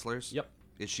Soren's hustlers? Yep.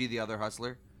 Is she the other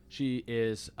hustler? She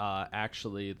is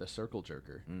actually the circle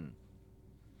jerker.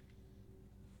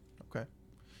 Okay.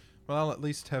 Well, I'll at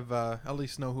least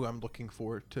know who I'm looking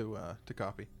for to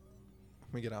copy.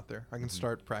 When we get out there, I can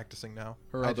start practicing now.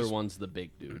 Her other one's the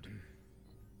big dude.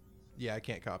 Yeah, I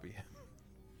can't copy him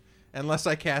unless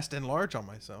I cast enlarge on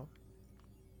myself.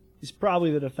 He's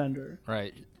probably the defender.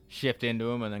 Right. Shift into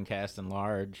him and then cast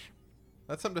enlarge.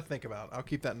 That's something to think about. I'll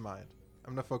keep that in mind.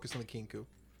 I'm gonna focus on the Kinku.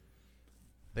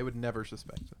 They would never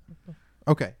suspect it.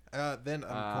 Okay. Then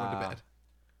I'm going to bed.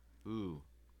 Ooh.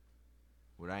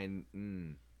 Would I...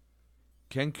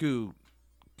 Kenku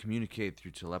communicate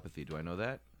through telepathy. Do I know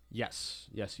that? Yes.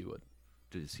 Yes, you would.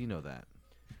 Does he know that?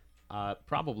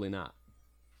 Probably not.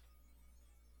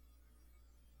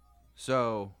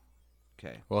 So...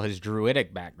 Okay. Well, his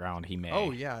druidic background, he may. Oh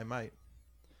yeah, I might.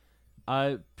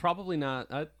 Probably not.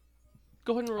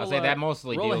 Go ahead and roll. I'll say that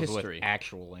mostly roll a deals with history.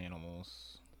 actual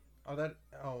animals.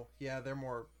 Oh yeah, they're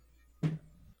more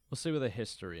We'll say with a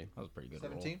history. That was a pretty good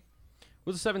 17.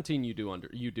 With a 17, you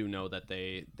do know that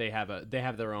they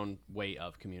have their own way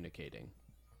of communicating.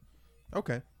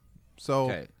 Okay. So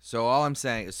Okay, so all I'm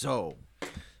saying is,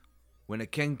 when a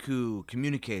Kenku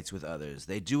communicates with others,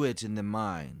 they do it in the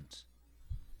mind.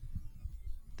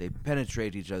 They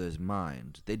penetrate each other's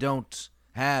mind. They don't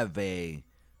have a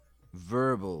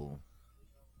verbal,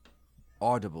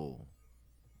 audible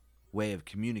way of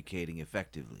communicating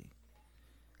effectively.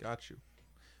 got you.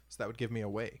 So that would give me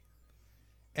away.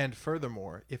 And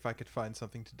furthermore, if I could find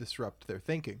something to disrupt their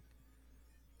thinking.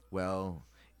 Well,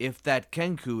 if that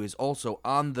Kenku is also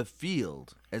on the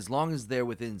field, as long as they're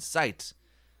within sight,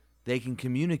 they can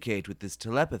communicate with this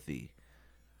telepathy.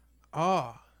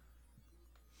 Ah,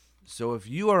 So if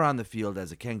you are on the field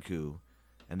as a Kenku,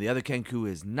 and the other Kenku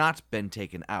has not been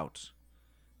taken out,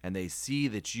 and they see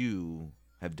that you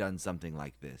have done something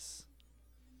like this,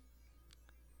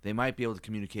 they might be able to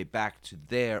communicate back to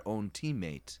their own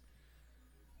teammate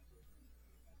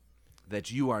that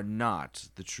you are not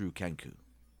the true Kenku.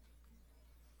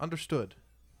 understood.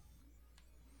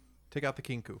 Take out the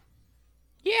Kinku.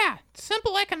 Yeah,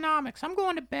 simple economics. I'm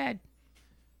going to bed.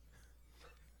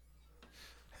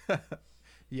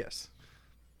 Yes.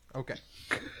 Okay.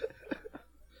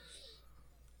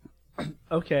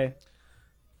 Okay.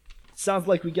 Sounds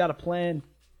like we got a plan.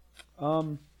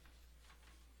 I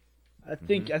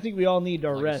think we all need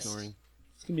our Like rest. snoring.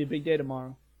 It's gonna be a big day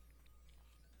tomorrow.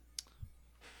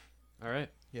 All right.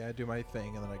 Yeah, I do my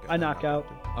thing and then I go. I knock out.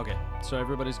 Okay. So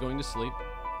everybody's going to sleep.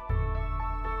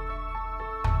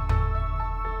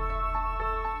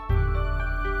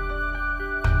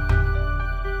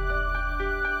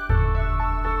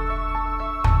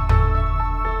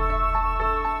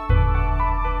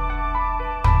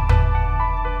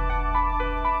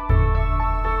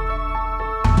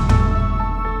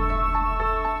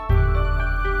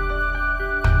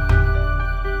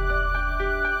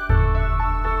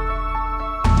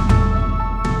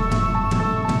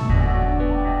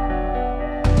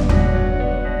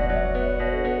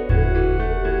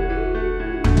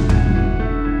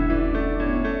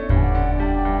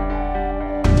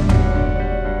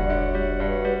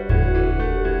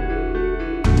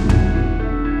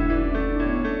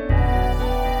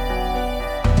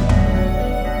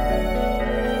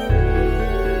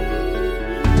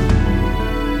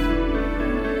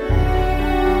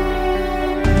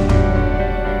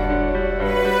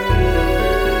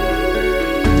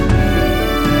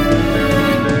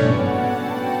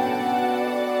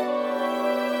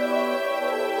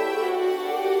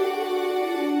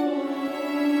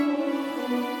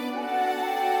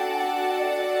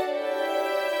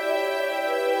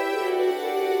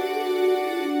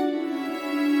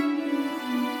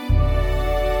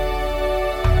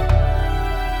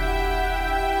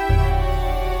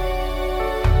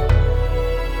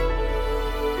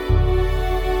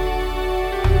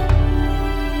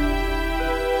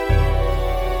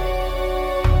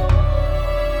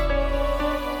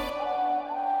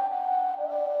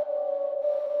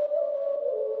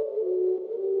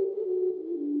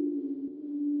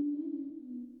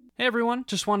 Hey everyone,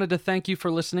 just wanted to thank you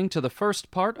for listening to the first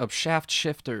part of Shaft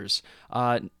Shifters.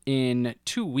 In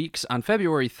 2 weeks, on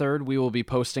February 3rd, we will be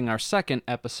posting our second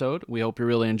episode. We hope you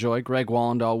really enjoy. Greg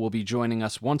Wallendahl will be joining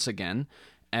us once again.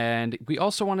 And we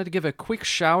also wanted to give a quick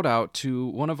shout out to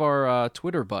one of our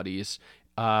Twitter buddies,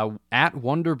 at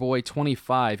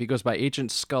Wonderboy25. He goes by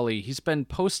Agent Scully. He's been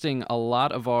posting a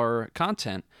lot of our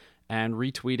content and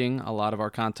retweeting a lot of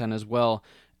our content as well.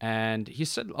 And he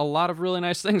said a lot of really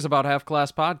nice things about Half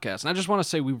Class Podcast. And I just want to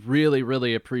say we really,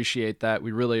 really appreciate that.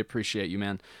 We really appreciate you,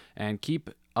 man. And keep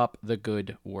up the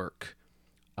good work.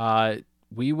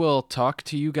 We will talk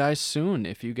to you guys soon.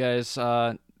 If you guys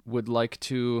would like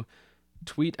to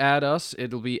tweet at us,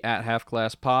 it'll be at Half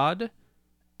Class Pod.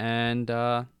 And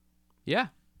yeah,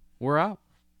 we're out.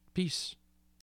 Peace.